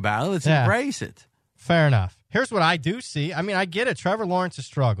bellyache about it. Let's embrace it. Fair enough. Here's what I do see. I mean, I get it. Trevor Lawrence has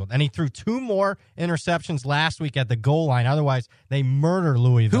struggled, and he threw 2 more interceptions last week at the goal line. Otherwise, they murder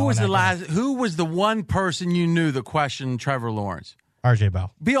Louisville. Who was the one person you knew that questioned Trevor Lawrence? R.J.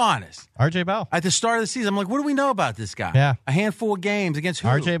 Bell. Be honest. R.J. Bell. At the start of the season, I'm like, what do we know about this guy? Yeah. A handful of games against who?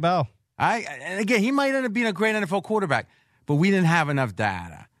 R.J. Bell. And again, he might end up being a great NFL quarterback, but we didn't have enough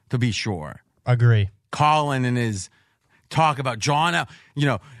data to be sure. Agree. Colin and his talk about John,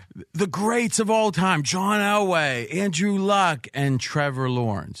 the greats of all time, John Elway, Andrew Luck, and Trevor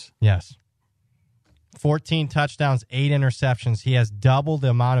Lawrence. Yes. 14 touchdowns, 8 interceptions. He has double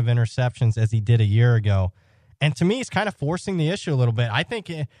the amount of interceptions as he did a year ago. And to me, he's kind of forcing the issue a little bit. I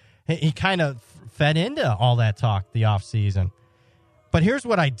think he kind of fed into all that talk the offseason. But here's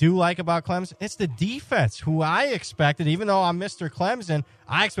what I do like about Clemson. It's the defense, who I expected, even though I'm Mr. Clemson,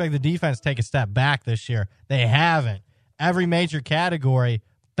 I expect the defense to take a step back this year. They haven't. Every major category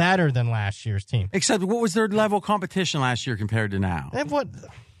better than last year's team. Except what was their level of competition last year compared to now?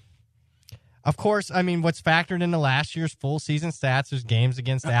 Of course, I mean, what's factored into last year's full season stats is games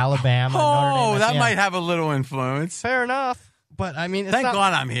against Alabama. Oh, that might have a little influence. Fair enough. But, I mean, thank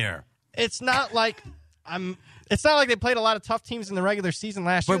God I'm here. It's not like It's not like they played a lot of tough teams in the regular season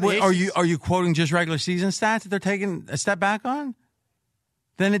last year. But are you quoting just regular season stats that they're taking a step back on?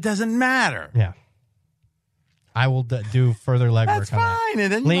 Then it doesn't matter. Yeah. I will do further legwork. That's fine,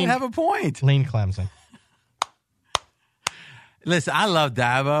 and then you might have a point. Lean Clemson. Listen, I love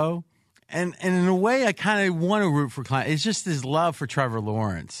Dabo, and in a way, I kind of want to root for Clemson. It's just his love for Trevor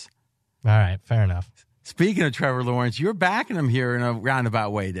Lawrence. All right, fair enough. Speaking of Trevor Lawrence, you're backing him here in a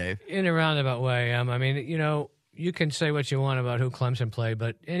roundabout way, Dave. In a roundabout way. I mean, you can say what you want about who Clemson played,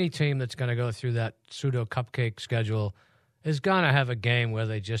 but any team that's going to go through that pseudo cupcake schedule is going to have a game where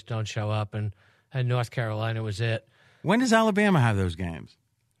they just don't show up, and North Carolina was it. When does Alabama have those games?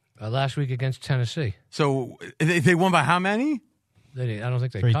 Last week against Tennessee. So they won by how many? I don't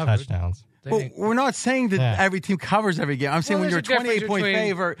think they 3 covered. touchdowns. Well, we're not saying that every team covers every game. I'm saying when you're a 28-point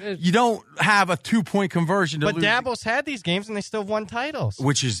favor, you don't have a 2-point conversion to lose. But Dabo's had these games, and they still won titles.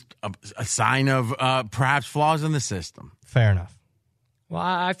 Which is a sign of perhaps flaws in the system. Fair enough. Well,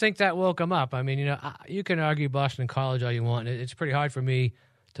 I think that will come up. I mean, you can argue Boston College all you want. It's pretty hard for me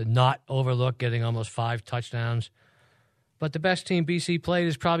to not overlook getting almost 5 touchdowns. But the best team BC played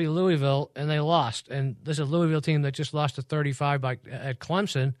is probably Louisville, and they lost. And this is a Louisville team that just lost to 35 at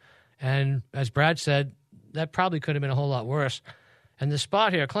Clemson. And as Brad said, that probably could have been a whole lot worse. And the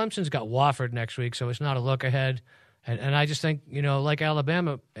spot here, Clemson's got Wofford next week, so it's not a look ahead. And I just think, like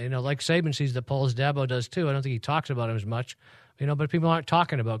Alabama, like Saban sees the polls, Dabo does too. I don't think he talks about him as much, but people aren't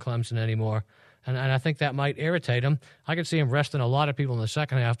talking about Clemson anymore. And I think that might irritate him. I could see him resting a lot of people in the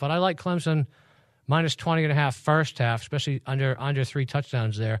second half, but I like Clemson minus 20.5 first half, especially under 3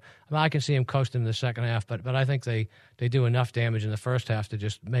 touchdowns there. I mean, I can see him coasting in the second half, but I think they do enough damage in the first half to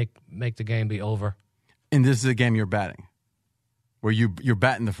just make the game be over. And this is a game you're betting, where you're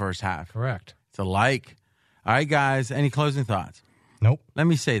betting the first half. Correct. It's a like. All right, guys, any closing thoughts? Nope. Let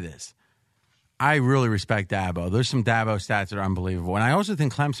me say this. I really respect Dabo. There's some Dabo stats that are unbelievable. And I also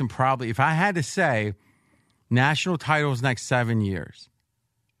think Clemson probably, if I had to say, national titles next 7 years,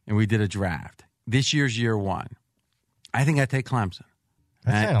 and we did a draft, this year's year 1, I think I'd take Clemson.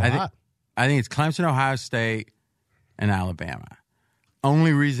 That's saying a lot. I think it's Clemson, Ohio State, and Alabama.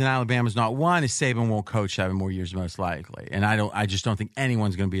 Only reason Alabama's not won is Saban won't coach 7 more years, most likely. And I just don't think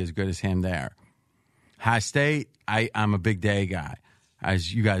anyone's going to be as good as him there. Ohio State, I'm a big day guy,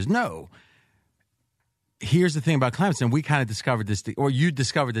 as you guys know. Here's the thing about Clemson. We kind of discovered this, or you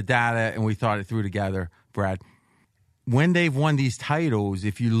discovered the data, and we thought it through together, Brad. When they've won these titles,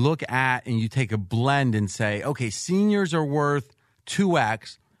 if you look at and you take a blend and say, okay, seniors are worth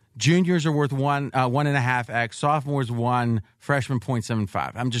 2x, juniors are worth 1.5x, sophomores 1, freshmen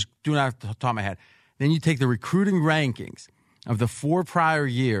 0.75. I'm just doing that off the top of my head. Then you take the recruiting rankings of the 4 prior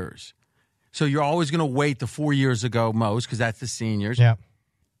years. So you're always going to weight the 4 years ago most because that's the seniors. Yeah.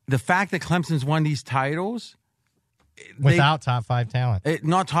 The fact that Clemson's won these titles without top 5 talent, it's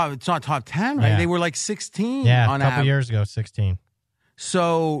not top 10, right? Yeah. They were like 16. Yeah, on a couple years ago, 16.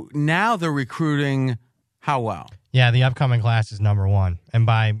 So now they're recruiting how well? Yeah, the upcoming class is number 1, and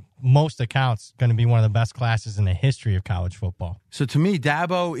by most accounts, going to be one of the best classes in the history of college football. So to me,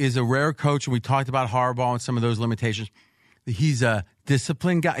 Dabo is a rare coach, and we talked about Harbaugh and some of those limitations. He's a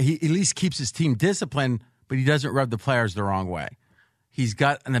disciplined guy. He at least keeps his team disciplined, but he doesn't rub the players the wrong way. He's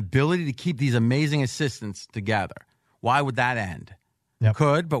got an ability to keep these amazing assistants together. Why would that end? Yep.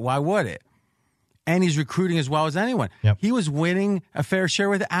 Could, but why would it? And he's recruiting as well as anyone. Yep. He was winning a fair share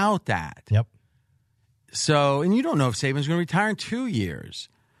without that. Yep. So, and you don't know if Saban's going to retire in 2 years.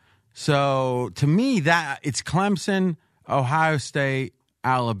 So, to me, that it's Clemson, Ohio State,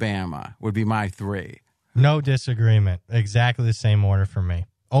 Alabama would be my 3. No disagreement. Exactly the same order for me.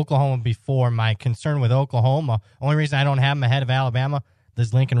 Oklahoma before. My concern with Oklahoma, only reason I don't have them ahead of Alabama,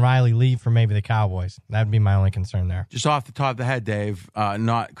 does Lincoln Riley leave for maybe the Cowboys? That would be my only concern there. Just off the top of the head, Dave,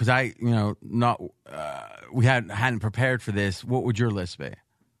 not because we hadn't prepared for this. What would your list be?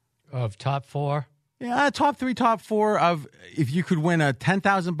 Of top 4? Yeah, top 3, top 4 of if you could win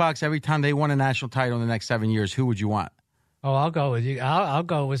 $10,000 every time they won a national title in the next 7 years, who would you want? Oh, I'll go with you. I'll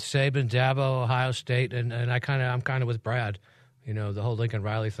go with Saban, Dabo, Ohio State, and I'm kind of with Brad. The whole Lincoln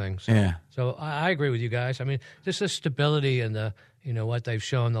Riley thing. So, yeah. So I agree with you guys. I mean, just the stability and the what they've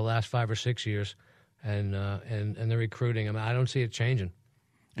shown the last 5 or 6 years, and the recruiting. I mean, I don't see it changing.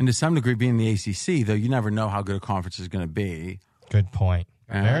 And to some degree, being the ACC, though, you never know how good a conference is going to be. Good point.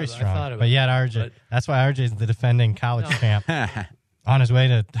 Very strong. But yet, RJ. That's why RJ is the defending college champ. On his way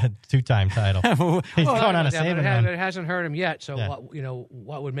to a 2-time title. He's going on a Saban run. It hasn't hurt him yet, so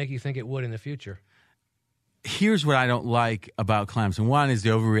what would make you think it would in the future? Here's what I don't like about Clemson. One is the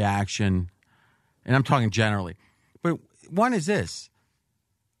overreaction, and I'm talking generally. But one is this.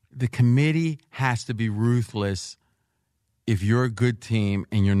 The committee has to be ruthless if you're a good team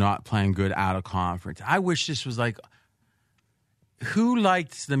and you're not playing good out of conference. I wish this was like, who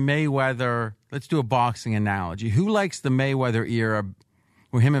likes the Mayweather, let's do a boxing analogy. Who likes the Mayweather era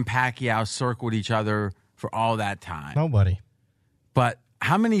where him and Pacquiao circled each other for all that time? Nobody. But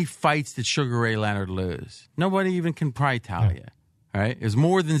how many fights did Sugar Ray Leonard lose? Nobody even can probably tell you. Right? It was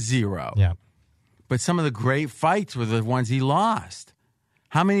more than 0. Yeah. But some of the great fights were the ones he lost.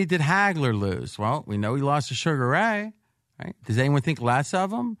 How many did Hagler lose? Well, we know he lost to Sugar Ray. Right? Does anyone think less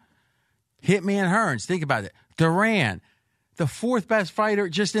of him? Hitman Hearns. Think about it. Duran. The 4th best fighter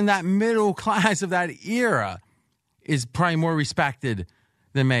just in that middle class of that era is probably more respected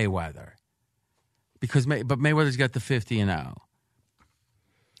than Mayweather. But Mayweather's got the 50-0.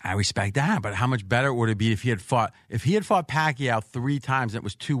 I respect that, but how much better would it be if he had fought Pacquiao 3 times and it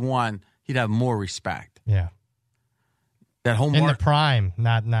was 2-1, he'd have more respect. Yeah. That whole in the prime,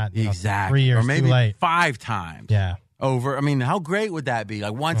 not exactly 3 years or maybe too late. 5 times. Yeah. Over. I mean, how great would that be?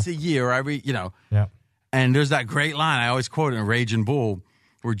 Like once a year, every. Yeah. And there's that great line I always quote in Raging Bull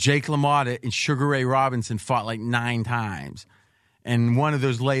where Jake LaMotta and Sugar Ray Robinson fought like 9 times. And one of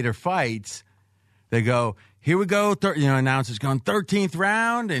those later fights, they go, here we go, announcers going 13th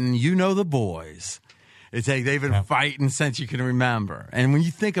round, and you know the boys. It's like they've been fighting since you can remember. And when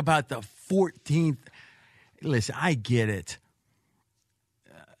you think about the 14th, listen, I get it.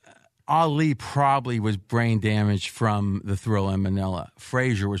 Ali probably was brain damaged from the Thrilla in Manila.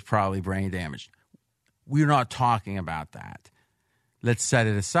 Frazier was probably brain damaged. We're not talking about that. Let's set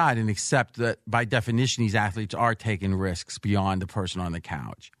it aside and accept that by definition, these athletes are taking risks beyond the person on the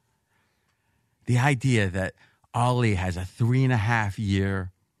couch. The idea that Ali has a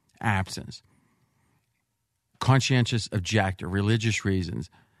 3.5-year absence, conscientious objector, religious reasons.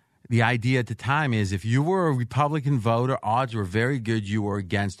 The idea at the time is if you were a Republican voter, odds were very good you were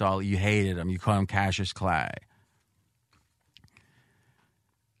against Ali. You hated him. You called him Cassius Clay.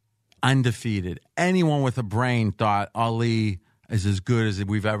 Undefeated. Anyone with a brain thought Ali is as good as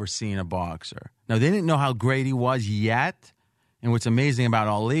we've ever seen a boxer. Now, they didn't know how great he was yet. And what's amazing about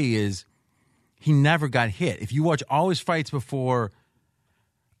Ali is he never got hit. If you watch all his fights before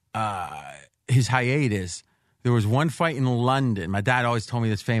his hiatus, there was one fight in London. My dad always told me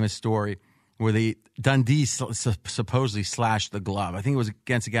this famous story where Dundee supposedly slashed the glove. I think it was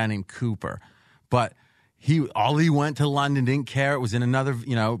against a guy named Cooper. But Ali went to London, didn't care. It was in another,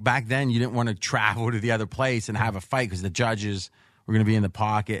 back then you didn't want to travel to the other place and have a fight because the judges were going to be in the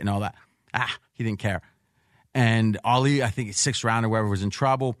pocket and all that. He didn't care. And Ali, I think 6th round or whatever, was in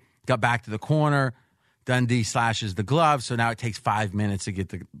trouble. Got back to the corner. Dundee slashes the glove, so now it takes 5 minutes to get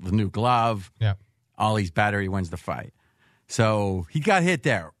the new glove. Yeah. Ali's better. He wins the fight. So he got hit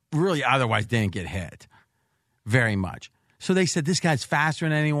there. Really, otherwise didn't get hit very much. So they said, this guy's faster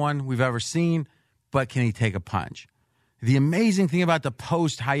than anyone we've ever seen, but can he take a punch? The amazing thing about the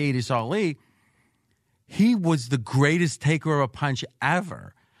post-hiatus Ali, he was the greatest taker of a punch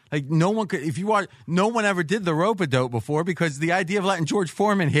ever. Like no one could, no one ever did the rope-a-dope before because the idea of letting George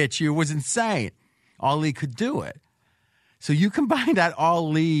Foreman hit you was insane. Ali could do it. So you combine that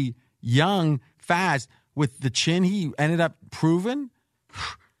Ali young, fast, with the chin he ended up proving,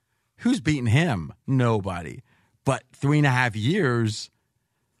 who's beating him? Nobody. But 3.5 years,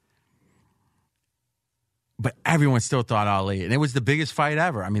 but everyone still thought Ali. And it was the biggest fight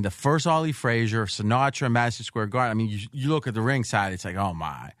ever. I mean, the first Ali Frazier, Sinatra, Madison Square Garden. I mean, you look at the ringside, it's like, oh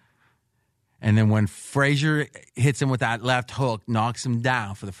my. And then when Frazier hits him with that left hook, knocks him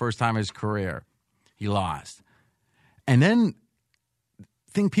down for the first time in his career, he lost. And then,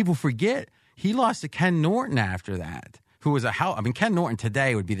 thing people forget, he lost to Ken Norton after that, who was Ken Norton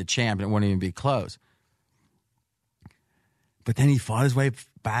today would be the champ and it wouldn't even be close. But then he fought his way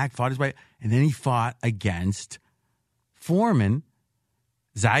back, and then he fought against Foreman,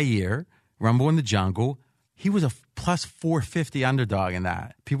 Zaire, Rumble in the Jungle. He was a plus 450 underdog in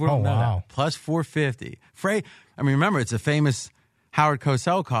that. People don't know that. Plus 450. Remember, it's a famous Howard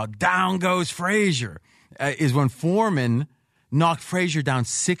Cosell call, Down Goes Frazier, is when Foreman knocked Frazier down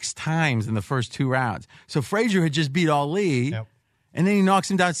 6 times in the first 2 rounds. So Frazier had just beat Ali, and then he knocks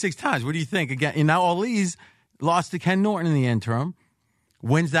him down 6 times. What do you think? Again, and now Ali's lost to Ken Norton in the interim,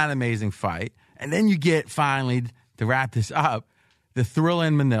 wins that amazing fight, and then you get, finally, to wrap this up, the Thrilla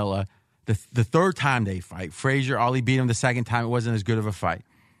in Manila, the third time they fight. Frazier, Ali beat him the second time. It wasn't as good of a fight.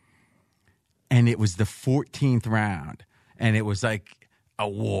 And it was the 14th round, and it was like a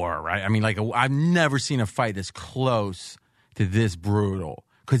war, right? I mean, I've never seen a fight this close to this brutal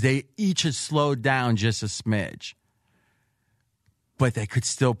because they each had slowed down just a smidge, but they could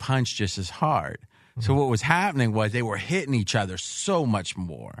still punch just as hard. So what was happening was they were hitting each other so much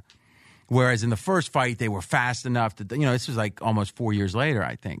more. Whereas in the first fight, they were fast enough to, this was like almost 4 years later,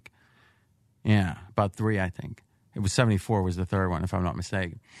 I think. Yeah, about 3, I think. It was 74 was the third one, if I'm not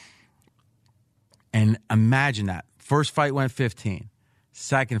mistaken. And imagine that. First fight went 15.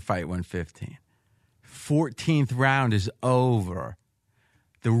 Second fight went 15. 14th round is over.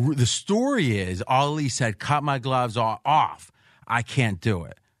 The story is, Ali said, cut my gloves off. I can't do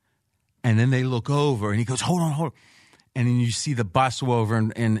it. And then they look over, and he goes, hold on. And then you see the bustle over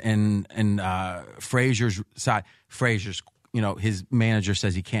in Frazier's side. Frazier's, his manager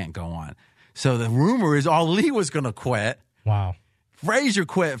says he can't go on. So the rumor is Ali was going to quit. Wow. Frazier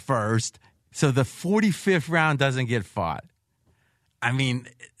quit first, so the 45th round doesn't get fought. I mean,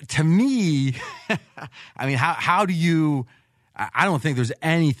 to me, how do you... I don't think there's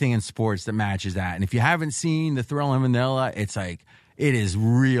anything in sports that matches that. And if you haven't seen the Thrill in Manila, it's like... It is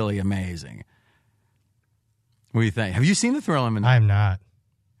really amazing. What do you think? Have you seen the Thrill in Manila? I'm not.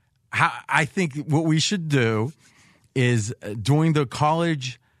 I think what we should do is during the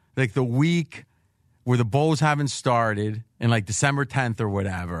college, like the week where the bowls haven't started, in like December 10th or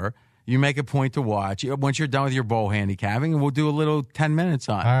whatever, you make a point to watch. Once you're done with your bowl handicapping, and we'll do a little 10 minutes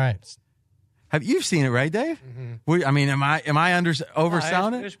on it. All right. Have you seen it, right, Dave? Mm-hmm. I mean, am I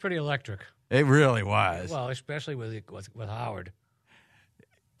overselling it? It's pretty electric. It really was. Well, especially with Howard.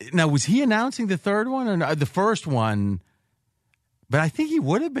 Now, was he announcing the third one or no, the first one? But I think he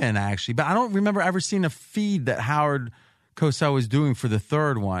would have been, actually. But I don't remember ever seeing a feed that Howard Cosell was doing for the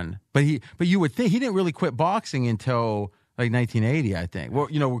third one. But you would think he didn't really quit boxing until like 1980, I think. Well,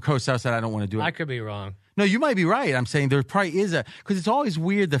 where Cosell said, I don't want to do it. I could be wrong. No, you might be right. I'm saying there probably is because it's always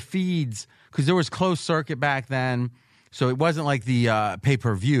weird, the feeds, because there was closed circuit back then. So it wasn't like the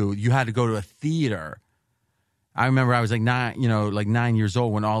pay-per-view. You had to go to a theater. I remember I was like 9 years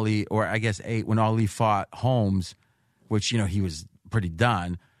old when Ali, or I guess 8, when Ali fought Holmes, which, he was pretty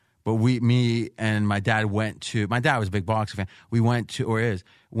done. But me and my dad my dad was a big boxing fan. We went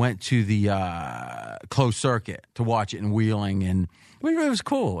to the closed circuit to watch it in Wheeling. And it was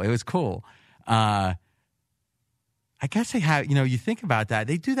cool. It was cool. I guess they have, you think about that.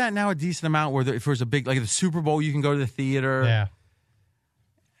 They do that now a decent amount where if there's a big, like the Super Bowl, you can go to the theater. Yeah.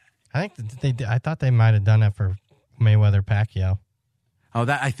 I think I thought they might have done that for Mayweather Pacquiao. Oh,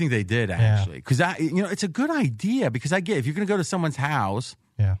 I think they did, actually. Because, it's a good idea because I get if you're going to go to someone's house.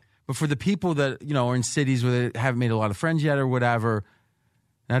 Yeah. But for the people that, are in cities where they haven't made a lot of friends yet or whatever,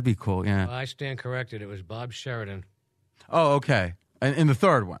 that'd be cool, yeah. Well, I stand corrected. It was Bob Sheridan. Oh, okay. In the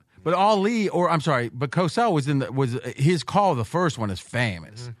third one. But but Cosell was his call. The first one is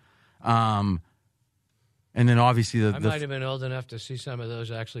famous, and then obviously I might have been old enough to see some of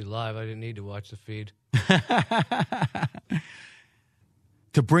those actually live. I didn't need to watch the feed.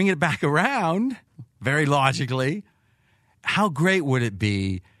 To bring it back around, very logically, how great would it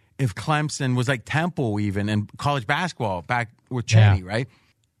be if Clemson was like Temple even in college basketball back with Cheney, right?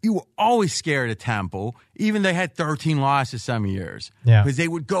 You were always scared of Temple. Even they had 13 losses some years. Yeah. Because they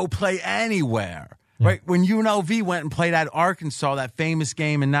would go play anywhere. Yeah. Right? When UNLV went and played at Arkansas, that famous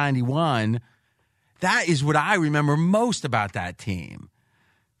game in 91, that is what I remember most about that team.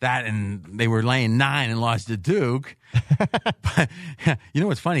 That and they were laying 9 and lost to Duke. But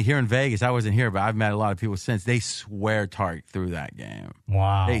what's funny? Here in Vegas, I wasn't here, but I've met a lot of people since. They swear Tark threw that game.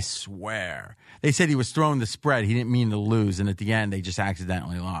 Wow. They swear. They said he was throwing the spread. He didn't mean to lose, and at the end, they just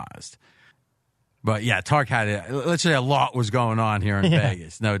accidentally lost. But, yeah, Tark had let's say a lot was going on here in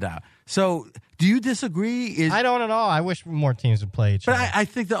Vegas, no doubt. So, do you disagree? I don't at all. I wish more teams would play each other. But I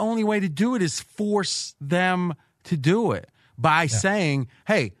think the only way to do it is force them to do it by saying,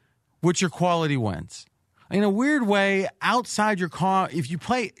 hey, what's your quality wins? In a weird way, outside your if you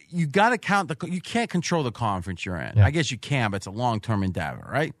play, you got to count you can't control the conference you're in. Yeah. I guess you can, but it's a long-term endeavor,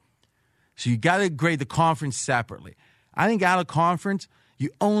 right? So you got to grade the conference separately. I think out of conference, you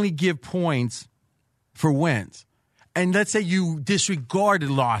only give points for wins. And let's say you disregarded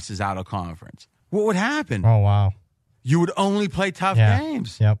losses out of conference. What would happen? Oh, wow. You would only play tough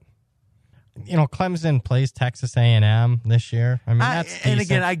games. Yep. Clemson plays Texas A&M this year. I mean, that's decent. And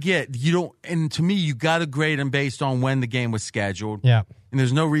again, I get you don't. And to me, you got to grade them based on when the game was scheduled. Yeah. And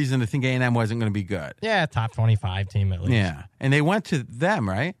there's no reason to think A&M wasn't going to be good. Yeah, top 25 team at least. Yeah, and they went to them,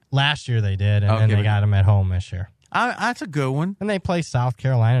 right? Last year they did, and then they got them at home this year. That's a good one. And they play South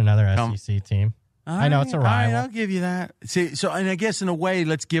Carolina, another SEC team. I know it's a rival. I'll give you that. See, and I guess in a way,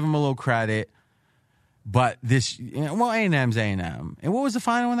 let's give them a little credit. But this, A&M's A&M. And what was the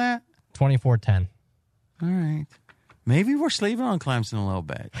final on that? 24-10. All right. Maybe we're sleeping on Clemson a little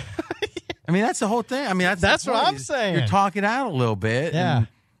bit. I mean, that's the whole thing. I mean, that's what I'm saying. You're talking out a little bit. Yeah.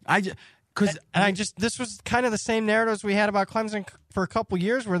 This was kind of the same narratives we had about Clemson for a couple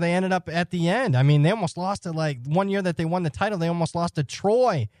years where they ended up at the end. I mean, they almost lost it like 1 year that they won the title. They almost lost to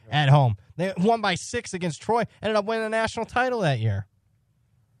Troy at home. They won by 6 against Troy. Ended up winning the national title that year.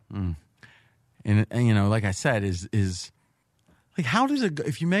 And like I said, is like how does it go?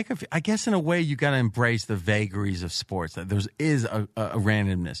 If you make I guess in a way you got to embrace the vagaries of sports. That there is a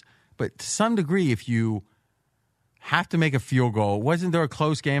randomness, but to some degree, if you have to make a field goal, wasn't there a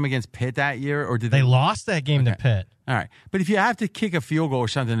close game against Pitt that year, or did they lost that game to Pitt? All right, but if you have to kick a field goal or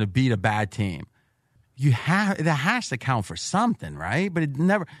something to beat a bad team, that has to count for something, right? But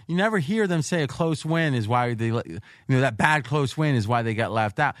you never hear them say a close win is why that bad close win is why they got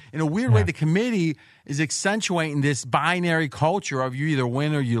left out. In a weird way, the committee is accentuating this binary culture of you either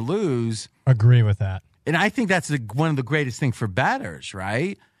win or you lose. Agree with that. And I think that's one of the greatest things for bettors,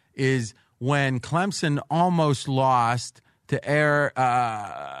 right? Is when Clemson almost lost to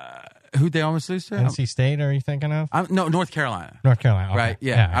who'd they almost lose to? NC State, are you thinking of? No, North Carolina. North Carolina, okay. Right?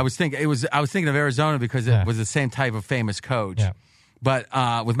 Yeah. I was thinking of Arizona because it was the same type of famous coach. Yeah. But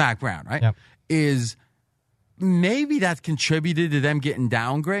with Mac Brown, right? Yep. Is maybe that's contributed to them getting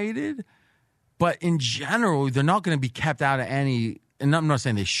downgraded, but in general, they're not going to be kept out of any and I'm not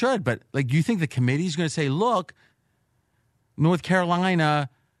saying they should, but like, you think the committee's going to say, look, North Carolina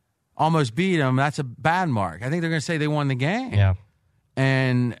almost beat them. That's a bad mark. I think they're going to say they won the game. Yeah.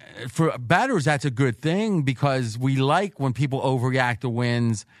 And for bettors, that's a good thing because we like when people overreact to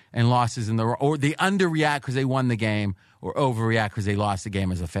wins and losses or they underreact because they won the game or overreact because they lost the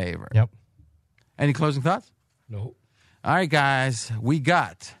game as a favorite. Yep. Any closing thoughts? No. All right, guys,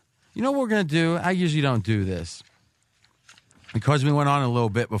 you know what we're going to do? I usually don't do this because we went on a little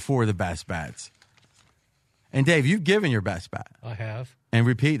bit before the best bets. And Dave, you've given your best bet. I have. And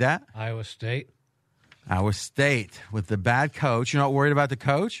repeat that. Iowa State. Iowa State with the bad coach. You're not worried about the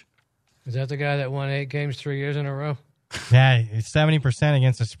coach? Is that the guy that won 8 games 3 years in a row? Yeah, he's 70%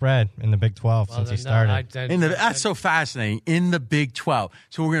 against the spread in the Big 12 since he started. That's so fascinating. In the Big 12.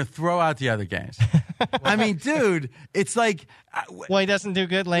 So we're going to throw out the other games. I mean, dude, it's like... Well, he doesn't do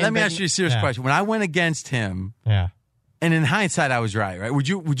good late. Let me ask you a serious question. When I went against him, and in hindsight, I was right? Would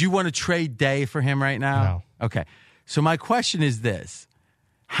you want to trade Day for him right now? No. Okay. So my question is this.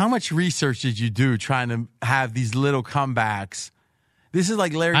 How much research did you do trying to have these little comebacks? This is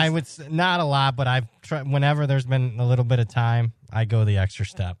like Larry. I would not a lot, but I've tried. Whenever there's been a little bit of time, I go the extra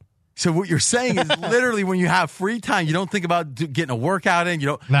step. So what you're saying is literally when you have free time, you don't think about getting a workout in. You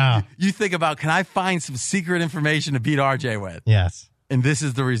don't. No. You think about, can I find some secret information to beat RJ with? Yes. And this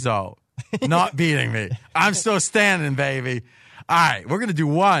is the result. Not beating me. I'm still standing, baby. All right, we're going to do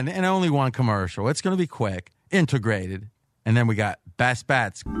one and only one commercial. It's going to be quick, integrated, and then we got best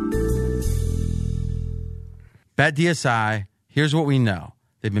bets. Bet DSI. Here's what we know.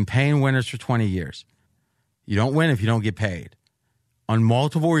 They've been paying winners for 20 years. You don't win if you don't get paid. On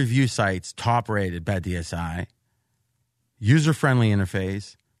multiple review sites, top-rated Bet DSI. User-friendly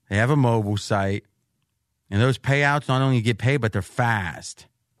interface. They have a mobile site. And those payouts not only get paid, but they're fast.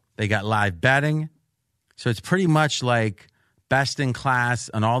 They got live betting. So it's pretty much like best in class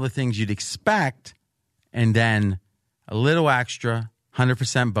on all the things you'd expect. And then a little extra,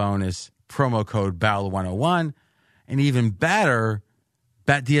 100% bonus, promo code BELL101. And even better,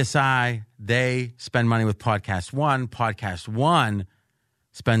 Bet DSI, they spend money with Podcast One. Podcast One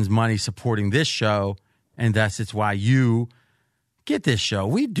spends money supporting this show, and it's why you get this show.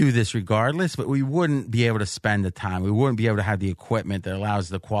 We do this regardless, but we wouldn't be able to spend the time. We wouldn't be able to have the equipment that allows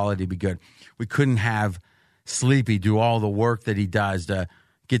the quality to be good. We couldn't have Sleepy do all the work that he does to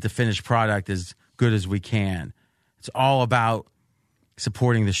get the finished product as good as we can. It's all about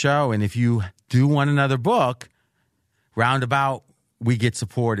supporting the show, and if you do want another book, roundabout, we get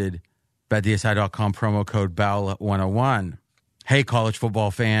supported. BetDSI.com, promo code BELL101. Hey, college football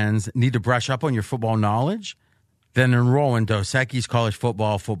fans, need to brush up on your football knowledge? Then enroll in Dos Equis College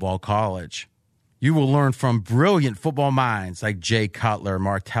Football College. You will learn from brilliant football minds like Jay Cutler,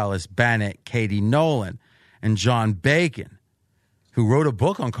 Martellus Bennett, Katie Nolan, and John Bacon, who wrote a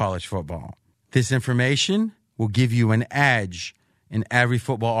book on college football. This information will give you an edge in every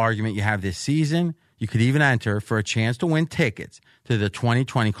football argument you have this season. You could even enter for a chance to win tickets to the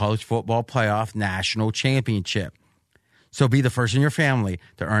 2020 College Football Playoff National Championship. So be the first in your family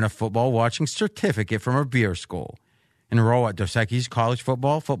to earn a football watching certificate from a beer school. Enroll at Dos Equis College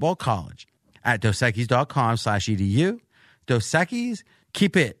Football College at dosequis.com/edu. Dos Equis,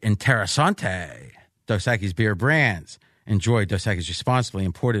 keep it interessante. Dos Equis beer brands. Enjoy Dos Equis responsibly.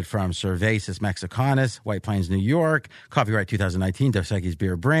 Imported from Cervezas Mexicanas, White Plains, New York. Copyright 2019. Dos Equis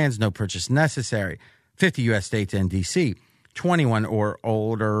beer brands. No purchase necessary. 50 U.S. states and D.C. 21 or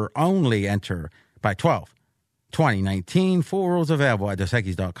older only. Enter by 12. 2019. Full rules available at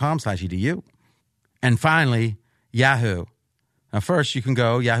dosequis.com/edu. And finally, Yahoo. Now, first, you can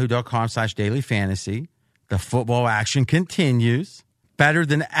go yahoo.com/dailyfantasy. The football action continues. Better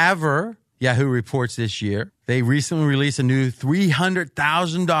than ever, Yahoo reports this year. They recently released a new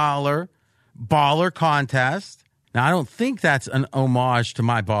 $300,000 baller contest. Now, I don't think that's an homage to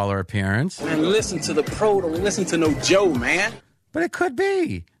my baller appearance. Man, listen to the pro. Don't listen to no Joe, man. But it could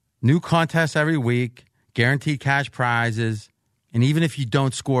be. New contests every week, guaranteed cash prizes, and even if you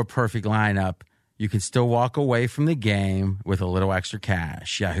don't score a perfect lineup, you can still walk away from the game with a little extra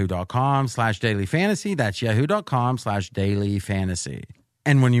cash. Yahoo.com/dailyfantasy. That's yahoo.com/dailyfantasy.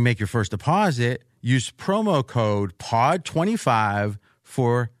 And when you make your first deposit, use promo code POD25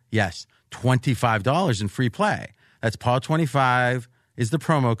 for, yes, $25 in free play. That's POD25 is the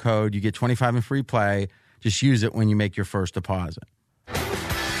promo code. You get $25 in free play. Just use it when you make your first deposit.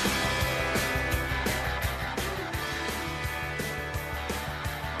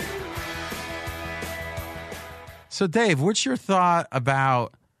 So, Dave, what's your thought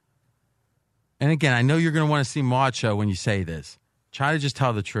about, and again, I know you're going to want to see macho when you say this. Try to just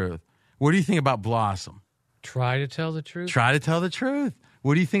tell the truth. What do you think about Blossom? Try to tell the truth? Try to tell the truth.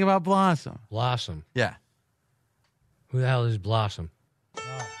 What do you think about Blossom? Blossom. Yeah. Who the hell is Blossom?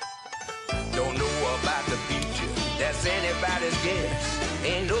 Don't know about the future. That's anybody's guess.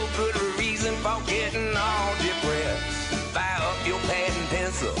 Ain't no good reason for getting all depressed. Fire up your pad and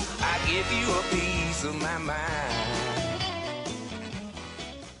pencil. I give you a piece of my mind.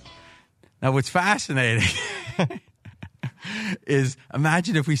 Now, what's fascinating is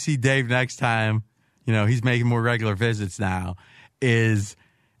imagine if we see Dave next time. You know, he's making more regular visits now. And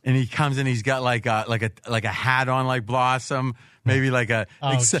he comes in, he's got like a hat on like Blossom, maybe like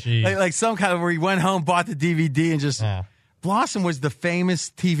some kind of where he went home, bought the DVD, and just Blossom was the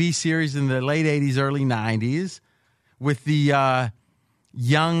famous TV series in the late 80s, early 90s with the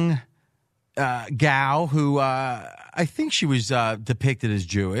young gal who I think she was depicted as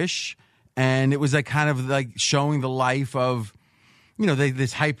Jewish, and it was like kind of like showing the life of, you know,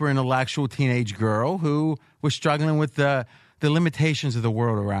 this hyper-intellectual teenage girl who was struggling with the limitations of the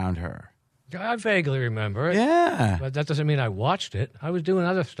world around her. I vaguely remember it. Yeah. But that doesn't mean I watched it. I was doing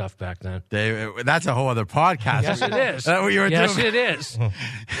other stuff back then. That's a whole other podcast. Yes, it is. Is that what you were doing? Yes, it is.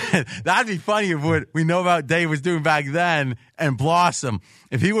 That'd be funny if what we know about Dave was doing back then and Blossom.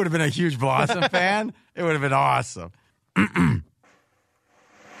 If he would have been a huge Blossom fan, it would have been awesome.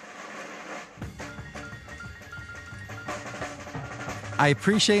 I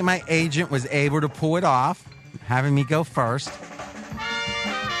appreciate my agent was able to pull it off, having me go first.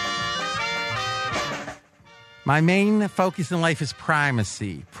 My main focus in life is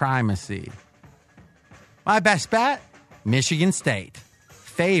primacy. My best bet, Michigan State.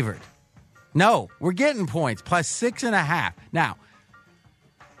 Favored. No, we're getting points, plus 6.5. Now,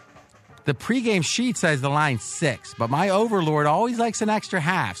 the pregame sheet says the line's 6, but my overlord always likes an extra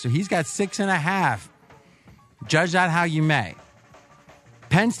half, so he's got 6.5. Judge that how you may.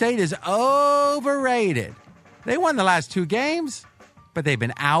 Penn State is overrated. They won the last 2 games, but they've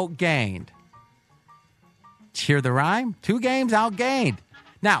been outgained. Hear the rhyme? 2 games outgained.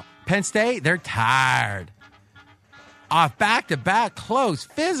 Now, Penn State, they're tired. Off back-to-back close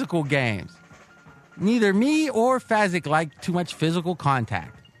physical games. Neither me or Fezzik like too much physical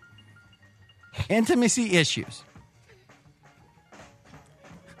contact. Intimacy issues.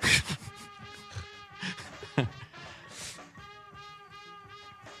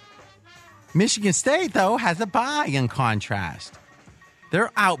 Michigan State, though, has a bye in contrast.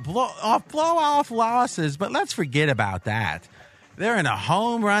 They're out blow-off losses, but let's forget about that. They're in a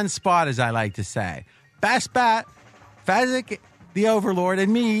home run spot, as I like to say. Best bet, Fezzik, the overlord,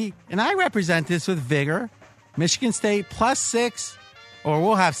 and me, and I represent this with vigor. Michigan State plus 6, or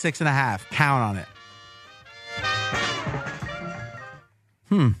we'll have 6.5. Count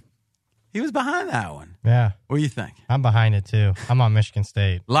on it. He was behind that one. Yeah. What do you think? I'm behind it, too. I'm on Michigan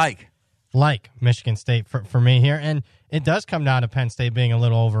State. Like Michigan State for me here. And it does come down to Penn State being a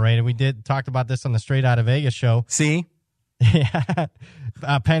little overrated. We talked about this on the Straight Outta Vegas show. See? Yeah.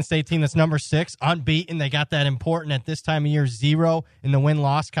 Penn State team that's number 6, unbeaten. They got that important at this time of year 0 in the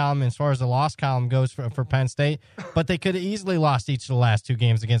win-loss column as far as the loss column goes for Penn State. But they could have easily lost each of the last 2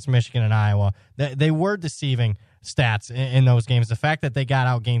 games against Michigan and Iowa. They were deceiving stats in those games. The fact that they got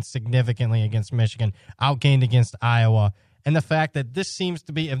outgained significantly against Michigan, outgained against Iowa, and the fact that this seems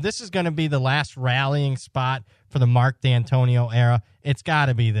to be, if this is going to be the last rallying spot for the Mark D'Antonio era, it's got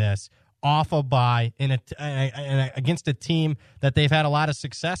to be this. Off a bye against a team that they've had a lot of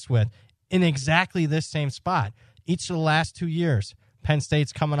success with in exactly this same spot. Each of the last 2 years, Penn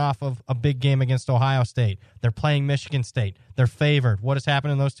State's coming off of a big game against Ohio State. They're playing Michigan State. They're favored. What has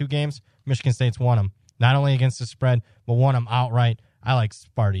happened in those 2 games? Michigan State's won them. Not only against the spread, but won them outright. I like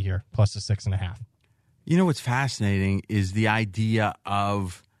Sparty here, plus the 6.5. You know what's fascinating is the idea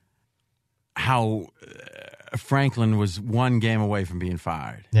of how Franklin was 1 game away from being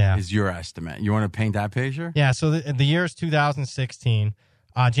fired. Yeah. Is your estimate. You want to paint that picture? Yeah, so the year is 2016.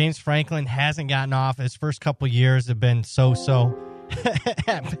 James Franklin hasn't gotten off. His first couple years have been so-so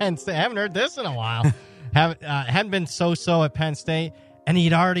at Penn State. I haven't heard this in a while. Hadn't been so-so at Penn State, and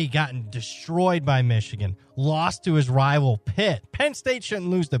he'd already gotten destroyed by Michigan, lost to his rival Pitt. Penn State shouldn't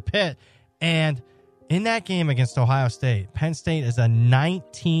lose to Pitt, and in that game against Ohio State, Penn State is a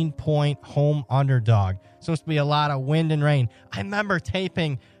 19-point home underdog. Supposed to be a lot of wind and rain. I remember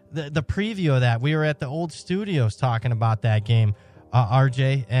taping the preview of that. We were at the old studios talking about that game,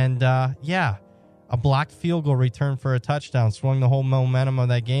 RJ. And, a blocked field goal return for a touchdown swung the whole momentum of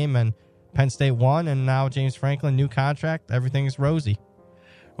that game. And Penn State won, and now James Franklin, new contract. Everything's rosy.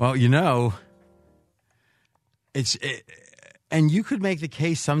 Well, and you could make the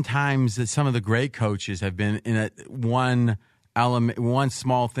case sometimes that some of the great coaches have been in one element, one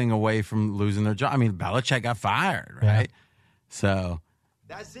small thing away from losing their job. I mean, Belichick got fired, right? Yeah. So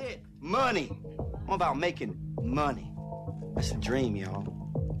That's it. Money. I'm about making money. That's the dream, y'all.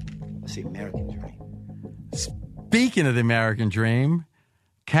 That's the American dream. speaking of the American dream,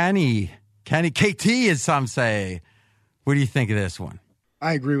 Kenny KT, as some say. What do you think of this one?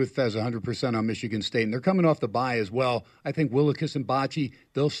 I agree with Fez 100% on Michigan State, and they're coming off the bye as well. I think Willekes and Bocce,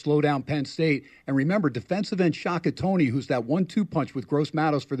 they'll slow down Penn State. And remember, defensive end Shaka Toney, who's that 1-2 punch with Gross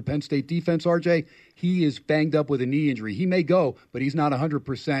Matos for the Penn State defense, RJ, he is banged up with a knee injury. He may go, but he's not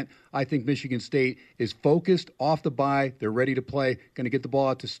 100%. I think Michigan State is focused off the bye. They're ready to play, going to get the ball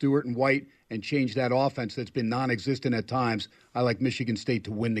out to Stewart and White and change that offense that's been non-existent at times. I like Michigan State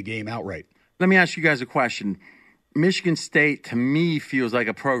to win the game outright. Let me ask you guys a question. Michigan State, to me, feels like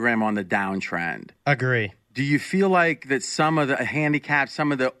a program on the downtrend. Agree. Do you feel like that some of the handicaps,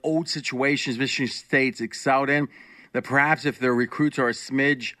 some of the old situations Michigan State's excelled in, that perhaps if their recruits are a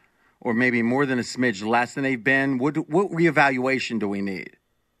smidge or maybe more than a smidge less than they've been, what reevaluation do we need?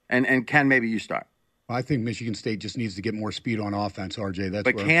 And Ken, maybe you start. I think Michigan State just needs to get more speed on offense, RJ.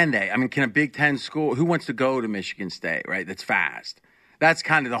 But can they? I mean, can a Big Ten school, who wants to go to Michigan State, right, that's fast? That's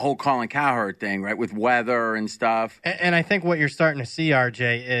kind of the whole Colin Cowherd thing, right, with weather and stuff. And I think what you're starting to see,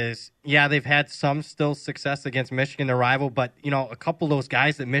 RJ, is, yeah, they've had some still success against Michigan, their rival, but, you know, a couple of those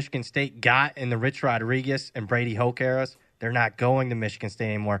guys that Michigan State got in the Rich Rodriguez and Brady Hoke eras, they're not going to Michigan State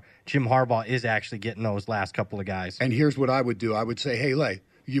anymore. Jim Harbaugh is actually getting those last couple of guys. And here's what I would do. I would say, hey, Lay,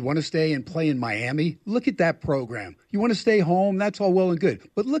 you want to stay and play in Miami? Look at that program. You want to stay home? That's all well and good.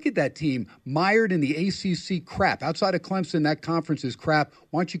 But look at that team, mired in the ACC crap. Outside of Clemson, that conference is crap.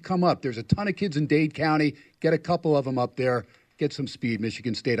 Why don't you come up? There's a ton of kids in Dade County. Get a couple of them up there. Get some speed,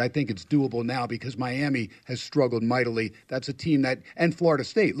 Michigan State. I think it's doable now because Miami has struggled mightily. That's a team that, and Florida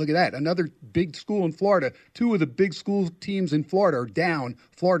State, look at that. Another big school in Florida. Two of the big school teams in Florida are down.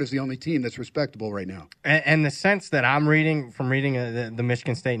 Florida's the only team that's respectable right now. And the sense that I'm reading from reading the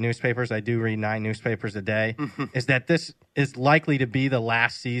Michigan State newspapers, I do read 9 newspapers a day, is that this is likely to be the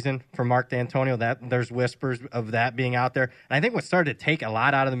last season for Mark D'Antonio. That there's whispers of that being out there. And I think what started to take a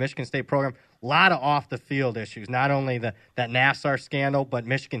lot out of the Michigan State program, a lot of off-the-field issues, not only that Nassar scandal, but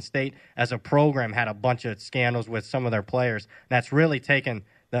Michigan State as a program had a bunch of scandals with some of their players. That's really taken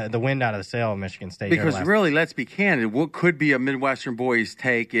the wind out of the sail of Michigan State. Because really, let's be candid, what could be a Midwestern boy's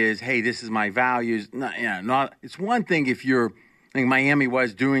take is, hey, this is my values. It's one thing if you're, I think Miami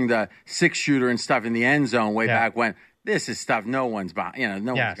was doing the 6-shooter and stuff in the end zone way back when. This is stuff no one's one's going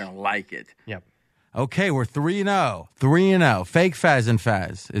to like it. Yep. Okay, we're 3-0. 3-0. Fake Fez and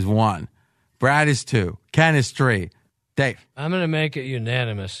Fez is 1. Brad is 2. Ken is 3. Dave. I'm going to make it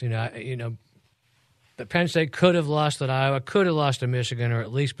unanimous. The Penn State could have lost at Iowa, could have lost to Michigan, or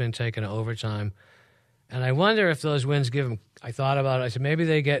at least been taken to overtime. And I wonder if those wins give them, I thought about it, I said maybe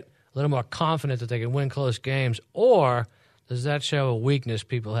they get a little more confident that they can win close games, or does that show a weakness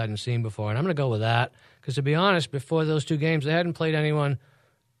people hadn't seen before? And I'm going to go with that, because to be honest, before those 2 games, they hadn't played anyone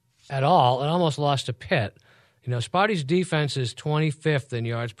at all and almost lost to Pitt. Sparty's defense is 25th in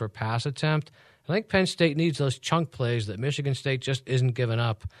yards per pass attempt. I think Penn State needs those chunk plays that Michigan State just isn't giving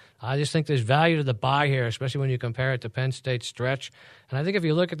up. I just think there's value to the buy here, especially when you compare it to Penn State's stretch. And I think if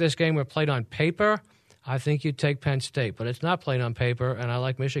you look at this game where played on paper, I think you'd take Penn State. But it's not played on paper, and I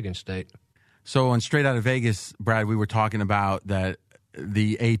like Michigan State. So on Straight Out of Vegas, Brad, we were talking about that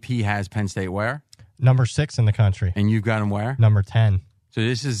the AP has Penn State where? Number 6 in the country. And you've got them where? Number 10. So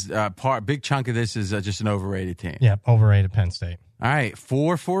this is big chunk of this is just an overrated team. Yeah, overrated Penn State. All right,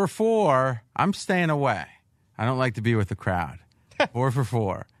 4-4-4. I'm staying away. I don't like to be with the crowd.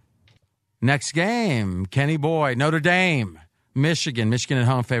 4-4. Next game, Kenny Boy, Notre Dame, Michigan. Michigan at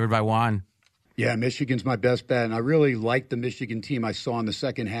home, favored by 1. Yeah, Michigan's my best bet, and I really like the Michigan team I saw in the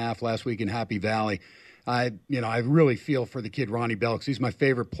second half last week in Happy Valley. I really feel for the kid Ronnie Bell because he's my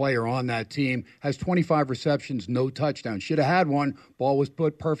favorite player on that team. Has 25 receptions, no touchdowns. Should have had one. Ball was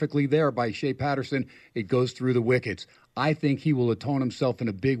put perfectly there by Shea Patterson. It goes through the wickets. I think he will atone himself in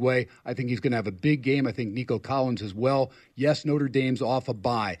a big way. I think he's going to have a big game. I think Nico Collins as well. Yes, Notre Dame's off a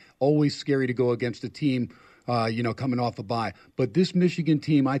bye. Always scary to go against a team coming off a bye. But this Michigan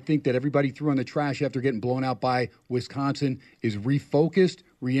team, I think that everybody threw in the trash after getting blown out by Wisconsin, is refocused,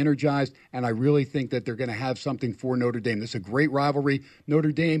 re-energized, and I really think that they're going to have something for Notre Dame. This is a great rivalry.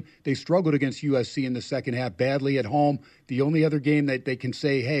 Notre Dame, they struggled against USC in the second half badly at home. The only other game that they can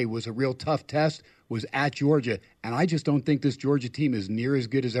say, hey, was a real tough test was at Georgia, and I just don't think this Georgia team is near as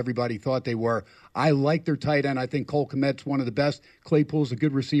good as everybody thought they were. I like their tight end. I think Cole Kmet's one of the best. Claypool's a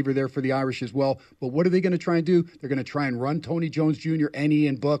good receiver there for the Irish as well. But what are they going to try and do? They're going to try and run Tony Jones Jr. and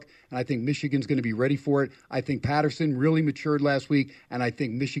Ian Book, and I think Michigan's going to be ready for it. I think Patterson really matured last week, and I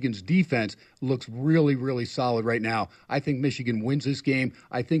think Michigan's defense looks really, really solid right now. I think Michigan wins this game.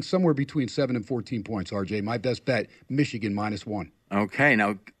 I think somewhere between 7 and 14 points, RJ. My best bet, Michigan -1. Okay,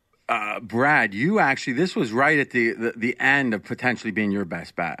 now, Brad, this was right at the end of potentially being your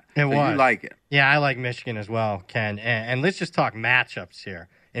best bet. It was. You like it. Yeah, I like Michigan as well, Ken. And let's just talk matchups here.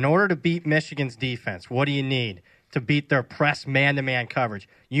 In order to beat Michigan's defense, what do you need to beat their press man-to-man coverage?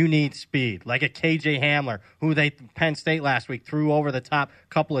 You need speed, like a KJ Hamler, who Penn State last week threw over the top a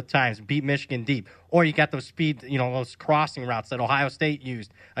couple of times, beat Michigan deep. Or you got those speed, those crossing routes that Ohio State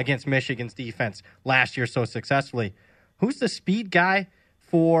used against Michigan's defense last year so successfully. Who's the speed guy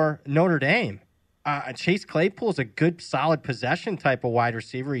for Notre Dame? Chase Claypool is a good, solid possession type of wide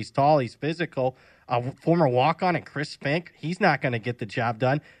receiver. He's tall, he's physical. Former walk-on and Chris Fink, he's not going to get the job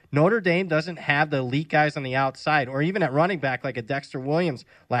done. Notre Dame doesn't have the elite guys on the outside or even at running back like a Dexter Williams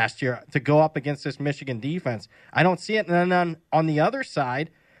last year to go up against this Michigan defense. I don't see it. And then on the other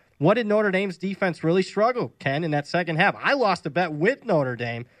side, what did Notre Dame's defense really struggle, Ken, in that second half? I lost a bet with Notre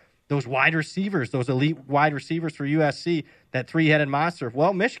Dame. Those wide receivers, those elite wide receivers for USC, that three-headed monster.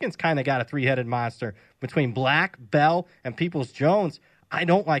 Well, Michigan's kind of got a three-headed monster between Black, Bell, and Peoples-Jones. I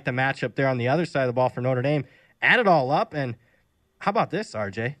don't like the matchup there on the other side of the ball for Notre Dame. Add it all up, and how about this,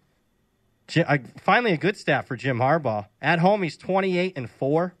 RJ? Finally a good stat for Jim Harbaugh. At home, he's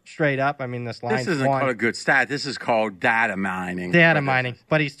 28-4 straight up. I mean, this line's This isn't called a good stat. This is called data mining. Data mining.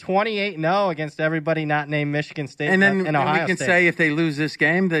 But he's 28-0 against everybody not named Michigan State and then Ohio we can State. Say if they lose this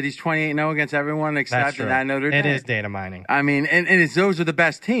game that he's 28-0 against everyone except that Notre Dame. It is data mining. I mean, and those are the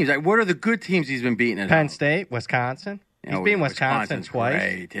best teams. Like, what are the good teams he's been beating at Penn home? State, Wisconsin. He's beaten Wisconsin twice.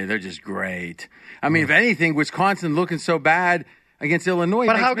 Great. Yeah, they're just great. I mean, if anything, Wisconsin looking so bad against Illinois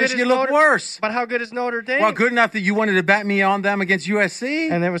makes Michigan look worse. But how good is Notre Dame? Well, good enough that you wanted to bet me on them against USC.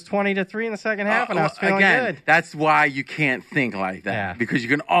 And it was 20-3 in the second half, and I was feeling good. That's why you can't think like that, because you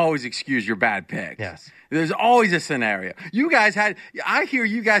can always excuse your bad picks. Yes. There's always a scenario. I hear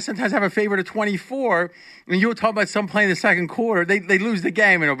you guys sometimes have a favorite of 24, and you'll talk about some play in the second quarter. They lose the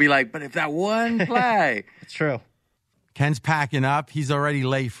game, and it'll be like, but if that one play. It's true. Ken's packing up. He's already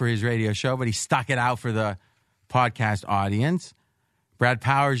late for his radio show, but he stuck it out for the podcast audience. Brad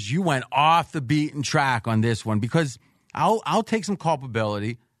Powers, you went off the beaten track on this one because I'll take some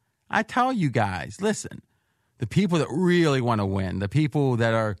culpability. I tell you guys, listen, the people that really want to win, the people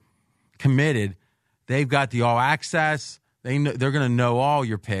that are committed, they've got the all access. They're going to know all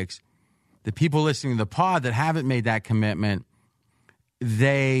your picks. The people listening to the pod that haven't made that commitment,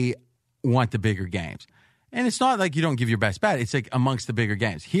 they want the bigger games. And it's not like you don't give your best bet. It's like amongst the bigger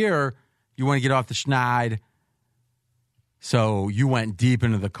games. Here, you want to get off the schneid. So you went deep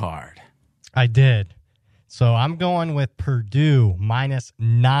into the card. I did. So I'm going with Purdue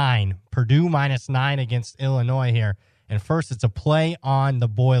 -9. Purdue -9 against Illinois here. And first, it's a play on the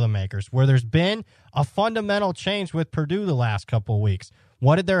Boilermakers, where there's been a fundamental change with Purdue the last couple of weeks.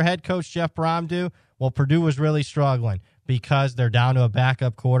 What did their head coach, Jeff Brom, do? Well, Purdue was really struggling because they're down to a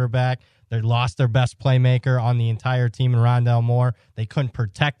backup quarterback. They lost their best playmaker on the entire team in Rondell Moore. They couldn't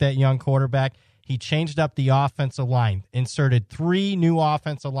protect that young quarterback. He changed up the offensive line, inserted 3 new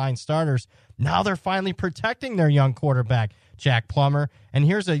offensive line starters. Now they're finally protecting their young quarterback, Jack Plummer. And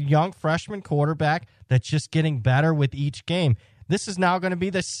here's a young freshman quarterback that's just getting better with each game. This is now going to be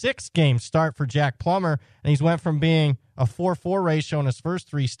the 6th game start for Jack Plummer, and he's went from being a 4-4 ratio in his first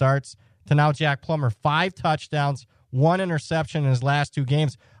 3 starts to now Jack Plummer, 5 touchdowns, 1 interception in his last 2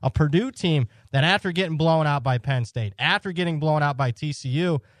 games. A Purdue team that after getting blown out by Penn State, after getting blown out by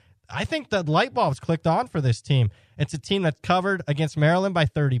TCU, I think the light bulbs clicked on for this team. It's a team that's covered against Maryland by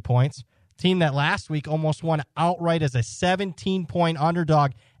 30 points. Team that last week almost won outright as a 17-point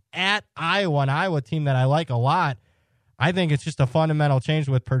underdog at Iowa, an Iowa team that I like a lot. I think it's just a fundamental change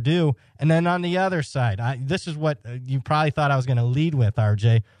with Purdue. And then on the other side, this is what you probably thought I was going to lead with,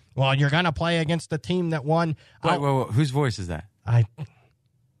 RJ. Well, you're going to play against the team that won. Wait, whose voice is that?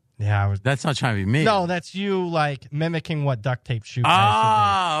 That's not trying to be me. No, that's you, like, mimicking what duct tape shoots.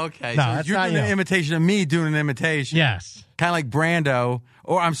 Okay. No, so that's you're not doing an imitation of me doing an imitation. Yes. Kind of like Brando,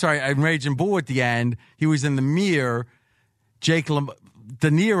 or I'm sorry, in Raging Bull at the end, he was in the mirror. De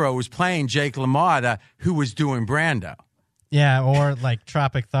Niro was playing Jake LaMotta, who was doing Brando. Yeah, or like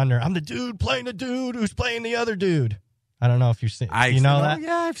Tropic Thunder. I'm the dude playing the dude who's playing the other dude. I don't know if you've seen. You know that?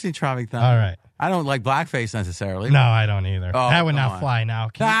 Yeah, I've seen Tropic Thunder. All right. I don't like blackface necessarily. No, I don't either. Oh, that would come not on. fly now.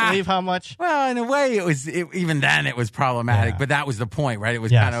 Can you believe how much? Well, in a way, even then it was problematic, but that was the point, right? It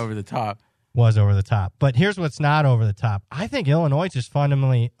was Yes. kind of over the top. Was over the top. But here's what's not over the top. I think Illinois is just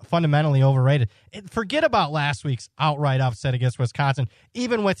fundamentally overrated. Forget about last week's outright upset against Wisconsin.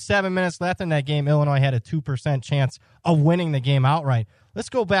 Even with 7 minutes left in that game, Illinois had a 2% chance of winning the game outright. Let's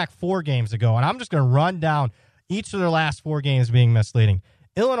go back 4 games ago, and I'm just going to run down each of their last 4 games being misleading.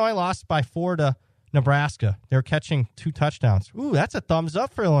 Illinois lost by 4 to Nebraska. They're catching 2 touchdowns. Ooh, that's a thumbs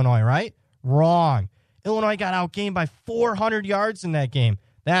up for Illinois, right? Wrong. Illinois got outgained by 400 yards in that game.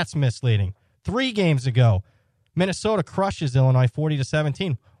 That's misleading. 3 games ago, Minnesota crushes Illinois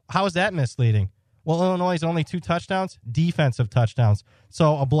 40-17. How is that misleading? Well, Illinois' only 2 touchdowns, defensive touchdowns.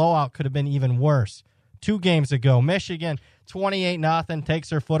 So a blowout could have been even worse. 2 games ago, Michigan 28-0 takes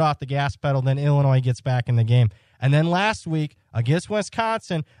their foot off the gas pedal. Then Illinois gets back in the game. And then last week against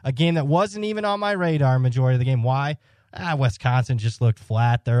Wisconsin, a game that wasn't even on my radar majority of the game. Why? Wisconsin just looked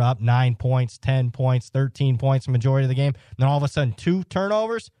flat. They're up 9 points, 10 points, 13 points majority of the game. Then all of a sudden, 2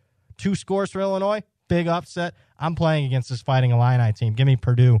 turnovers. 2 scores for Illinois, big upset. I'm playing against this Fighting Illini team. Give me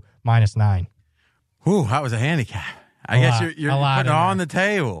Purdue -9. Ooh, that was a handicap. I guess you're putting it on the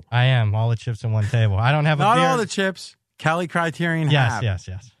table. I am. All the chips in one table. I don't have a Not beer. all the chips. Kelly Criterion Yes, half.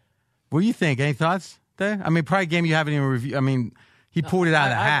 yes. What do you think? Any thoughts there? I mean, probably a game you haven't even reviewed. I mean, he pulled it out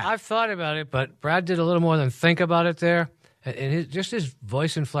of the hat. I've thought about it, but Brad did a little more than think about it there. And his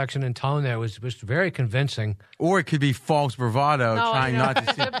voice inflection and tone there was very convincing. Or it could be false bravado, trying not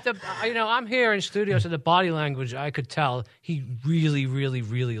to see. I'm here in studio, so the body language, I could tell he really, really,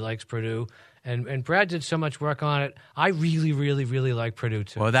 really likes Purdue. And Brad did so much work on it. I really, really, really like Purdue,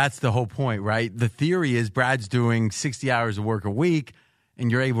 too. Well, that's the whole point, right? The theory is Brad's doing 60 hours of work a week, and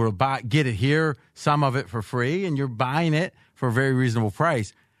you're able to get it here, some of it for free, and you're buying it for a very reasonable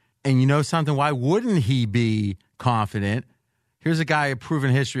price. And you know something? Why wouldn't he be confident? Here's a guy, a proven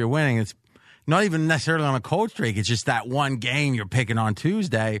history of winning. It's not even necessarily on a cold streak. It's just that one game you're picking on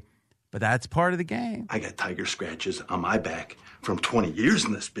Tuesday. But that's part of the game. I got tiger scratches on my back from 20 years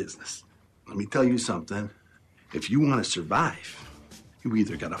in this business. Let me tell you something. If you want to survive, you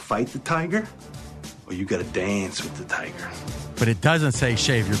either got to fight the tiger or you got to dance with the tiger. But it doesn't say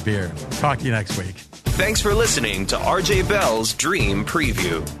shave your beard. Talk to you next week. Thanks for listening to RJ Bell's Dream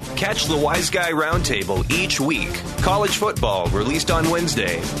Preview. Catch the Wise Guy Roundtable each week. College football released on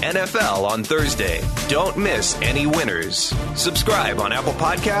Wednesday, NFL on Thursday. Don't miss any winners. Subscribe on Apple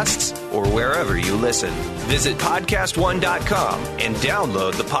Podcasts or wherever you listen. Visit podcastone.com and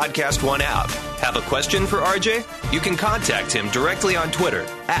download the Podcast One app. Have a question for RJ? You can contact him directly on Twitter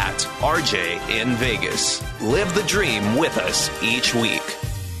 @RJ in Vegas. Live the dream with us each week.